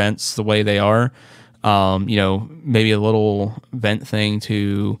your vents the way they are. Maybe a little vent thing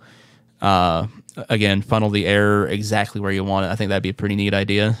to again funnel the air exactly where you want it. I think that'd be a pretty neat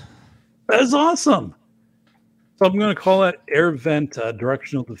idea. That's awesome. So I'm going to call that air vent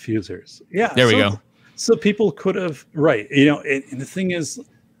directional diffusers. Yeah, there we go. So people could have and the thing is,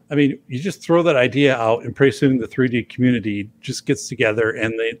 I mean, you just throw that idea out, and pretty soon the 3D community just gets together,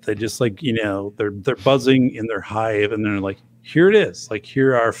 and they just like, they're buzzing in their hive, and they're like, here it is. Like,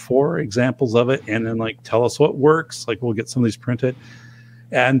 here are 4 examples of it, and then like tell us what works. Like, we'll get some of these printed,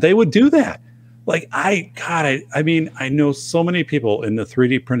 and they would do that. Like, I mean, I know so many people in the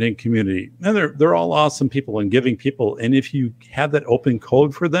 3D printing community, and they're all awesome people and giving people. And if you have that open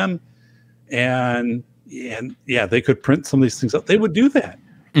code for them, and yeah, they could print some of these things out, they would do that.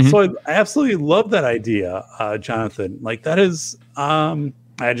 Mm-hmm. So I absolutely love that idea, Jonathan. Like that is,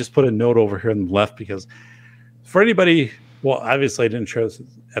 I just put a note over here on the left because for anybody, well, obviously I didn't share this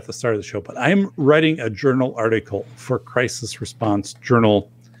at the start of the show, but I'm writing a journal article for Crisis Response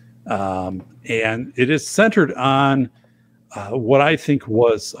Journal. And it is centered on what I think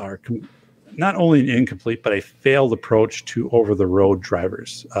was not only an incomplete, but a failed approach to over-the-road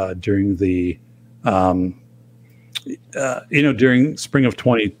drivers during the during spring of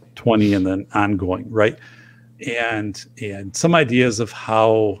 2020 and then ongoing, right? And some ideas of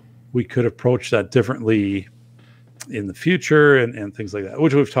how we could approach that differently in the future and things like that,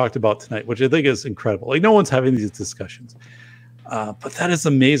 which we've talked about tonight, which I think is incredible. Like no one's having these discussions. But that is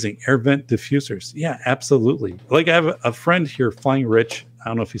amazing. Air vent diffusers. Yeah, absolutely. Like I have a friend here, Flying Rich. I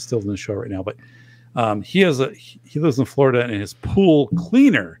don't know if he's still in the show right now, but he lives in Florida, and his pool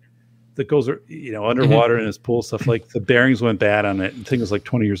cleaner that goes, underwater in his pool stuff, like the bearings went bad on it, and the thing was like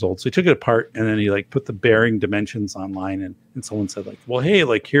 20 years old. So he took it apart, and then he like put the bearing dimensions online, and someone said like, well, hey,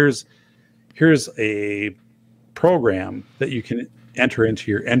 like here's a program that you can enter into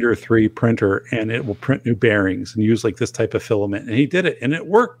your Ender 3 printer, and it will print new bearings and use like this type of filament. And he did it, and it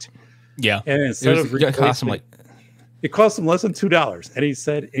worked. Yeah. And instead it cost him less than $2. And he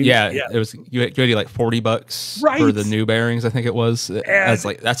said, it was, you had like $40 for the new bearings. I think it was.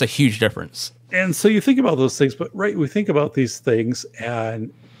 That's a huge difference. And so you think about those things, but we think about these things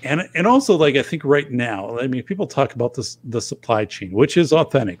and also like, I think right now, I mean, people talk about the supply chain, which is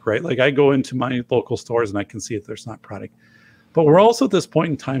authentic, right? Like I go into my local stores and I can see if there's not product. But we're also at this point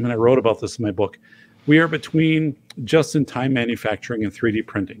in time, and I wrote about this in my book, we are between just-in-time manufacturing and 3D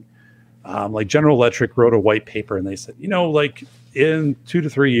printing. Like General Electric wrote a white paper, and they said, like in 2 to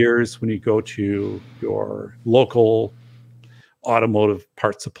 3 years, when you go to your local automotive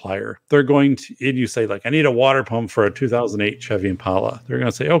part supplier. They're going to, and you say like, I need a water pump for a 2008 Chevy Impala. They're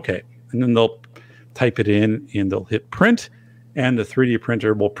going to say, okay. And then they'll type it in and they'll hit print, and the 3D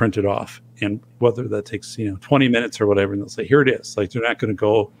printer will print it off. And whether that takes, 20 minutes or whatever, and they'll say, here it is. Like, they're not going to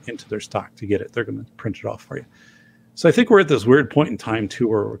go into their stock to get it. They're going to print it off for you. So I think we're at this weird point in time too,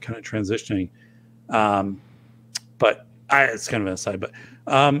 where we're kind of transitioning. But it's kind of an aside, but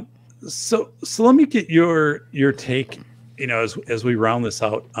so let me get your take, as we round this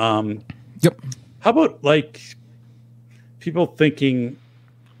out. Yep. How about like people thinking,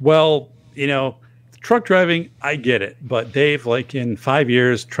 well, truck driving, I get it, but Dave, like in 5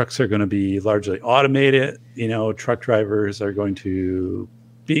 years, trucks are going to be largely automated. Truck drivers are going to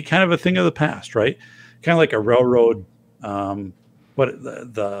be kind of a thing of the past, right? Kind of like a railroad.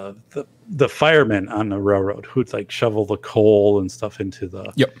 The firemen on the railroad who'd like shovel the coal and stuff into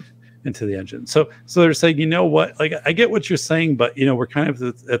the engine. So they're saying, you know what? Like, I get what you're saying, but we're kind of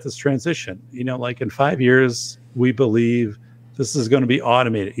at this transition. Like in 5 years, we believe this is going to be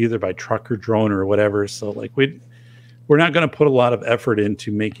automated either by truck or drone or whatever. So like we're not going to put a lot of effort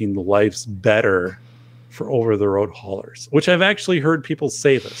into making the lives better for over the road haulers, which I've actually heard people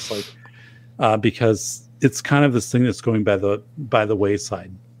say this, like because it's kind of this thing that's going by the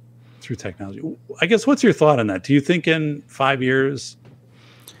wayside through technology. I guess, what's your thought on that? Do you think in 5 years,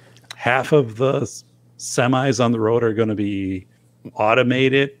 half of the semis on the road are going to be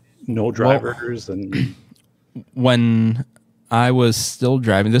automated, no drivers? And when I was still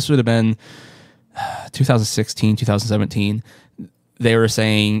driving, this would have been 2016, 2017. They were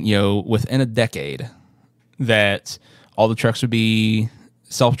saying, within a decade that all the trucks would be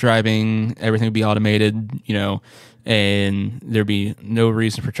self-driving, everything would be automated, and there'd be no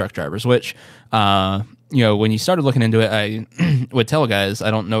reason for truck drivers, which, when you started looking into it, I would tell guys,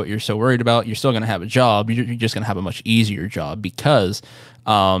 I don't know what you're so worried about. You're still going to have a job. You're just going to have a much easier job because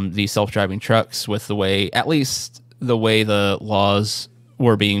these self-driving trucks, with at least the way the laws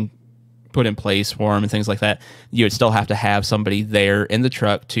were being put in place for them and things like that, you would still have to have somebody there in the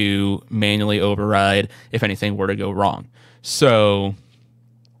truck to manually override if anything were to go wrong. So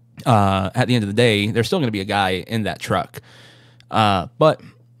at the end of the day, there's still going to be a guy in that truck. But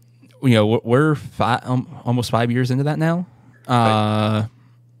we're almost 5 years into that now.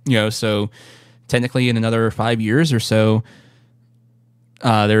 So technically in another 5 years or so,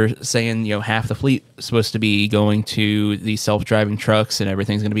 they're saying, half the fleet is supposed to be going to these self-driving trucks and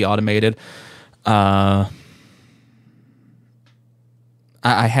everything's going to be automated. I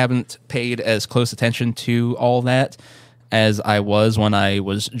haven't paid as close attention to all that as I was when I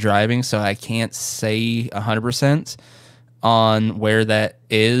was driving, so I can't say 100% on where that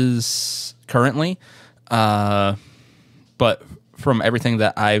is currently. But from everything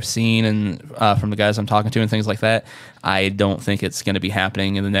that I've seen and from the guys I'm talking to and things like that, I don't think it's going to be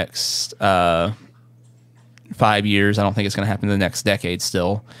happening in the next 5 years. I don't think it's going to happen in the next decade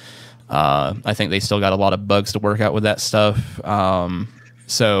still. I think they still got a lot of bugs to work out with that stuff.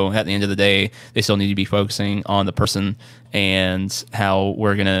 So at the end of the day, they still need to be focusing on the person and how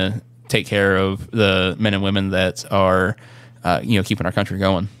we're going to take care of the men and women that are, keeping our country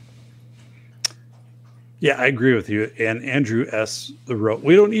going. Yeah, I agree with you. And Andrew S. wrote,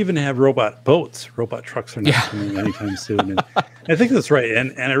 we don't even have robot boats. Robot trucks are not coming anytime soon. And I think that's right.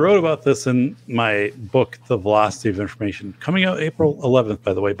 And I wrote about this in my book, The Velocity of Information, coming out April 11th,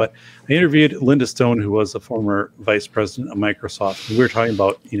 by the way. But I interviewed Linda Stone, who was a former vice president of Microsoft. And we were talking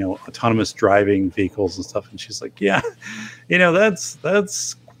about, autonomous driving vehicles and stuff. And she's like, yeah,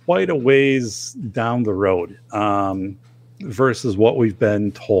 that's quite a ways down the road. Versus what we've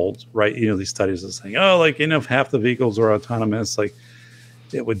been told, right? These studies are saying, if half the vehicles are autonomous, like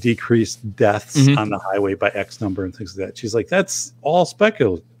it would decrease deaths on the highway by X number and things like that. She's like, that's all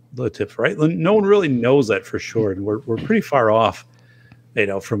speculative, right? No one really knows that for sure. And we're pretty far off,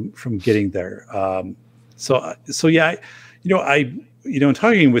 from getting there. So yeah, in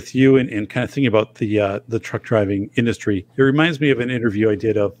talking with you and kind of thinking about the truck driving industry, it reminds me of an interview I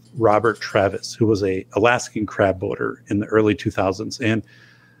did of Robert Travis, who was a Alaskan crab boater in the early 2000s. And,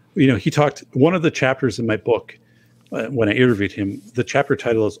 he talked, one of the chapters in my book, when I interviewed him, the chapter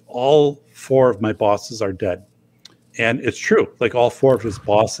title is All Four of My Bosses Are Dead. And it's true. Like all four of his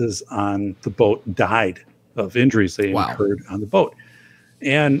bosses on the boat died of injuries they incurred on the boat.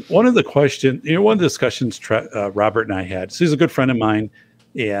 And one of the discussions Robert and I had, so he's a good friend of mine.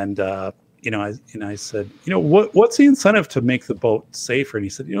 And, I said, what's the incentive to make the boat safer? And he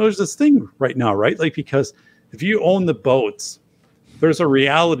said, there's this thing right now, right? Like, because if you own the boats, there's a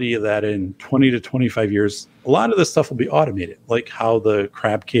reality that in 20 to 25 years, a lot of this stuff will be automated, like how the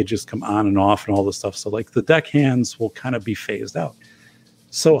crab cages come on and off and all this stuff. So like the deckhands will kind of be phased out.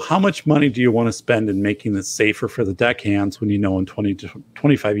 So how much money do you want to spend in making this safer for the deckhands when you know in 20 to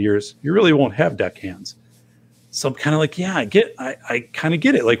 25 years, you really won't have deckhands? So I'm kind of like, yeah, I kind of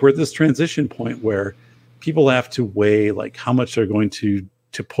get it. Like we're at this transition point where people have to weigh like how much they're going to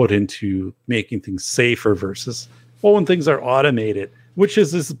put into making things safer versus, well, when things are automated, which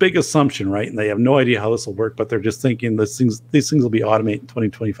is this big assumption, right? And they have no idea how this will work, but they're just thinking these things will be automated in 20,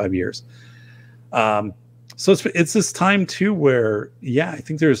 25 years. So it's this time too where, yeah, I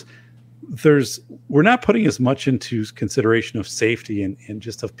think we're not putting as much into consideration of safety and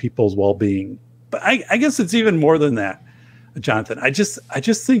just of people's well-being. But I guess it's even more than that, Jonathan. I just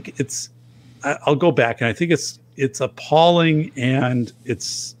think I'll go back and I think it's appalling and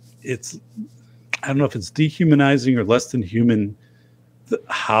it's I don't know if it's dehumanizing or less than human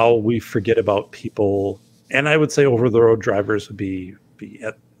how we forget about people. And I would say over-the-road drivers would be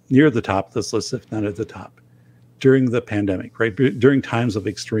near the top of this list, if not at the top, during the pandemic, right? During times of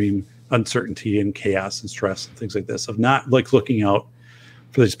extreme uncertainty and chaos and stress and things like this, of not like looking out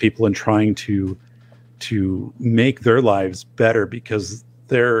for these people and trying to make their lives better because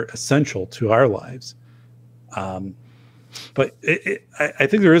they're essential to our lives. But I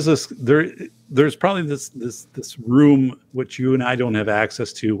think there's probably this room which you and I don't have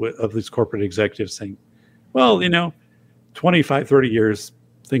access to of these corporate executives saying, well, 25, 30 years,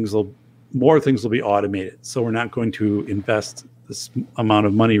 more things will be automated. So we're not going to invest this amount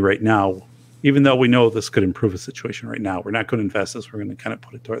of money right now, even though we know this could improve a situation right now. We're not going to invest this. We're going to kind of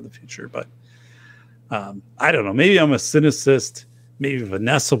put it toward the future. But I don't know. Maybe I'm a cynicist. Maybe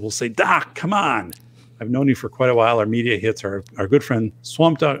Vanessa will say, Doc, come on. I've known you for quite a while. Our media hits, our good friend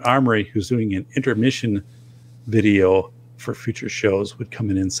Swamp Dog Armory, who's doing an intermission video for future shows, would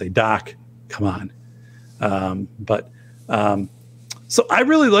come in and say, Doc, come on. So I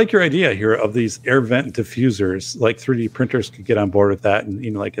really like your idea here of these air vent diffusers, like 3D printers could get on board with that.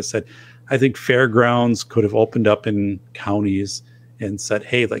 And, like I said, I think fairgrounds could have opened up in counties and said,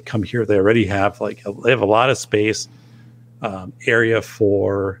 hey, like come here. They already have they have a lot of space, area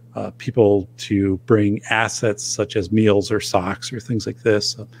for people to bring assets such as meals or socks or things like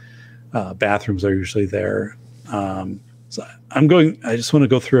this. Bathrooms are usually there. So I just want to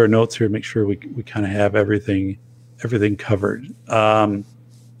go through our notes here and make sure we kind of have everything covered.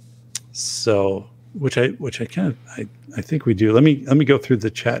 So which I think we do. Let me go through the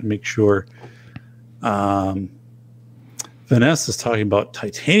chat and make sure. Vanessa's talking about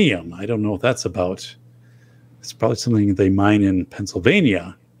titanium. I don't know what that's about. It's probably something they mine in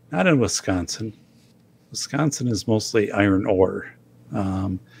Pennsylvania, not in Wisconsin. Wisconsin is mostly iron ore.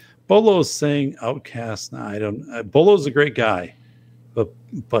 Bolo's saying Outcast. Bolo's a great guy,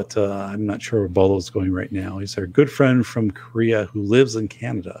 but I'm not sure where Bolo's going right now. He's our good friend from Korea who lives in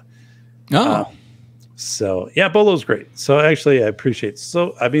Canada. Oh. So yeah, Bolo's great. So actually I appreciate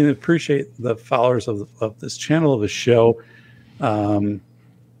the followers of this channel, of the show.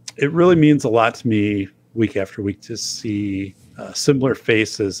 It really means a lot to me week after week to see similar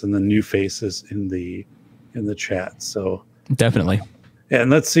faces and the new faces in the chat. So definitely. And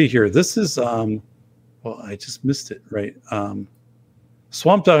let's see here. This is I just missed it, right?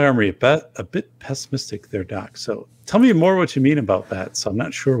 Swamp Dog Armory, a bit pessimistic there, Doc. So tell me more what you mean about that. So I'm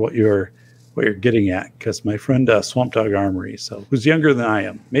not sure what you're getting at, because my friend Swamp Dog Armory, who's younger than I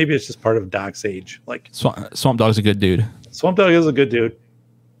am. Maybe it's just part of Doc's age. Like Swamp Dog's a good dude. Swamp Dog is a good dude.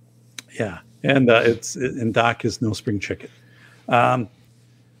 Yeah, and and Doc is no spring chicken.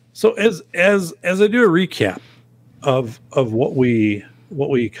 So as I do a recap of what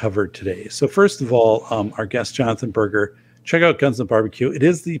we covered today. So first of all, our guest Jonathan Berger. Check out Guns and Barbecue. It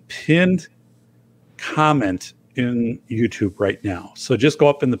is the pinned comment in YouTube right now. So just go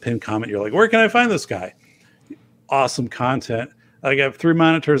up in the pinned comment. You're like, where can I find this guy? Awesome content. I have 3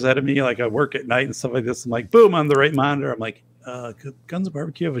 monitors ahead of me. Like I work at night and stuff like this. I'm like, boom, on the right monitor. I'm like, Guns and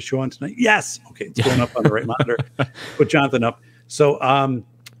Barbecue have a show on tonight? Yes. Okay, it's going up on the right monitor. Put Jonathan up. So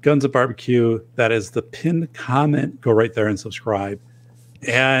Guns and Barbecue, that is the pinned comment. Go right there and subscribe.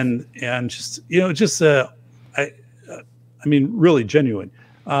 And just, I mean, really genuine,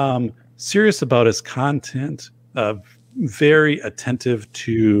 serious about his content, very attentive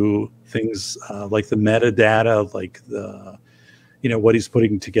to things like the metadata, like the, what he's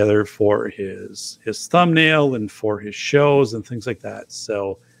putting together for his thumbnail and for his shows and things like that.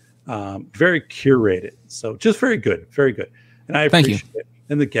 So very curated. So just very good, very good. And I appreciate it.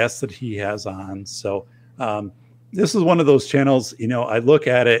 And the guests that he has on. So this is one of those channels, I look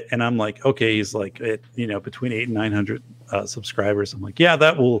at it and I'm like, okay, he's like at, between 800 and 900 subscribers. I'm like, yeah,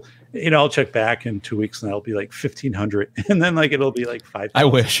 that will, I'll check back in 2 weeks and that'll be like 1,500. And then like, it'll be like 5,000. I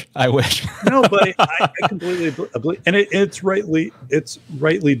wish. No, but I completely believe, and it's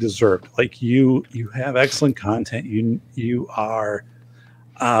rightly deserved. Like you have excellent content. You are,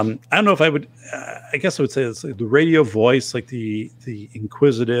 I don't know if I would, I guess I would say it's like the radio voice, like the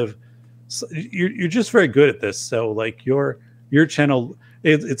inquisitive. So you're just very good at this. So like your channel,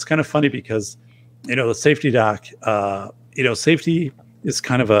 it's kind of funny because, the safety doc, safety is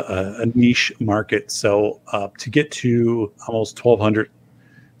kind of a niche market. So to get to almost 1,200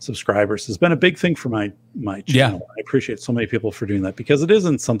 subscribers has been a big thing for my channel. Yeah. I appreciate so many people for doing that because it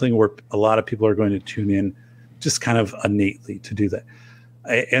isn't something where a lot of people are going to tune in just kind of innately to do that.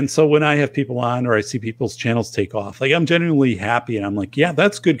 And so when I have people on or I see people's channels take off, like I'm genuinely happy and I'm like, yeah,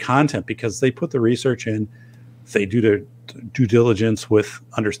 that's good content because they put the research in, they do their due diligence with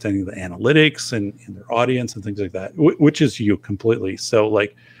understanding the analytics and their audience and things like that, which is you completely. So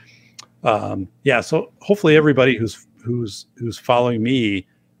like, so hopefully everybody who's following me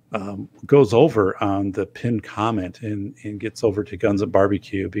goes over on the pinned comment and gets over to Guns at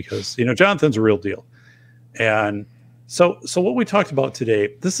Barbecue because, Jonathan's a real deal. And so what we talked about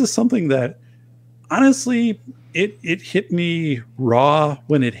today, this is something that honestly, it hit me raw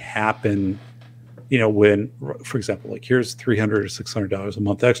when it happened, when, for example, like here's $300 or $600 a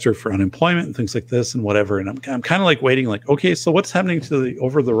month extra for unemployment and things like this and whatever. And I'm kind of like waiting, like, okay, so what's happening to the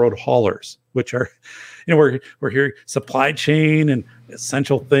over the road haulers, which are, we're hearing supply chain and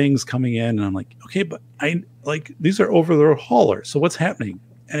essential things coming in. And I'm like, okay, but these are over the road haulers. So what's happening?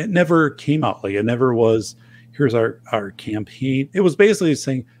 And it never came out. Like it never was, here's our campaign. It was basically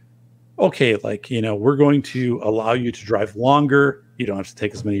saying, okay, like, we're going to allow you to drive longer. You don't have to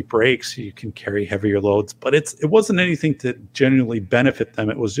take as many breaks. You can carry heavier loads, but it wasn't anything to genuinely benefit them.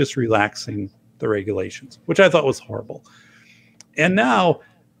 It was just relaxing the regulations, which I thought was horrible. And now,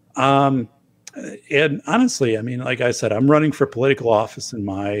 and honestly, I mean, like I said, I'm running for political office in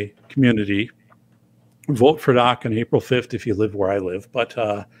my community. Vote for Doc on April 5th if you live where I live. But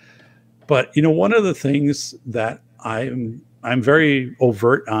one of the things that I'm very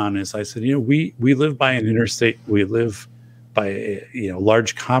overt on is I said, we live by an interstate. We live by a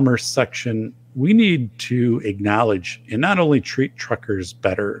large commerce section. We need to acknowledge and not only treat truckers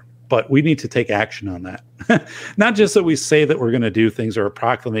better, but we need to take action on that. Not just that we say that we're going to do things or a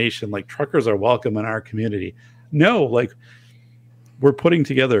proclamation like truckers are welcome in our community. No, like we're putting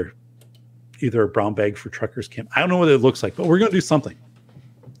together either a brown bag for truckers camp. I don't know what it looks like, but we're going to do something.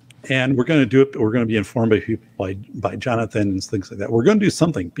 And we're going to do it. We're going to be informed by people, by Jonathan and things like that. We're going to do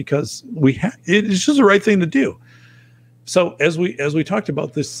something because it's just the right thing to do. So as we talked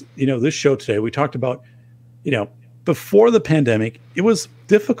about this, this show today, we talked about, before the pandemic, it was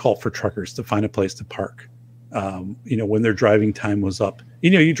difficult for truckers to find a place to park. When their driving time was up,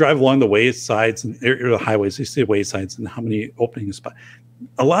 you drive along the waysides and the highways, you see the waysides and how many opening spots.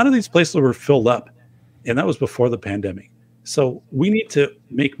 A lot of these places were filled up, and that was before the pandemic. So we need to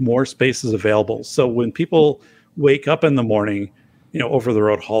make more spaces available. So when people wake up in the morning, over the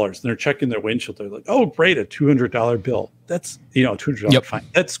road haulers, and they're checking their windshield, they're like, "Oh, great, a $200 bill. That's $200 fine.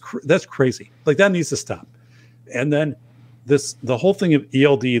 That's crazy. Like that needs to stop." And then the whole thing of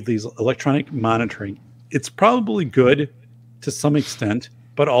ELD, these electronic monitoring, it's probably good to some extent,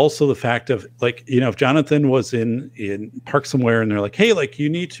 but also the fact of like, if Jonathan was in park somewhere and they're like, "Hey, like you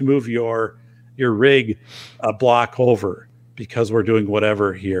need to move your rig a block over because we're doing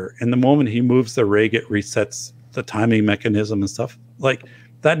whatever here." And the moment he moves the rig, it resets the timing mechanism and stuff. Like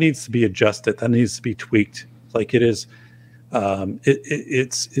that needs to be adjusted. That needs to be tweaked. Like it is,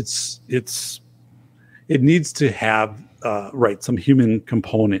 it needs to have some human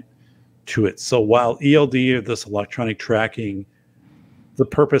component to it. So while ELD or this electronic tracking, the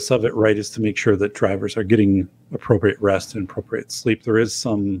purpose of it, is to make sure that drivers are getting appropriate rest and appropriate sleep. There is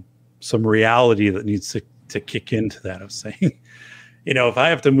some reality that needs to kick into that of saying, if I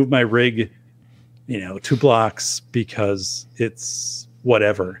have to move my rig, 2 blocks because it's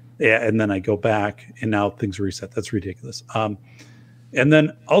whatever, and then I go back and now things reset. That's ridiculous. And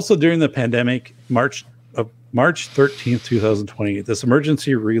then also during the pandemic, March 13th, 2020, this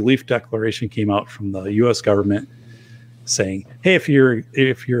emergency relief declaration came out from the U.S. government saying, hey, if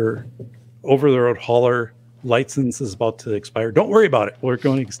your over the road hauler license is about to expire, don't worry about it. We're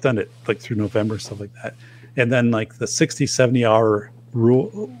going to extend it like through November, stuff like that. And then like the 60, 70 hour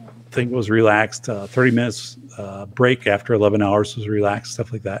rule thing was relaxed. 30 minutes break after 11 hours was relaxed,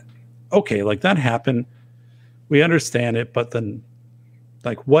 stuff like that. Okay, like that happened. We understand it, but then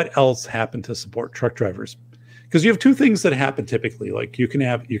like what else happened to support truck drivers? because you have two things that happen typically. Like you can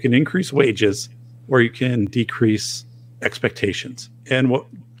increase wages or you can decrease expectations. And what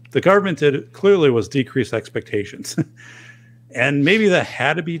the government did clearly was decrease expectations. And maybe that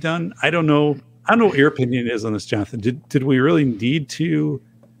had to be done. I don't know. I don't know what your opinion is on this, Jonathan. Did we really need to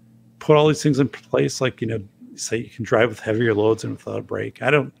put all these things in place? Like, say you can drive with heavier loads and without a brake.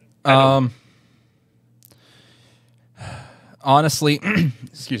 I don't. Honestly,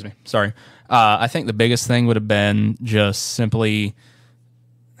 excuse me. Sorry. I think the biggest thing would have been just simply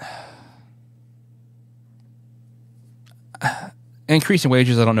increasing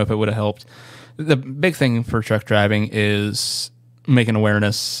wages. I don't know if it would have helped. The big thing for truck driving is making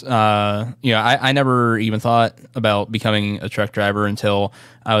awareness. I never even thought about becoming a truck driver until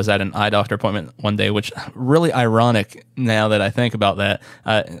I was at an eye doctor appointment one day, which really ironic now that I think about that.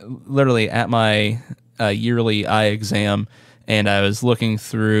 Literally at my yearly eye exam, and I was looking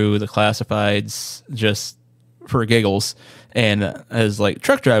through the classifieds just for giggles, and I was like,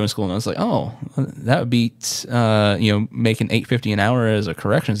 truck driving school, and I was like, oh, that would beat making $8.50 an hour as a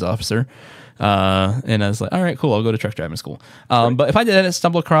corrections officer. And I was like, all right, cool, I'll go to truck driving school. But if I didn't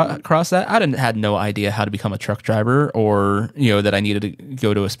stumble across that, had no idea how to become a truck driver, or that I needed to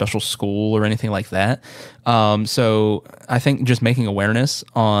go to a special school or anything like that. So I think just making awareness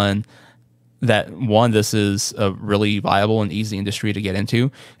on that, one, this is a really viable and easy industry to get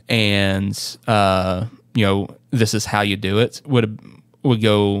into, and this is how you do it, would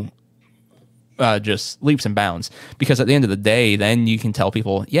go just leaps and bounds. Because at the end of the day, then you can tell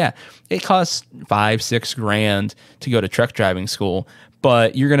people, yeah, it costs $5-6 grand to go to truck driving school,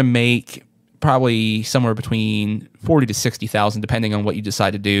 but you're going to make probably somewhere between 40 to 60,000, depending on what you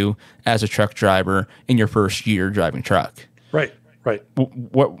decide to do as a truck driver in your first year driving truck. Right.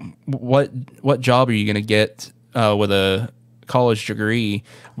 What job are you going to get with a college degree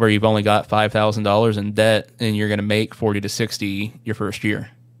where you've only got $5,000 in debt and you're going to make 40 to 60 your first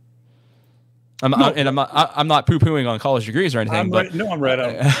year? I'm not poo-pooing on college degrees or anything. I'm right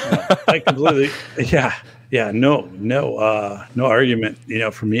on. I completely, no argument,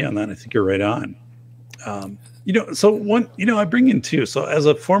 for me on that. I think you're right on. So one, I bring in too. So as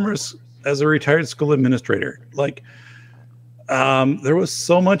a retired school administrator, like, there was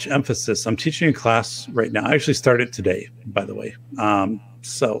so much emphasis. I'm teaching a class right now. I actually started today, by the way.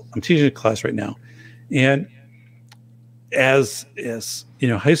 So I'm teaching a class right now, and as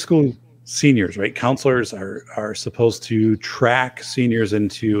high school seniors, right? Counselors are supposed to track seniors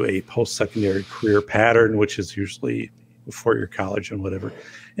into a post-secondary career pattern, which is usually before your college and whatever.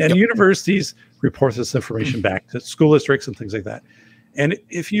 And universities report this information back to school districts and things like that. And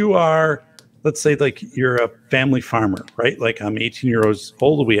if you are, let's say, like you're a family farmer, right? Like I'm 18 years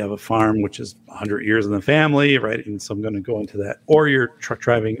old. We have a farm, which is 100 years in the family, right? And so I'm going to go into that. Or you're truck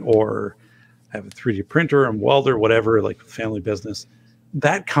driving, or I have a 3D printer, I'm welder, whatever, like family business.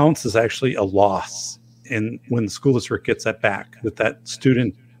 That counts as actually a loss when the school district gets that back, that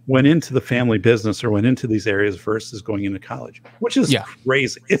student went into the family business or went into these areas versus going into college, which is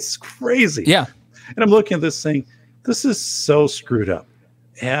crazy. It's crazy. Yeah. And I'm looking at this saying, this is so screwed up.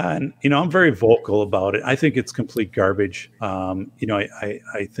 And, I'm very vocal about it. I think it's complete garbage. I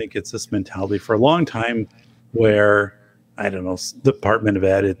think it's this mentality for a long time where, I don't know, the Department of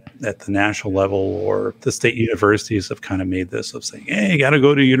Ed at the national level or the state universities have kind of made this of saying, hey, you got to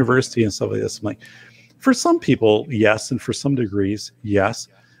go to university and stuff like this. I'm like, for some people, yes. And for some degrees, yes.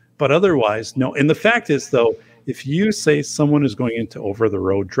 But otherwise, no. And the fact is, though, if you say someone is going into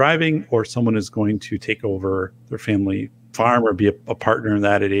over-the-road driving, or someone is going to take over their family farm or be a partner in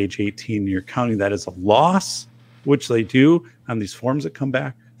that at age 18, you're counting that as a loss, which they do on these forms that come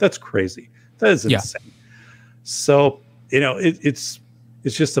back, that's crazy. That is insane. So, it's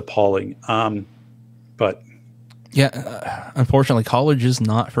just appalling. But yeah, unfortunately, college is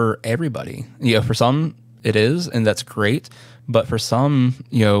not for everybody. For some it is, and that's great. But for some,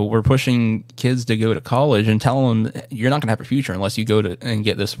 we're pushing kids to go to college and tell them you're not going to have a future unless you go to and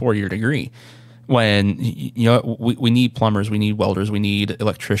get this 4-year degree. When we need plumbers, we need welders, we need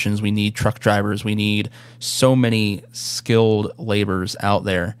electricians, we need truck drivers, we need so many skilled laborers out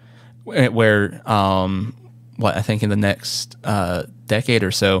there. Where I think in the next decade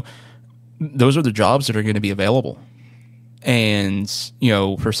or so, those are the jobs that are going to be available. And,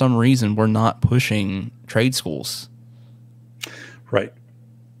 for some reason, we're not pushing trade schools. Right.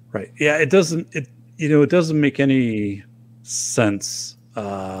 Yeah, it doesn't make any sense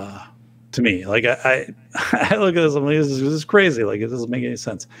to me. Like I look at this, I'm like, this is crazy. Like, it doesn't make any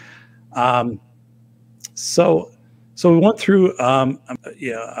sense. So we went through,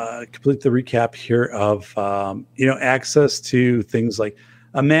 complete the recap here of, access to things like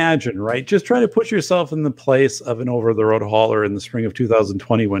imagine, right? Just try to put yourself in the place of an over-the-road hauler in the spring of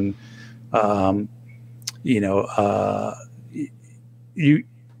 2020 when, you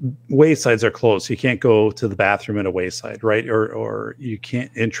waysides are closed. You can't go to the bathroom at a wayside, right? Or you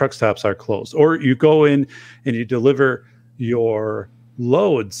can't, and truck stops are closed. Or you go in and you deliver your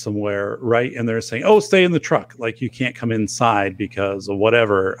load somewhere, right? And they're saying, oh, stay in the truck. Like you can't come inside because of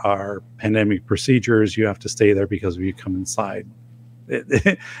whatever our pandemic procedures. You have to stay there because if you come inside,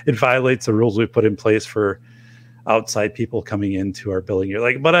 it violates the rules we put in place for outside people coming into our building. You're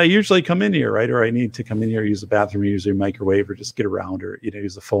like, but I usually come in here, right? Or I need to come in here, use the bathroom, use your microwave, or just get around, or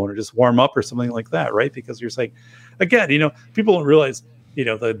use the phone, or just warm up, or something like that, right? Because you're saying, again, people don't realize,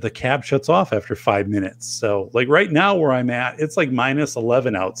 the cab shuts off after 5 minutes. So like right now where I'm at, it's like minus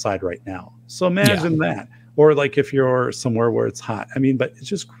 11 outside right now. So imagine that. Or like if you're somewhere where it's hot. I mean, but it's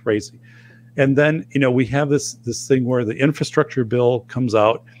just crazy. And then, we have this thing where the infrastructure bill comes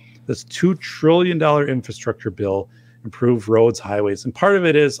out, this $2 trillion infrastructure bill, improve roads, highways. And part of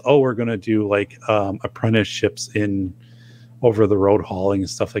it is, we're going to do like apprenticeships in over the road hauling and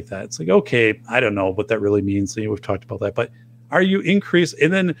stuff like that. It's like, okay, I don't know what that really means. We've talked about that, but are you increase?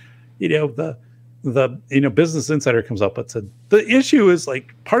 And then, the Business Insider comes up, but said the issue is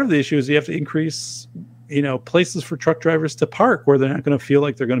like, part of the issue is you have to increase, places for truck drivers to park where they're not going to feel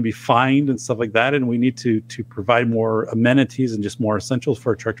like they're going to be fined and stuff like that. And we need to provide more amenities and just more essentials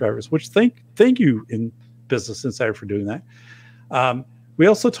for our truck drivers, which thank you in Business Insider for doing that. We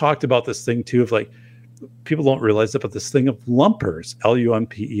also talked about this thing too, of like, people don't realize it, but this thing of lumpers,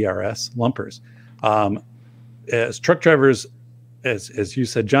 LUMPERS, lumpers. As truck drivers, as you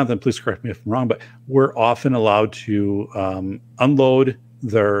said, Jonathan, please correct me if I'm wrong, but we're often allowed to unload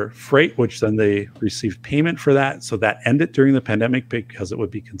their freight, which then they received payment for that. So that ended during the pandemic because it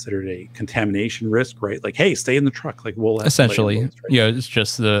would be considered a contamination risk, right? Like, hey, stay in the truck. Like, we'll essentially, it's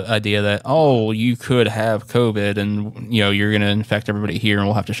just the idea that, you could have COVID and, you're going to infect everybody here and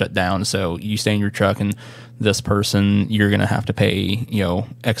we'll have to shut down. So you stay in your truck and this person, you're going to have to pay,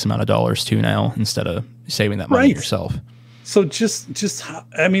 X amount of dollars to now instead of saving that money yourself. So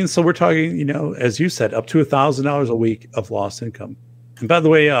so we're talking, as you said, up to $1,000 a week of lost income. And by the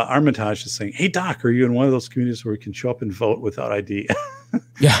way, Armitage is saying, hey, Doc, are you in one of those communities where we can show up and vote without ID?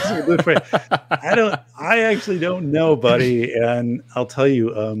 Yeah. I actually don't know, buddy. And I'll tell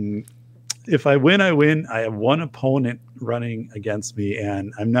you, if I win, I win. I have one opponent running against me,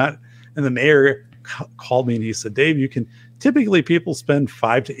 and I'm not. And the mayor called me and he said, Dave, typically people spend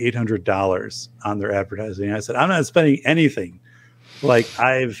 $500 to $800 on their advertising. I said, I'm not spending anything. Like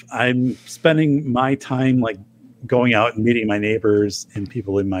I'm spending my time like going out and meeting my neighbors and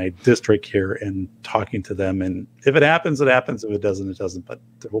people in my district here and talking to them. And if it happens, it happens. If it doesn't, it doesn't. But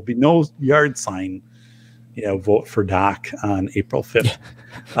there will be no yard sign, vote for Doc on April 5th.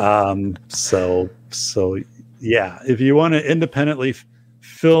 So yeah, if you want to independently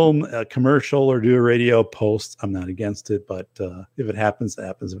film a commercial or do a radio post, I'm not against it. But if it happens, it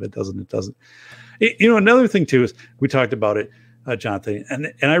happens. If it doesn't, it doesn't. Another thing too is we talked about it, Jonathan,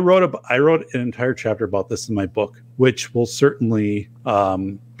 and I wrote an entire chapter about this in my book, which will certainly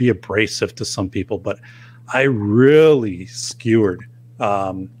be abrasive to some people. But I really skewered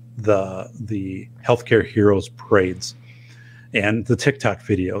the healthcare heroes parades and the TikTok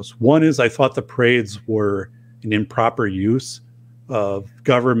videos. One is I thought the parades were an improper use of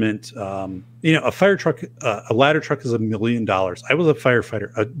government. A fire truck, a ladder truck is $1 million. I was a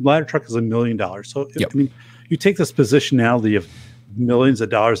firefighter. A ladder truck is $1 million. So yep. You take this positionality of millions of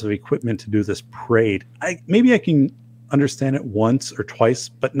dollars of equipment to do this parade. Maybe I can understand it once or twice,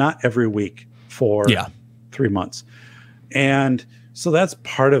 but not every week for 3 months. And so that's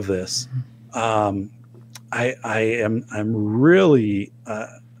part of this. I'm really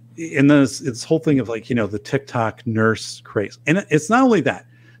in this whole thing of like, the TikTok nurse craze. And it's not only that.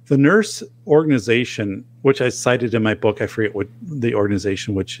 The nurse organization, which I cited in my book, I forget what the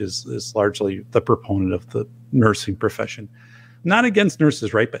organization, which is largely the proponent of the nursing profession. Not against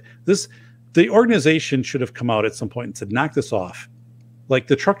nurses, right? But the organization should have come out at some point and said, knock this off. Like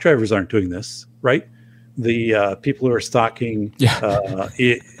the truck drivers aren't doing this, right? The people who are stocking,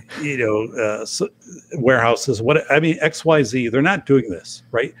 warehouses, XYZ, they're not doing this,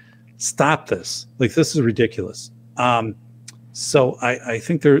 right? Stop this. Like, this is ridiculous. So I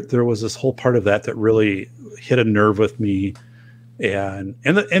think there was this whole part of that really hit a nerve with me,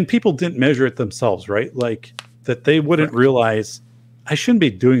 and people didn't measure it themselves, right? Like that they wouldn't realize I shouldn't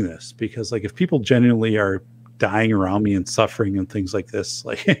be doing this, because like if people genuinely are dying around me and suffering and things like this,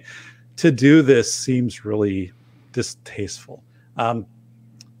 like to do this seems really distasteful.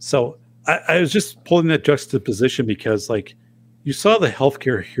 So I was just pulling that juxtaposition because like you saw the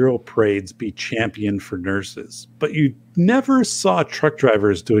healthcare hero parades be championed for nurses, but you never saw truck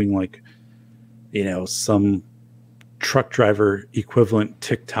drivers doing like, some truck driver equivalent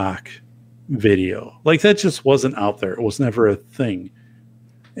TikTok video. Like that just wasn't out there. It was never a thing.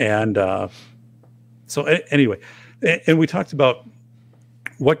 And anyway, and we talked about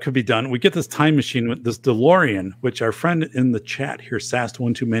what could be done. We get this time machine with this DeLorean, which our friend in the chat here, Sast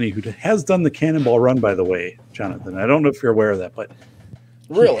One Too Many, who has done the Cannonball Run, by the way, Jonathan. I don't know if you're aware of that, but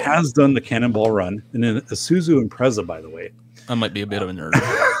really he has done the Cannonball Run in a Isuzu Impreza, by the way. I might be a bit of a nerd.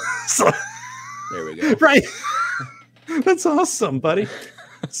 So, there we go. Right. That's awesome, buddy.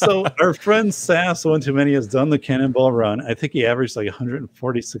 So our friend Sass One Too Many has done the Cannonball Run. I think he averaged like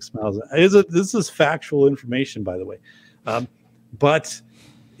 146 miles. This is factual information, by the way. But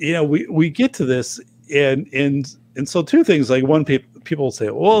we get to this, and so two things. Like one, people say,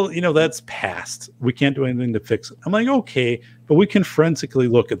 well, that's past. We can't do anything to fix it. I'm like, okay, but we can forensically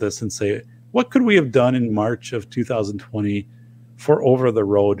look at this and say, what could we have done in March of 2020 for over the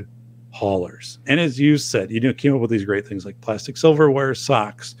road haulers? And as you said, came up with these great things like plastic silverware,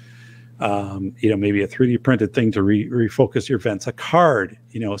 socks, maybe a 3D printed thing to refocus your vents, a card,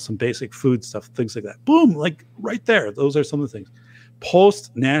 some basic food stuff, things like that. Boom, like right there. Those are some of the things.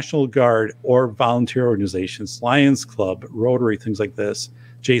 Post National Guard or volunteer organizations, Lions Club, Rotary, things like this,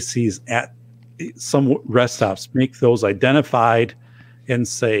 JCs at some rest stops, make those identified and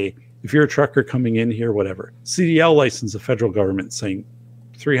say, if you're a trucker coming in here, whatever. CDL license, the federal government saying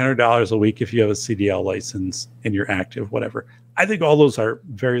 $300 a week if you have a CDL license and you're active, whatever. I think all those are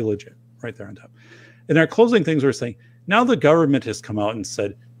very legit right there on top. In our closing things, we're saying, now the government has come out and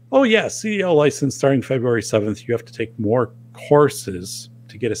said, oh yeah, CDL license starting February 7th, you have to take more courses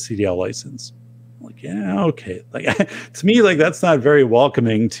to get a CDL license. I'm like, yeah, okay. Like to me, like that's not very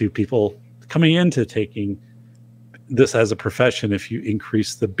welcoming to people coming into taking this as a profession if you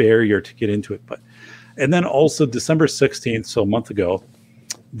increase the barrier to get into it. And then also December 16th, so a month ago,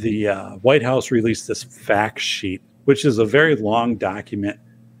 the White House released this fact sheet, which is a very long document.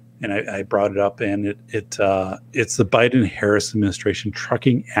 And I brought it up, and it's the Biden-Harris administration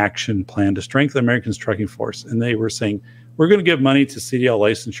trucking action plan to strengthen Americans' trucking force. And they were saying, we're going to give money to CDL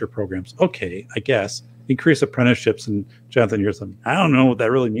licensure programs. Okay, I guess. Increase apprenticeships. And Jonathan, you're saying, I don't know what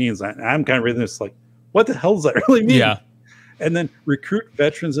that really means. I'm kind of reading this like, what the hell does that really mean? Yeah. And then recruit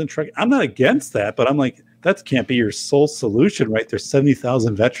veterans in trucking. I'm not against that, but I'm like, that can't be your sole solution, right? There's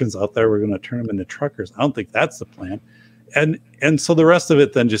 70,000 veterans out there. We're going to turn them into truckers. I don't think that's the plan. And so the rest of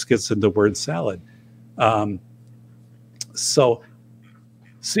it then just gets into word salad. So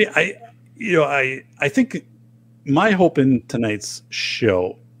see, I think my hope in tonight's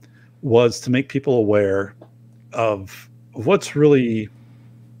show was to make people aware of what's really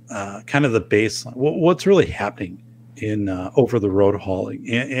kind of the baseline, what's really happening in over the road hauling.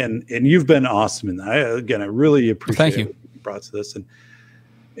 And you've been awesome in that. I really appreciate you. What you brought to this.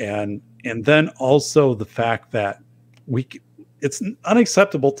 And then also the fact that it's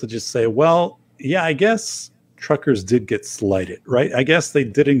unacceptable to just say, well, yeah, I guess truckers did get slighted, right? I guess they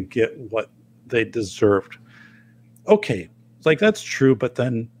didn't get what they deserved. Okay, like that's true, but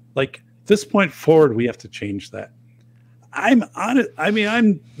then like this point forward, we have to change that. I'm on it. I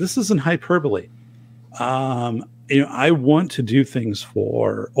mean, this isn't hyperbole. I want to do things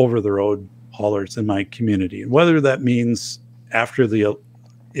for over the road haulers in my community, and whether that means after the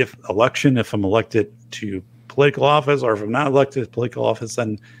if I'm elected to political office, or if I'm not elected to political office,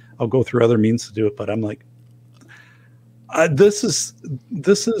 then I'll go through other means to do it. But I'm like, this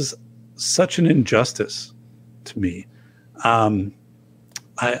is such an injustice to me. And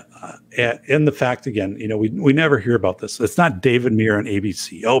the fact again, we never hear about this. It's not David Muir on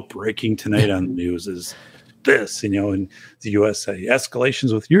ABC. Oh, breaking tonight on the news is this, in the USA,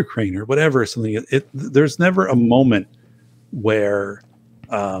 escalations with Ukraine or whatever. Something. There's never a moment where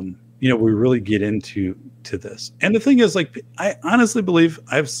we really get into this. And the thing is, like, I honestly believe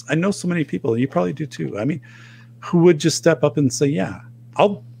I know so many people, and you probably do too. I mean, who would just step up and say, yeah,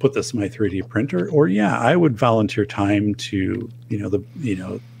 I'll put this in my 3D printer, or yeah, I would volunteer time to,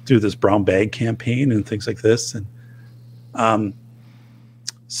 do this brown bag campaign and things like this. And I'm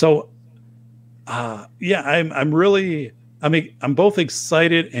both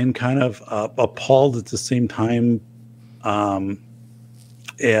excited and kind of appalled at the same time.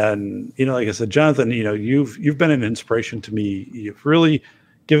 And like I said, Jonathan, you've been an inspiration to me. You've really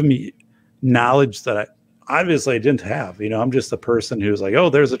given me knowledge that I didn't have. I'm just a person who's like,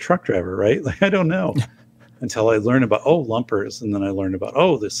 oh, there's a truck driver, right? Like I don't know until I learn about lumpers, and then I learned about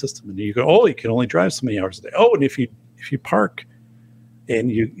this system, and you go, you can only drive so many hours a day. Oh, and if you park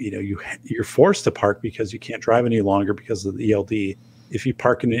and you're forced to park because you can't drive any longer because of the ELD. If you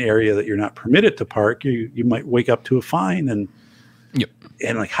park in an area that you're not permitted to park, you might wake up to a fine. And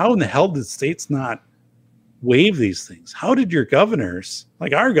like, how in the hell did states not waive these things? How did your governors,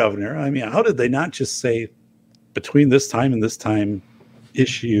 like our governor, I mean, how did they not just say between this time and this time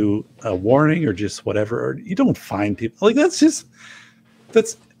issue a warning or just whatever? Or you don't fine people. Like, that's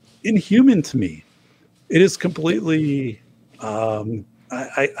inhuman to me. It is completely,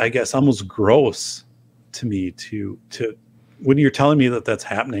 I guess, almost gross to me to when you're telling me that that's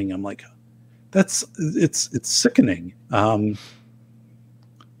happening. I'm like, it's sickening. And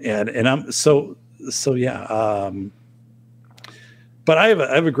I'm so yeah. But I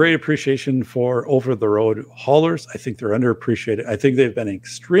have a great appreciation for over the road haulers. I think they're underappreciated. I think they've been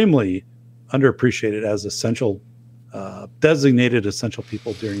extremely underappreciated as essential, designated essential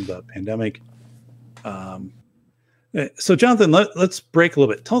people during the pandemic. So Jonathan, let's break a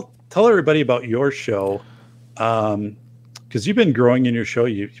little bit. Tell everybody about your show. Because you've been growing in your show.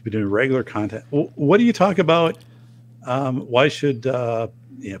 You've been doing regular content. What do you talk about? Why should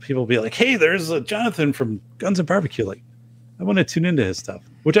people be like, hey, there's a Jonathan from Guns and Barbecue. Like, I want to tune into his stuff,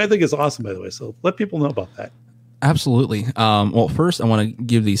 which I think is awesome, by the way. So let people know about that. Absolutely. Well, first, I want to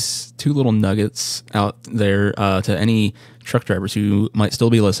give these two little nuggets out there to any truck drivers who might still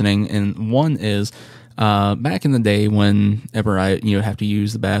be listening. And one is back in the day whenever I have to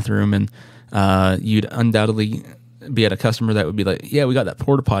use the bathroom, and you'd undoubtedly be at a customer that would be like, yeah, we got that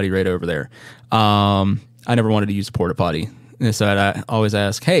porta potty right over there. I never wanted to use a porta potty. And so I always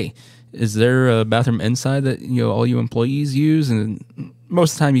ask, hey, is there a bathroom inside that all you employees use? And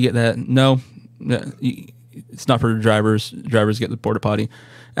most of the time you get that, no, it's not for drivers. Drivers get the porta potty.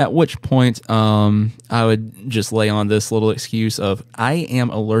 At which point, I would just lay on this little excuse of I am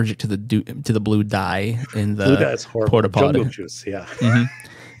allergic to the blue dye in the porta potty. Jungle juice, yeah. Mm-hmm.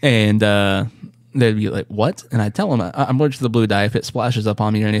 And they'd be like, what? And I tell them I'm allergic to the blue dye. If it splashes up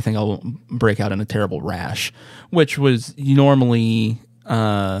on me or anything, I'll break out in a terrible rash, which was normally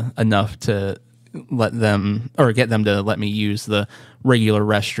enough to let them or get them to let me use the regular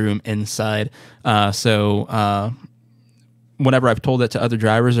restroom inside. So whenever I've told that to other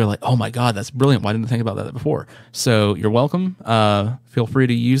drivers, they're like, oh my God, that's brilliant. Why didn't I think about that before? So you're welcome. Feel free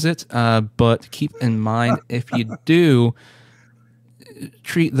to use it. But keep in mind, if you do,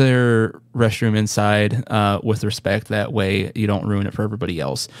 treat their restroom inside with respect. That way you don't ruin it for everybody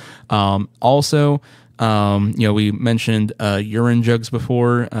else. Also, we mentioned urine jugs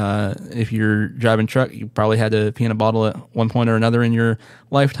before. If you're driving truck, you probably had to pee in a bottle at one point or another in your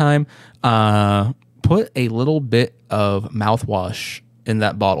lifetime. Put a little bit of mouthwash in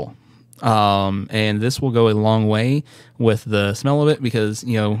that bottle. And this will go a long way with the smell of it because,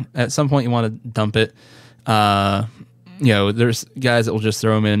 at some point you want to dump it. There's guys that will just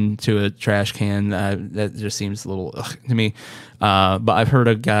throw them into a trash can. That just seems a little to me. But I've heard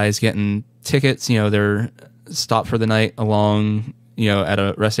of guys getting tickets. They're stopped for the night along, at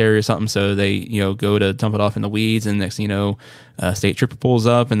a rest area or something. So they, go to dump it off in the weeds, and next thing you know, state trooper pulls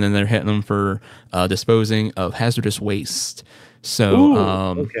up, and then they're hitting them for disposing of hazardous waste. So,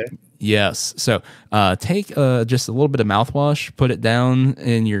 okay. Yes. So take just a little bit of mouthwash, put it down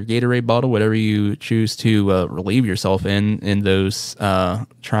in your Gatorade bottle, whatever you choose to relieve yourself in those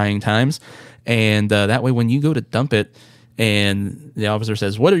trying times. And that way, when you go to dump it and the officer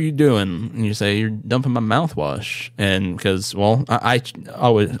says, what are you doing? And you say, you're dumping my mouthwash. And because, I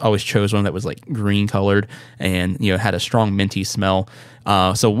always chose one that was like green colored and, had a strong minty smell.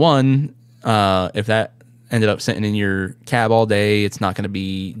 So one, if that ended up sitting in your cab all day, it's not going to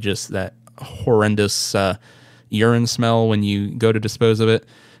be just that horrendous urine smell when you go to dispose of it.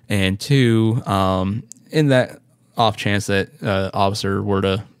 And two, in that off chance that officer were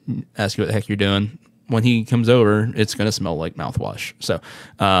to ask you what the heck you're doing, when he comes over, it's going to smell like mouthwash. So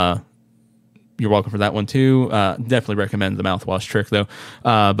you're welcome for that one too. Definitely recommend the mouthwash trick though.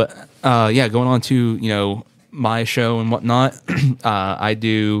 But going on to my show and whatnot, I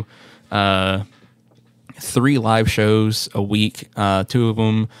do 3 live shows a week. 2 of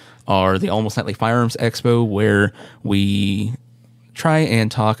them are the Almost Nightly Firearms Expo, where we try and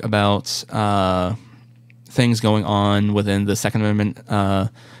talk about things going on within the Second Amendment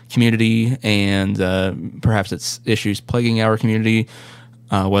community, and perhaps it's issues plaguing our community,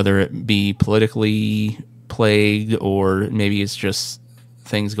 whether it be politically plagued or maybe it's just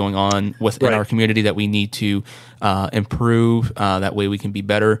things going on within our community that we need to improve. That way we can be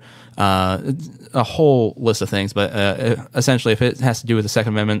better. A whole list of things, but essentially, if it has to do with the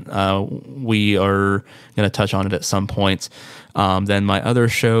Second Amendment, we are going to touch on it at some point. Then my other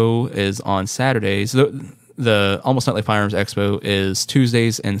show is on Saturdays. the Almost Nightly Firearms Expo is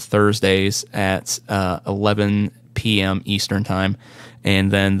Tuesdays and Thursdays at 11 p.m. Eastern time.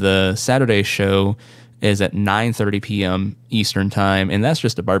 And then the Saturday show is at 9:30 p.m. Eastern time. And that's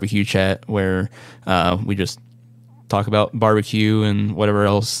just a barbecue chat where we just talk about barbecue and whatever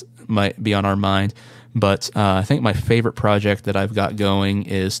else might be on our mind. But I think my favorite project that I've got going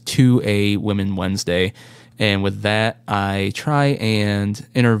is 2A Women Wednesday. And with that, I try and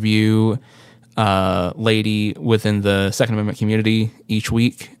interview a lady within the Second Amendment community each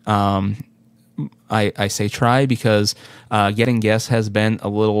week. I say try because getting guests has been a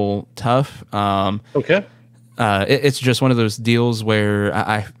little tough. Okay. It's just one of those deals where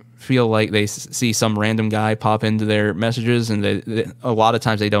I feel like they see some random guy pop into their messages, and a lot of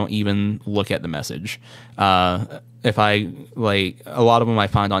times they don't even look at the message. If I a lot of them I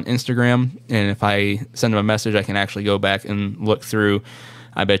find on Instagram, and if I send them a message, I can actually go back and look through.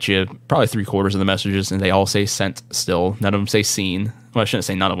 I bet you probably 3/4 of the messages, and they all say sent still. None of them say seen. Well, I shouldn't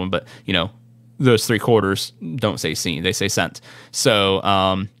say none of them, but those 3/4 don't say seen. They say sent.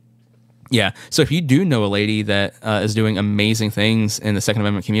 So, yeah. So if you do know a lady that is doing amazing things in the Second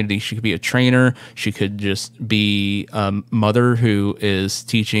Amendment community, she could be a trainer. She could just be a mother who is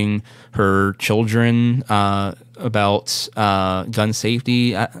teaching her children about gun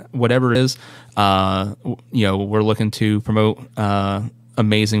safety, whatever it is. We're looking to promote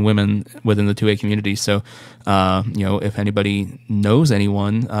amazing women within the 2A community. So, if anybody knows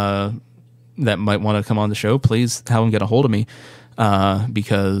anyone that might want to come on the show, please have them get a hold of me.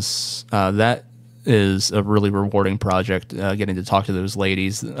 Because that is a really rewarding project, getting to talk to those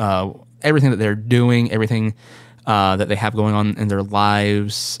ladies, everything that they're doing, everything that they have going on in their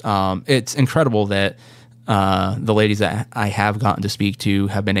lives. It's incredible that the ladies that I have gotten to speak to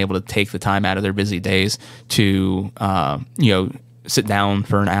have been able to take the time out of their busy days to, sit down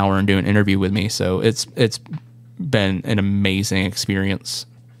for an hour and do an interview with me. So it's been an amazing experience.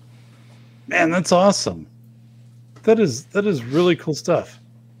 Man, that's awesome. That is really cool stuff.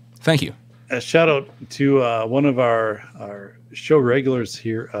 Thank you. A shout out to one of our show regulars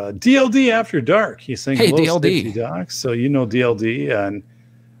here, DLD After Dark. He's saying, "Hey, hello, DLD, Safety Doc." So DLD, and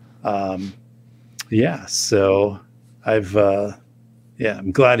So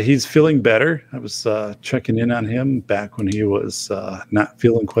I'm glad he's feeling better. I was checking in on him back when he was not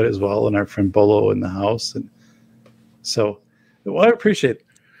feeling quite as well, and our friend Bolo in the house, and so I appreciate it.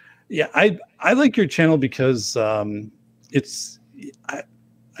 Yeah, I like your channel because it's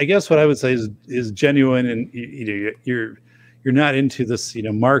I guess what I would say is genuine, and you're not into this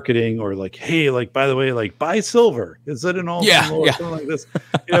marketing or hey, by the way, buy silver, is it an all something like this,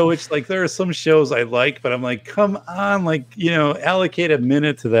 which there are some shows I like, but I'm like, come on, allocate a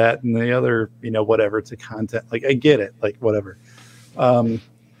minute to that, and the other whatever to content, I get it, whatever.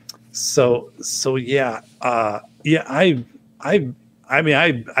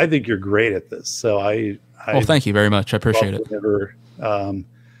 I think you're great at this. So well, thank you very much. I appreciate it. Whenever,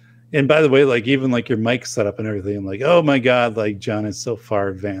 and by the way, even your mic setup and everything, I'm like, oh my God, John is so far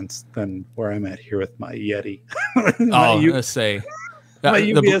advanced than where I'm at here with my Yeti. Let's say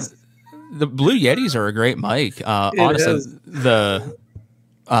the Blue Yetis are a great mic. Honestly, the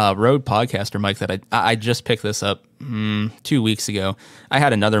Rode Podcaster mic that I just picked this up 2 weeks ago. I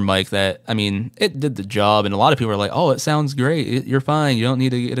had another mic that, it did the job, and a lot of people are like, oh, it sounds great, you're fine, you don't need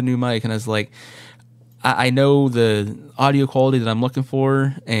to get a new mic. And I was like, I know the audio quality that I'm looking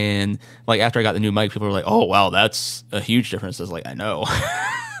for, and after I got the new mic, people were like, oh wow, that's a huge difference. I was like, I know.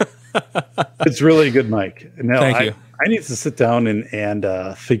 It's really a good mic. No, Thank you. I need to sit down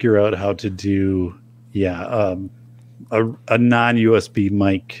and figure out how to do a non-USB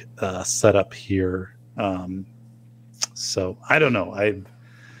mic setup here. So I don't know.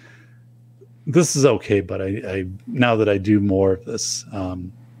 This is okay, but I now that I do more of this,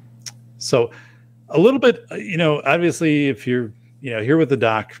 so a little bit, obviously, if you're here with the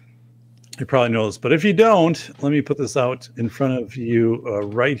doc, you probably know this, but if you don't, let me put this out in front of you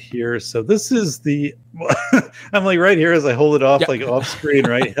right here. So this is the I'm right here as I hold it off off screen,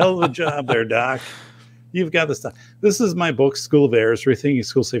 right? Hell of a job there, Doc. You've got this stuff. This is my book, School of Errors: Rethinking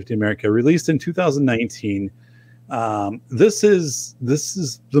School Safety in America, released in 2019. This is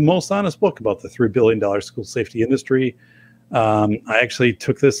the most honest book about the $3 billion school safety industry. I actually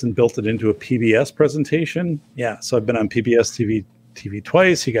took this and built it into a PBS presentation. Yeah, so I've been on PBS TV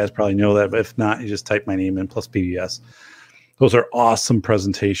twice. You guys probably know that, but if not, you just type my name in plus PBS. Those are awesome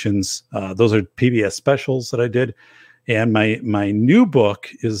presentations. Those are PBS specials that I did. And my new book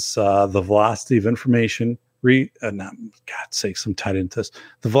is The Velocity of Information. God's sakes, I'm tied into this.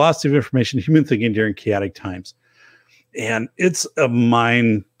 The Velocity of Information, Human Thinking During Chaotic Times. And it's a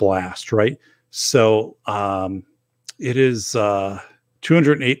mind blast, right? So it is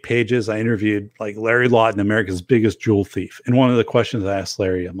 208 pages. I interviewed like Larry Lawton, America's biggest jewel thief. And one of the questions I asked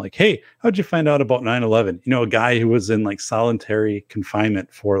Larry, I'm like, hey, how'd you find out about 9/11? You know, a guy who was in like solitary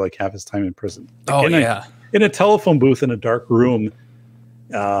confinement for like half his time in prison. Like, in a telephone booth in a dark room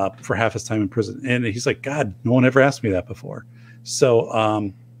for half his time in prison. And he's like, God, no one ever asked me that before.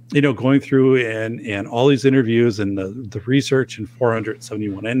 So, you know, going through and all these interviews and the research and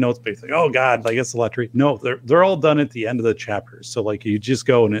 471 endnotes, basically, oh God, like it's a lot to read. No, they're all done at the end of the chapters. So like you just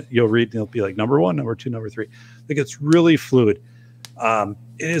go and you'll read and it'll be like number 1, number 2, number 3. Like it's really fluid. It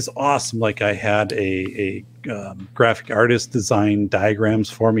is awesome. Like I had a graphic artist design diagrams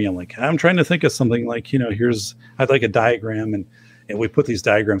for me. I'm like, I'm trying to think of something like, you know, I'd like a diagram and we put these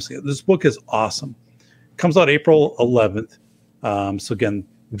diagrams together. This book is awesome. Comes out April 11th. So again,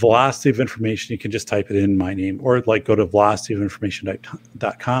 velocity of information, you can just type it in my name or like go to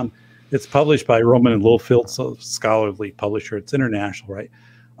velocityofinformation.com. It's published by Rowman and Littlefield, so scholarly publisher. It's international, right?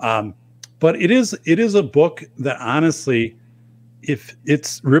 But it is a book that honestly, if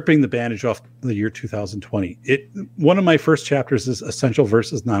it's ripping the bandage off the year 2020, one of my first chapters is essential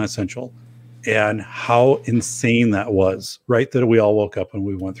versus non-essential and how insane that was, right? That we all woke up and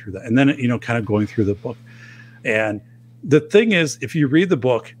we went through that. And then, you know, kind of going through the book. And the thing is, if you read the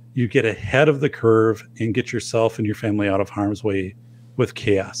book, you get ahead of the curve and get yourself and your family out of harm's way with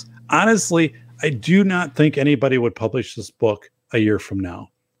chaos. Honestly, I do not think anybody would publish this book a year from now.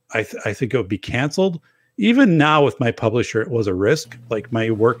 I think it would be canceled. Even now with my publisher, it was a risk. Like my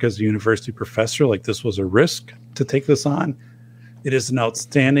work as a university professor, like this was a risk to take this on. It is an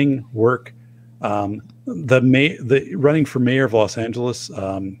outstanding work. The running for mayor of Los Angeles,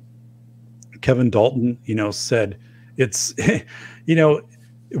 Kevin Dalton, you know, said it's, you know,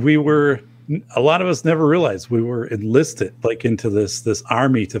 a lot of us never realized we were enlisted like into this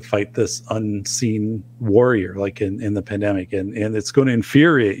army to fight this unseen warrior, like in the pandemic. And it's going to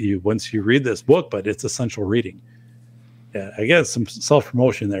infuriate you once you read this book, but it's essential reading. Yeah, I guess some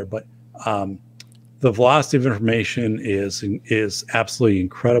self-promotion there, but the velocity of information is absolutely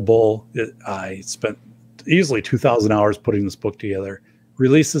incredible. I spent easily 2,000 hours putting this book together.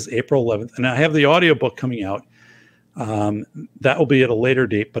 Releases April 11th, and I have the audiobook coming out. That will be at a later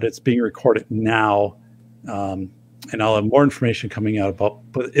date, but it's being recorded now. And I'll have more information coming out about,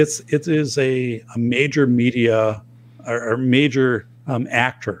 but it is a major media or major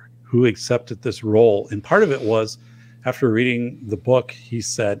actor who accepted this role. And part of it was after reading the book, he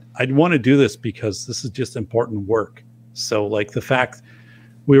said, I'd want to do this because this is just important work. So like the fact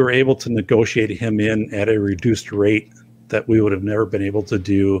we were able to negotiate him in at a reduced rate that we would have never been able to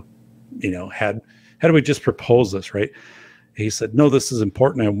do, you know, had we just proposed this, right? He said, no, this is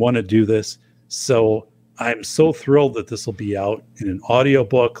important. I want to do this. So I'm so thrilled that this will be out in an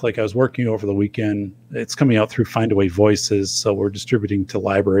audiobook. Like I was working over the weekend. It's coming out through Findaway Voices. So we're distributing to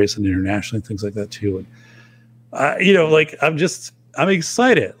libraries and internationally and things like that too. And, you know, like I'm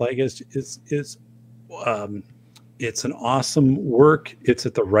excited. Like it's an awesome work. It's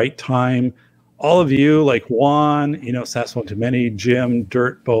at the right time. All of you, like Juan, you know, Sassafras Too Many, Jim,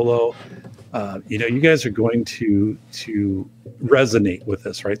 Dirt, Bolo, you know, you guys are going to resonate with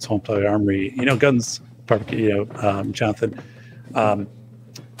this, right? Swamp Dog Armory, you know, Guns, Barbecue, you know, Jonathan.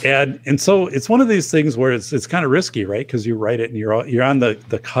 And so it's one of these things where it's kind of risky, right? Because you write it and you're on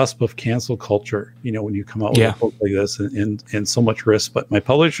the cusp of cancel culture, you know, when you come out with a book like this and so much risk. But my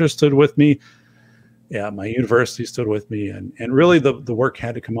publisher stood with me. Yeah, my university stood with me. And really the work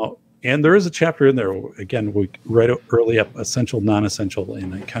had to come out. And there is a chapter in there, again, we write early up, essential, non-essential,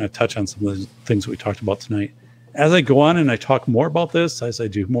 and I kind of touch on some of the things we talked about tonight. As I go on and I talk more about this, as I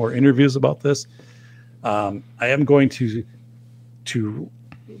do more interviews about this, I am going to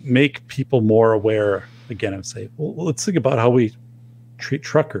make people more aware. Again, I would say, well, let's think about how we treat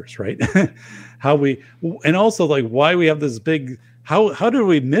truckers, right? And also like why we have this big, how do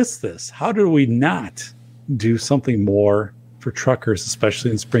we miss this? How do we not do something more for truckers,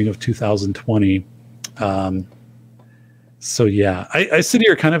 especially in spring of 2020. So yeah, I sit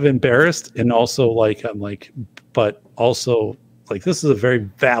here kind of embarrassed and also like, I'm like, but also like, this is a very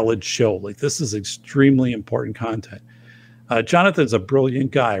valid show. Like this is extremely important content. Jonathan's a brilliant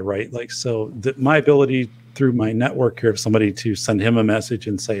guy, right? Like, so my ability through my network here of somebody to send him a message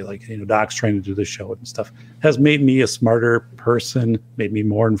and say like, you know, Doc's trying to do this show and stuff has made me a smarter person, made me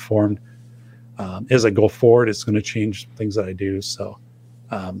more informed. As I go forward, it's going to change things that I do. So,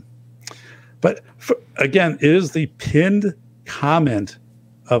 but again, it is the pinned comment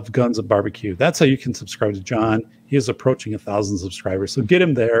of Guns and Barbecue. That's how you can subscribe to John. He is approaching 1,000 subscribers. So get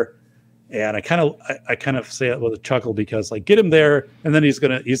him there And I kind of say it with a chuckle because like get him there, and then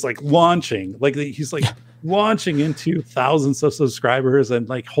he's like launching, launching into thousands of subscribers and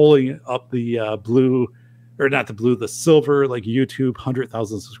like holding up the blue, or not the blue, the silver, like YouTube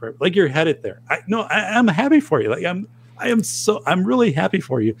 100,000 subscribers. Like you're headed there. I'm happy for you. Like I'm really happy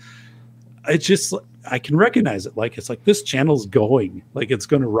for you. It's just I can recognize it. Like it's like this channel's going, like it's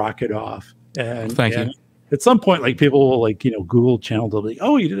going to rocket off. And thank you. At some point, like people will like, Google channel, they'll be,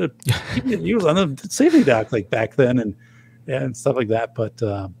 oh, you was on the safety doc like back then and stuff like that. But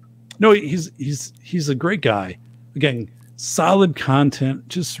no, he's a great guy. Again, solid content,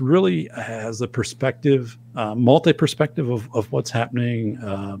 just really has a perspective, multi-perspective of what's happening.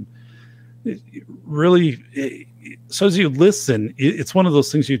 So as you listen, it's one of those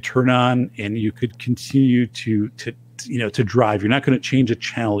things you turn on and you could continue to drive. You're not going to change a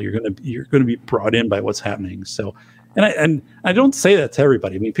channel. You're going to be brought in by what's happening. So, and I don't say that to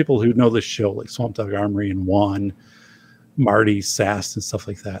everybody. I mean, people who know this show, like Swamp Dog Armory and Juan, Marty, Sass, and stuff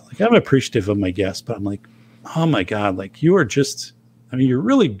like that. Like I'm appreciative of my guests, but I'm like, oh my God, like you are just, I mean,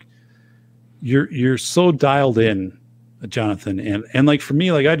 you're so dialed in, Jonathan. And like, for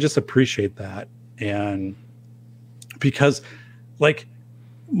me, like, I just appreciate that. And because like,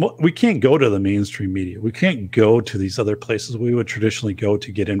 we can't go to the mainstream media. We can't go to these other places we would traditionally go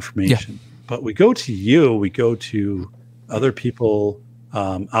to get information. Yeah. But we go to you. We go to other people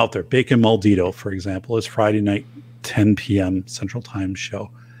out there. Bacon Maldito, for example, is Friday night, 10 p.m. Central Time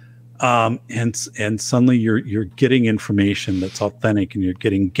show. And suddenly you're getting information that's authentic, and you're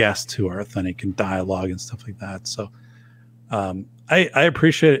getting guests who are authentic and dialogue and stuff like that. So I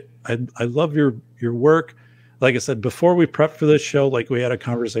appreciate it. I love your work. Like I said, before we prepped for this show, like we had a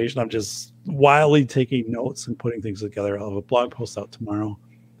conversation. I'm just wildly taking notes and putting things together. I'll have a blog post out tomorrow.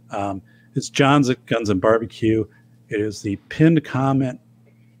 It's John's at Guns and Barbecue. It is the pinned comment.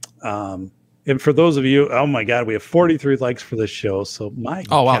 And for those of you, oh my God, we have 43 likes for this show. So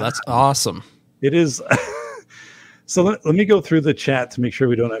wow, that's awesome. It is. So let me go through the chat to make sure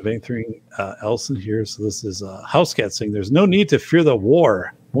we don't have anything else in here. So this is House Cat saying, "There's no need to fear the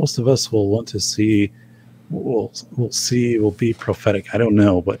war. Most of us will want to see." We'll see. We'll be prophetic. I don't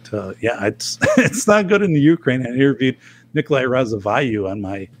know, but yeah, it's not good in the Ukraine. I interviewed Nikolai Razavayu on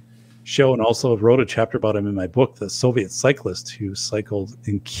my show, and also wrote a chapter about him in my book, The Soviet Cyclist Who Cycled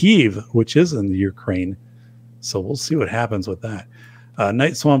in Kyiv, which is in the Ukraine. So we'll see what happens with that.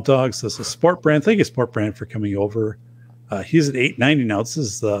 Night Swamp Dog says, "A Sport Brand." Thank you, Sport Brand, for coming over. He's at $8.90 now. This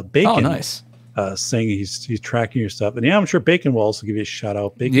is Bacon. Oh, nice. Saying he's tracking your stuff, and yeah, I'm sure Bacon will also give you a shout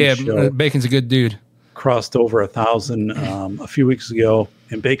out. Bacon's a good dude. Crossed over 1,000 a few weeks ago,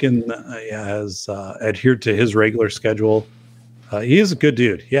 and Bacon has adhered to his regular schedule. He is a good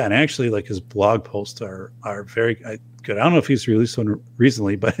dude, yeah, and actually, like, his blog posts are very good. I don't know if he's released one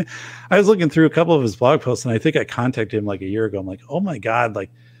recently, but I was looking through a couple of his blog posts, and I think I contacted him like a year ago. I'm like, oh my God,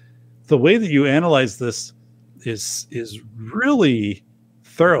 like the way that you analyze this is really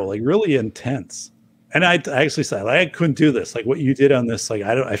thorough, like really intense. And I actually said, I couldn't do this. Like what you did on this, like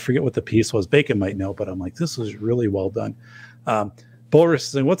I forget what the piece was. Bacon might know, but I'm like, this was really well done. Boris is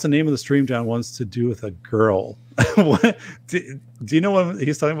saying, "What's the name of the stream John wants to do with a girl?" What, do you know what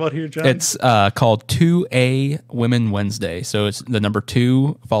he's talking about here, John? It's called 2A Women Wednesday. So it's the number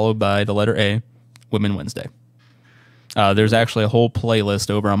 2 followed by the letter A, Women Wednesday. There's actually a whole playlist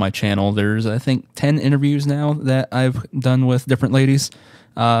over on my channel. There's, I think, 10 interviews now that I've done with different ladies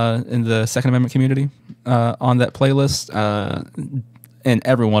in the Second Amendment community on that playlist. And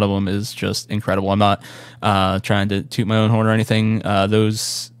every one of them is just incredible. I'm not trying to toot my own horn or anything.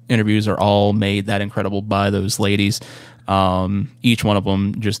 Those interviews are all made that incredible by those ladies. Each one of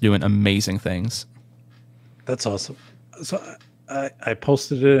them just doing amazing things. That's awesome. So I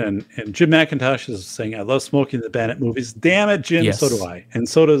posted it, and Jim McIntosh is saying, "I love Smoking the Bandit movies." Damn it, Jim. Yes. So do I. And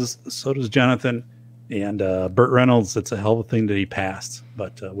so does Jonathan. And Burt Reynolds, it's a hell of a thing that he passed.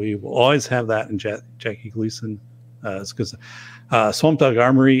 But we will always have that. And Jackie Gleason, it's because Swamp Dog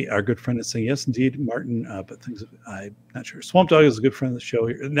Armory, our good friend, is saying, "Yes, indeed, Martin." But things I'm not sure. Swamp Dog is a good friend of the show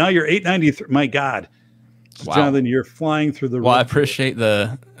here. Now you're 893. My God, wow. Jonathan, you're flying through the room. Well, I appreciate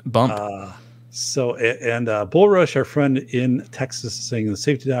the bump. Bull Rush, our friend in Texas, is saying, "The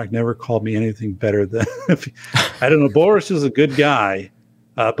safety doc never called me anything better than." I don't know. Bull Rush is a good guy.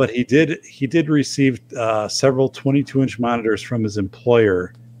 But he did receive several 22-inch monitors from his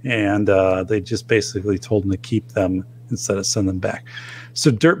employer, and they just basically told him to keep them instead of send them back.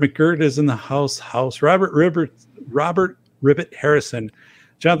 So Dirt McGirt is in the house. Robert Ribbit Harrison.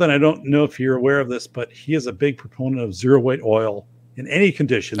 Jonathan, I don't know if you're aware of this, but he is a big proponent of zero weight oil in any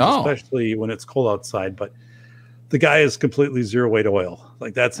conditions, especially when it's cold outside. But the guy is completely zero weight oil.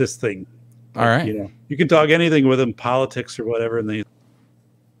 Like that's his thing. All right. You know, you can talk anything with them, politics or whatever, and they.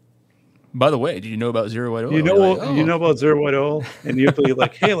 By the way, did you know about zero white oil? You know about zero white oil, and you'll be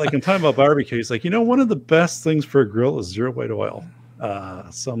like, hey, like I'm talking about barbecue. He's like, one of the best things for a grill is zero white oil.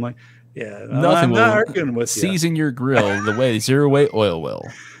 So I'm like, yeah, nothing I'm not arguing with you. Season your grill the way zero white oil will.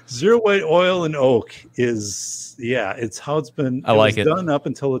 Zero white oil and oak is, it's how it's been. I like it done up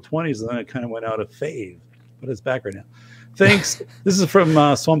until the 20s, and then it kind of went out of fave, but it's back right now. Thanks. This is from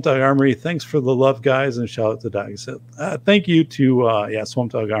Swamp Dog Armory. Thanks for the love, guys, and shout out to Doug. So, thank you to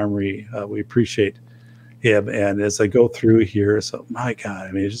Swamp Dog Armory. We appreciate him. And as I go through here, so my God,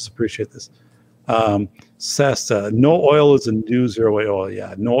 I mean, I just appreciate this. Sesta, no oil is a new zero white oil.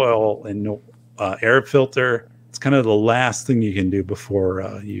 Yeah, no oil and no air filter. It's kind of the last thing you can do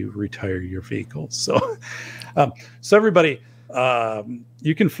before you retire your vehicle. So, so everybody,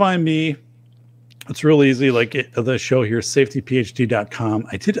 you can find me. It's real easy, like the show here, safetyphd.com.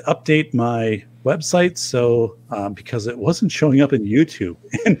 I did update my website, so because it wasn't showing up in YouTube,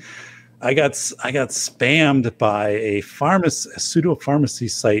 and I got spammed by a pseudo pharmacy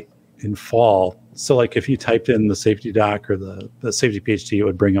site in fall. So, like if you typed in the Safety Doc or the Safety PhD, it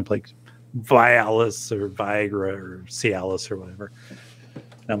would bring up like Vialis or Viagra or Cialis or whatever.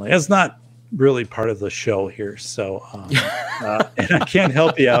 And I'm like, that's not really part of the show here, so and I can't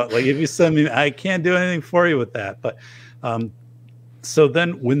help you out. Like if you send me, I can't do anything for you with that. But so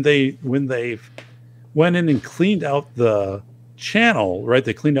then when they went in and cleaned out the channel, right?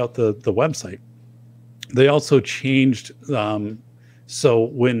 They cleaned out the website. They also changed. So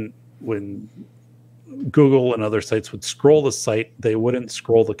when Google and other sites would scroll the site, they wouldn't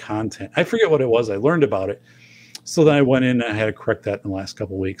scroll the content. I forget what it was. I learned about it. So then I went in and I had to correct that in the last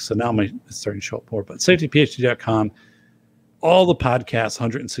couple of weeks. So now it's starting to show up more. But safetyphd.com, all the podcasts,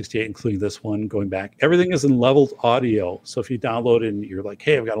 168, including this one, going back, everything is in leveled audio. So if you download it and you're like,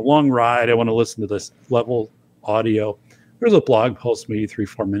 hey, I've got a long ride, I want to listen to this level audio, there's a blog post, maybe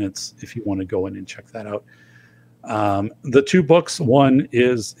 3-4 minutes, if you want to go in and check that out. The 2 books, one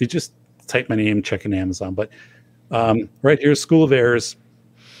is, you just type my name, check in Amazon. But right here, School of Errors,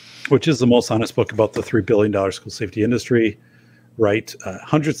 which is the most honest book about the $3 billion school safety industry, right?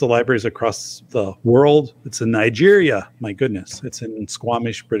 Hundreds of libraries across the world. It's in Nigeria. My goodness. It's in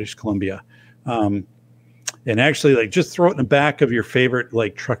Squamish, British Columbia. And actually, like, just throw it in the back of your favorite,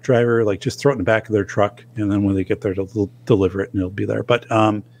 like, truck driver, like, just throw it in the back of their truck. And then when they get there, they'll deliver it and it'll be there. But,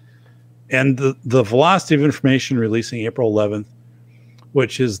 and the Velocity of Information releasing April 11th,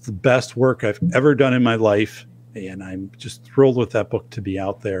 which is the best work I've ever done in my life. And I'm just thrilled with that book to be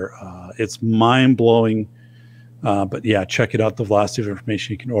out there. It's mind-blowing. But yeah, check it out, The Velocity of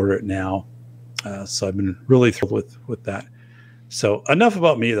Information. You can order it now. So I've been really thrilled with that. So enough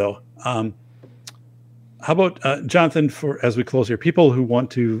about me, though. How about, Jonathan, as we close here, people who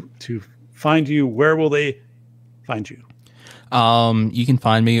want to find you, where will they find you? You can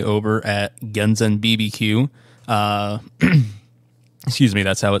find me over at Guns and BBQ. Excuse me,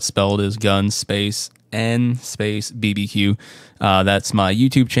 that's how it's spelled, is Guns space N space BBQ. That's my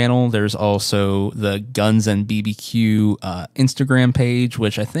YouTube channel. There's also the Guns and BBQ Instagram page,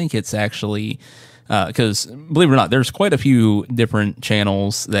 which I think it's actually, because believe it or not, there's quite a few different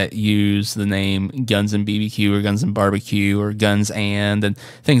channels that use the name Guns and BBQ or Guns and Barbecue or Guns and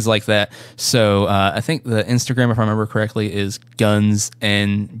things like that. So I think the Instagram, if I remember correctly, is Guns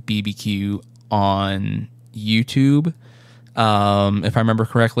and BBQ on YouTube. If I remember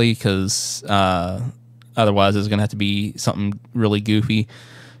correctly, because otherwise it's going to have to be something really goofy.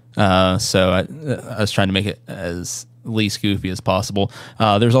 So I was trying to make it as least goofy as possible.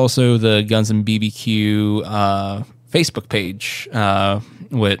 There's also the Guns and BBQ Facebook page,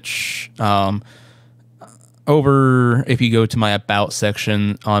 which over, if you go to my About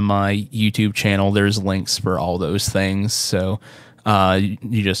section on my YouTube channel, there's links for all those things. So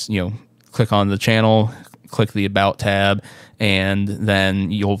you just, click on the channel, click the About tab, and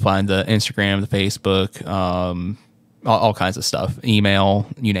then you'll find the Instagram, the Facebook, all kinds of stuff, email,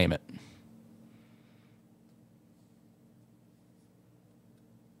 you name it.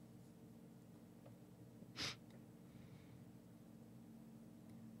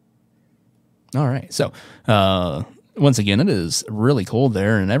 All right. So once again, it is really cold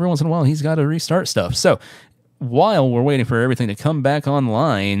there, and every once in a while he's got to restart stuff. So while we're waiting for everything to come back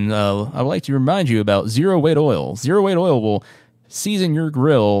online, I would like to remind you about Zero Weight Oil. Zero Weight Oil will season your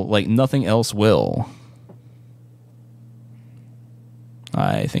grill like nothing else will.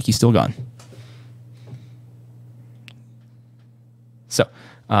 I think he's still gone. So,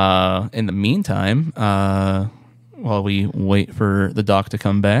 in the meantime, while we wait for the doc to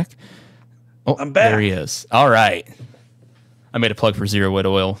come back. Oh, I'm back. There he is. All right. I made a plug for Zero Weight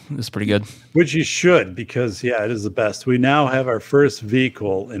Oil. It's pretty good. Which you should, because yeah, it is the best. We now have our first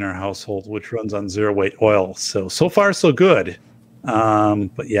vehicle in our household which runs on zero weight oil. So far so good.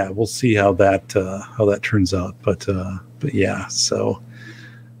 But yeah, we'll see how that turns out. But yeah, so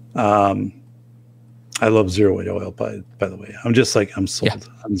I love zero weight oil. By the way, I'm sold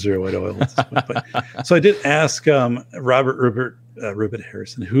on zero weight oil. At this point. But, so I did ask Robert Ribbit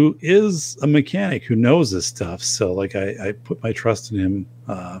Harrison, who is a mechanic who knows this stuff. So like I put my trust in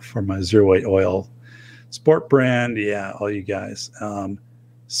him for my zero weight oil sport brand. Yeah, all you guys.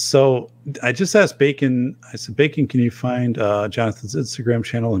 So I just asked Bacon. I said, Bacon, can you find Jonathan's Instagram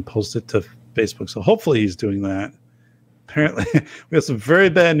channel and post it to Facebook? So hopefully he's doing that. Apparently, we have some very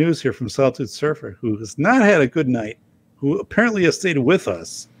bad news here from Solitude Surfer, who has not had a good night, who apparently has stayed with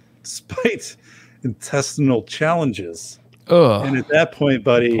us despite intestinal challenges. Ugh. And at that point,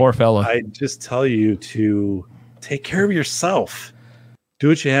 buddy, poor fella, I just tell you to take care of yourself. Do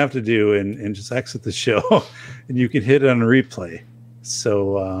what you have to do and just exit the show, and you can hit it on a replay.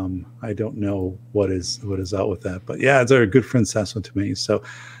 So I don't know what is out with that, but yeah, it's our good friend Sasso to me. So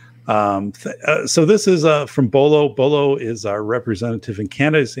so this is from Bolo. Bolo is our representative in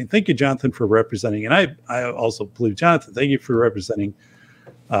Canada, saying thank you, Jonathan, for representing, and I also believe Jonathan, thank you for representing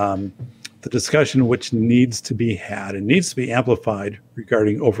the discussion which needs to be had and needs to be amplified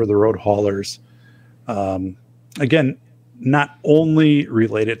regarding over-the-road haulers. Again, not only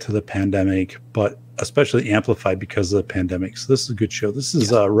related to the pandemic, but especially amplified because of the pandemic. So this is a good show. This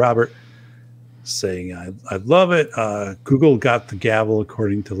is Robert saying, I love it. Google got the gavel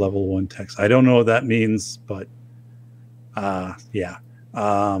according to level 1 text. I don't know what that means, but yeah.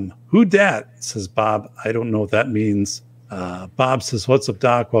 Who dat, says Bob. I don't know what that means. Bob says, what's up,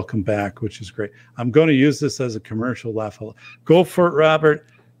 Doc? Welcome back, which is great. I'm going to use this as a commercial laugh. Go for it, Robert.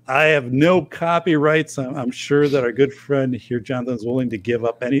 I have no copyrights. I'm sure that our good friend here, Jonathan's willing to give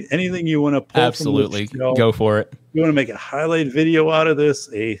up anything you want to pull. Absolutely. Go for it. You want to make a highlight video out of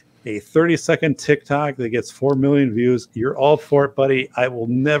this, a 30-second TikTok that gets 4 million views. You're all for it, buddy. I will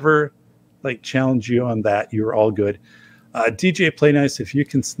never challenge you on that. You're all good. DJ Play Nice, if you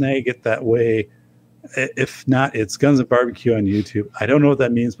can snag it that way. If not, it's Guns and Barbecue on YouTube. I don't know what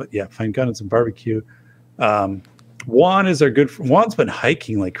that means, but yeah, find Guns and Barbecue. Juan is our good friend. Juan's been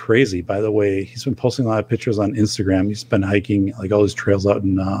hiking like crazy, by the way. He's been posting a lot of pictures on Instagram. He's been hiking like all these trails out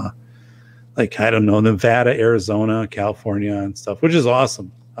in I don't know, Nevada, Arizona, California and stuff, which is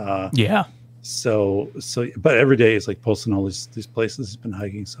awesome. Yeah. So but every day he's like posting all these places he's been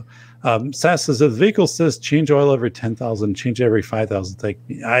hiking. So Sass says, if the vehicle says change oil every 10,000, change every 5,000.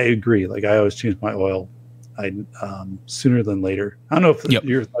 I agree. Like I always change my oil. Sooner than later. I don't know if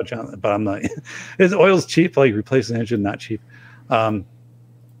your thoughts on it, but I'm not. Oil's cheap, like replacing an engine, not cheap.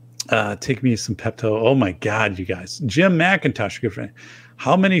 Take me some Pepto. Oh my God, you guys. Jim McIntosh, good friend.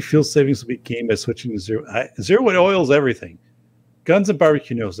 How many fuel savings will be gained by switching to zero weight oil? Is everything. Guns and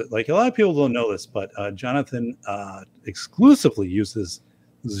Barbecue knows it. Like a lot of people don't know this, but Jonathan exclusively uses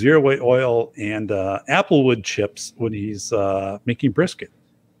zero weight oil and applewood chips when he's making brisket.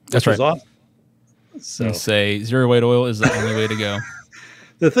 That's right. Awesome. So say zero weight oil is the only way to go.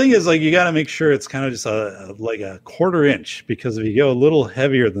 The thing is, like, you got to make sure it's kind of just like a quarter inch, because if you go a little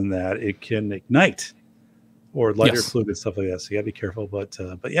heavier than that, it can ignite, or lighter fluid and stuff like that. So you got to be careful. But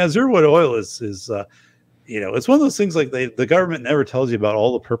yeah, zero weight oil is it's one of those things like the government never tells you about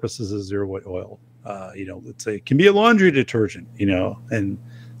all the purposes of zero weight oil. It can be a laundry detergent, and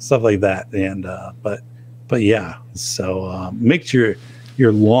stuff like that. And but yeah, so make your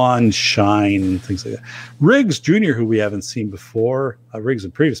lawn shine, things like that. Riggs Jr., who we haven't seen before, Riggs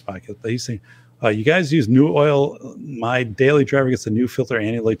in previous podcast, but he's saying, you guys use new oil. My daily driver gets a new filter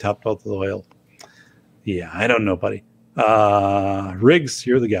annually topped out with oil. Yeah, I don't know, buddy. Riggs,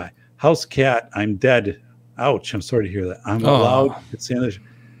 you're the guy. House Cat, I'm dead. Ouch, I'm sorry to hear that. I'm allowed. It's the end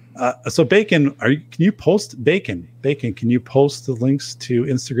of so Bacon, can you post Bacon, can you post the links to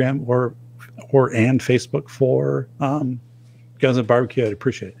Instagram or and Facebook for Guns and Barbecue? I'd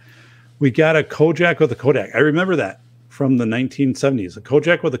appreciate it. We got a Kojak with a Kodak. I remember that from the 1970s. A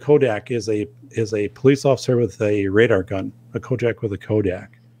Kojak with a Kodak is a police officer with a radar gun. A Kojak with a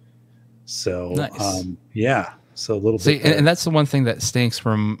Kodak. So nice. Yeah. So a little bit. And that's the one thing that stinks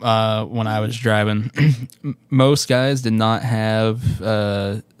from when I was driving. Most guys did not have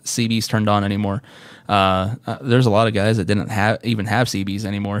CBs turned on anymore. There's a lot of guys that didn't even have CBs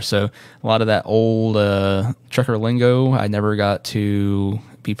anymore. So a lot of that old trucker lingo, I never got to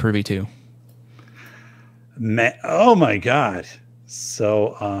be privy to. Oh my God.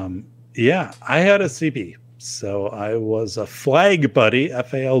 So, yeah, I had a CB. So I was a flag buddy,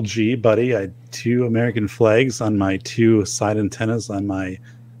 F-A-L-G buddy. I had 2 American flags on my 2 side antennas on my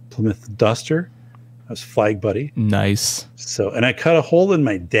Plymouth Duster. I was flag buddy. Nice. So, and I cut a hole in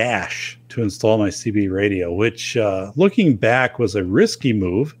my dash to install my CB radio, which looking back was a risky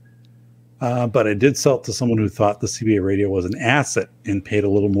move. But I did sell it to someone who thought the CB radio was an asset and paid a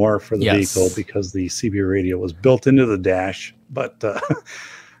little more for the vehicle because the CB radio was built into the dash. But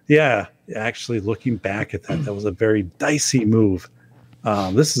yeah, actually looking back at that, that was a very dicey move.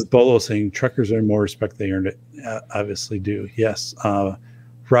 This is Bolo saying truckers earn more respect they earned it. Obviously do. Yes.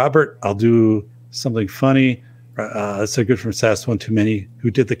 Robert, I'll do something funny. That's a good from SAS One Too Many who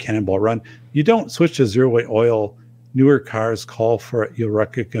did the cannonball run. You don't switch to zero weight oil. Newer cars call for it. You'll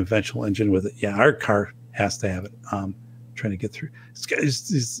wreck a conventional engine with it. Yeah, our car has to have it. Trying to get through.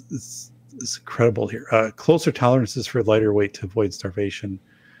 It's incredible here. Closer tolerances for lighter weight to avoid starvation.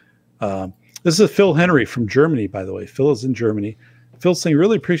 This is Phil Henry from Germany, by the way. Phil is in Germany. Phil's saying,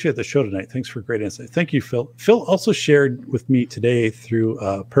 really appreciate the show tonight. Thanks for great insight. Thank you, Phil. Phil also shared with me today through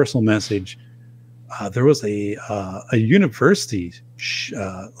a personal message. There was a university,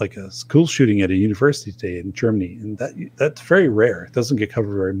 like a school shooting at a university today in Germany, and that's very rare. It doesn't get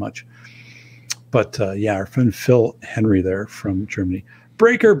covered very much. But yeah, our friend Phil Henry there from Germany.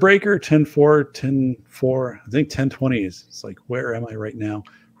 Breaker, 10-4, 10-4. I think 10-20 is. It's like, where am I right now?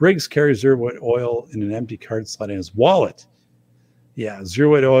 Riggs carries zero weight oil in an empty card slot in his wallet. Yeah,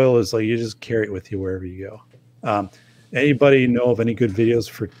 zero weight oil is like you just carry it with you wherever you go. Anybody know of any good videos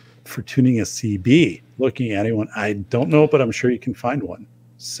for tuning a CB? Looking at anyone, I don't know, but I'm sure you can find one.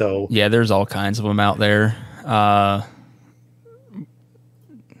 So yeah, there's all kinds of them out there.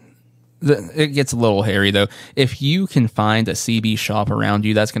 It gets a little hairy though. If you can find a CB shop around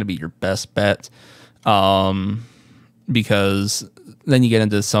you, that's going to be your best bet, because then you get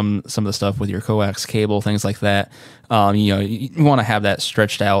into some of the stuff with your coax cable, things like that. You want to have that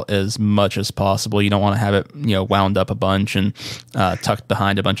stretched out as much as possible. You don't want to have it, wound up a bunch and tucked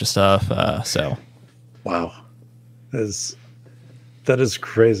behind a bunch of stuff. So, wow, that is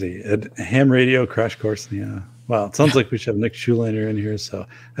crazy. A ham radio crash course. Yeah. Wow. It sounds like we should have Nick Schulander in here. So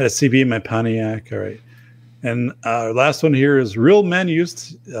I had a CB in my Pontiac. All right. And our last one here is real men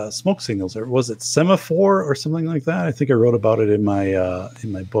used smoke signals, or was it semaphore or something like that? I think I wrote about it in my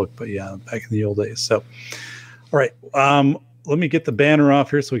book, but yeah, back in the old days. So, all right, let me get the banner off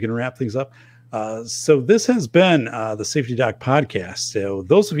here so we can wrap things up. So this has been the Safety Doc podcast. So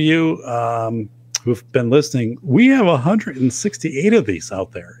those of you who've been listening, we have 168 of these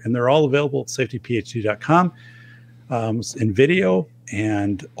out there, and they're all available at safetyphd.com in video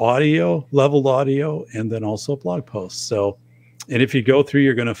and audio, leveled audio, and then also blog posts. So, and if you go through,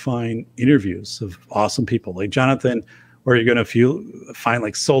 you're going to find interviews of awesome people like Jonathan, or you're going to find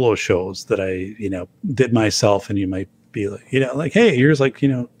like solo shows that I, did myself, and you might be like, hey, here's like,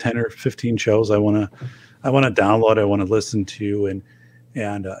 10 or 15 shows I want to download, I want to listen to.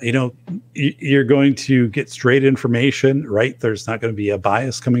 And you're going to get straight information, right? There's not going to be a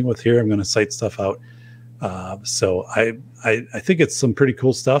bias coming with here. I'm going to cite stuff out. So I think it's some pretty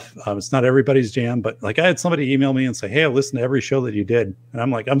cool stuff. It's not everybody's jam, but like I had somebody email me and say, hey, I listened to every show that you did. And I'm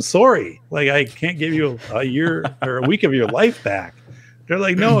like, I'm sorry. Like, I can't give you a year or a week of your life back. They're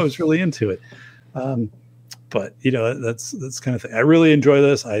like, no, I was really into it. But that's kind of thing. I really enjoy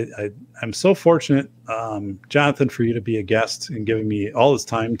this. I'm so fortunate, Jonathan, for you to be a guest and giving me all this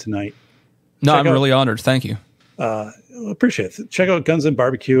time tonight. No, I'm really honored. Thank you. Appreciate it. Check out Guns and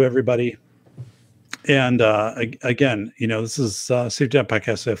Barbecue, everybody. And again, this is Safety Doc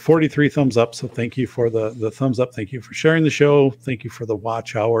Podcast. I have 43 thumbs up. So thank you for the thumbs up. Thank you for sharing the show. Thank you for the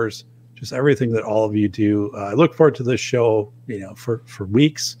watch hours. Just everything that all of you do. I look forward to this show, for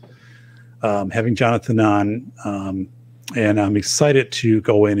weeks. Having Jonathan on, and I'm excited to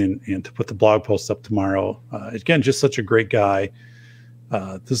go in and to put the blog post up tomorrow. Again, just such a great guy.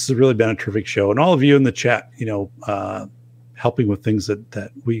 This has really been a terrific show, and all of you in the chat, helping with things that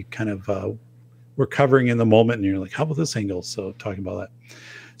we kind of we're covering in the moment, and you're like, how about this angle? So talking about that.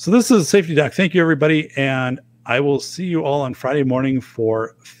 So this is Safety Doc. Thank you, everybody, and I will see you all on Friday morning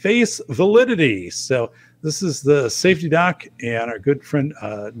for Face Validity. So this is the Safety Doc and our good friend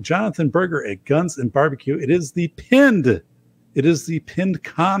Jonathan Berger at Guns and Barbecue. It is the pinned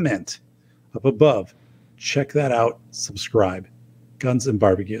comment up above. Check that out. Subscribe. Guns and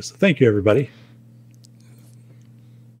Barbecue. So thank you, everybody.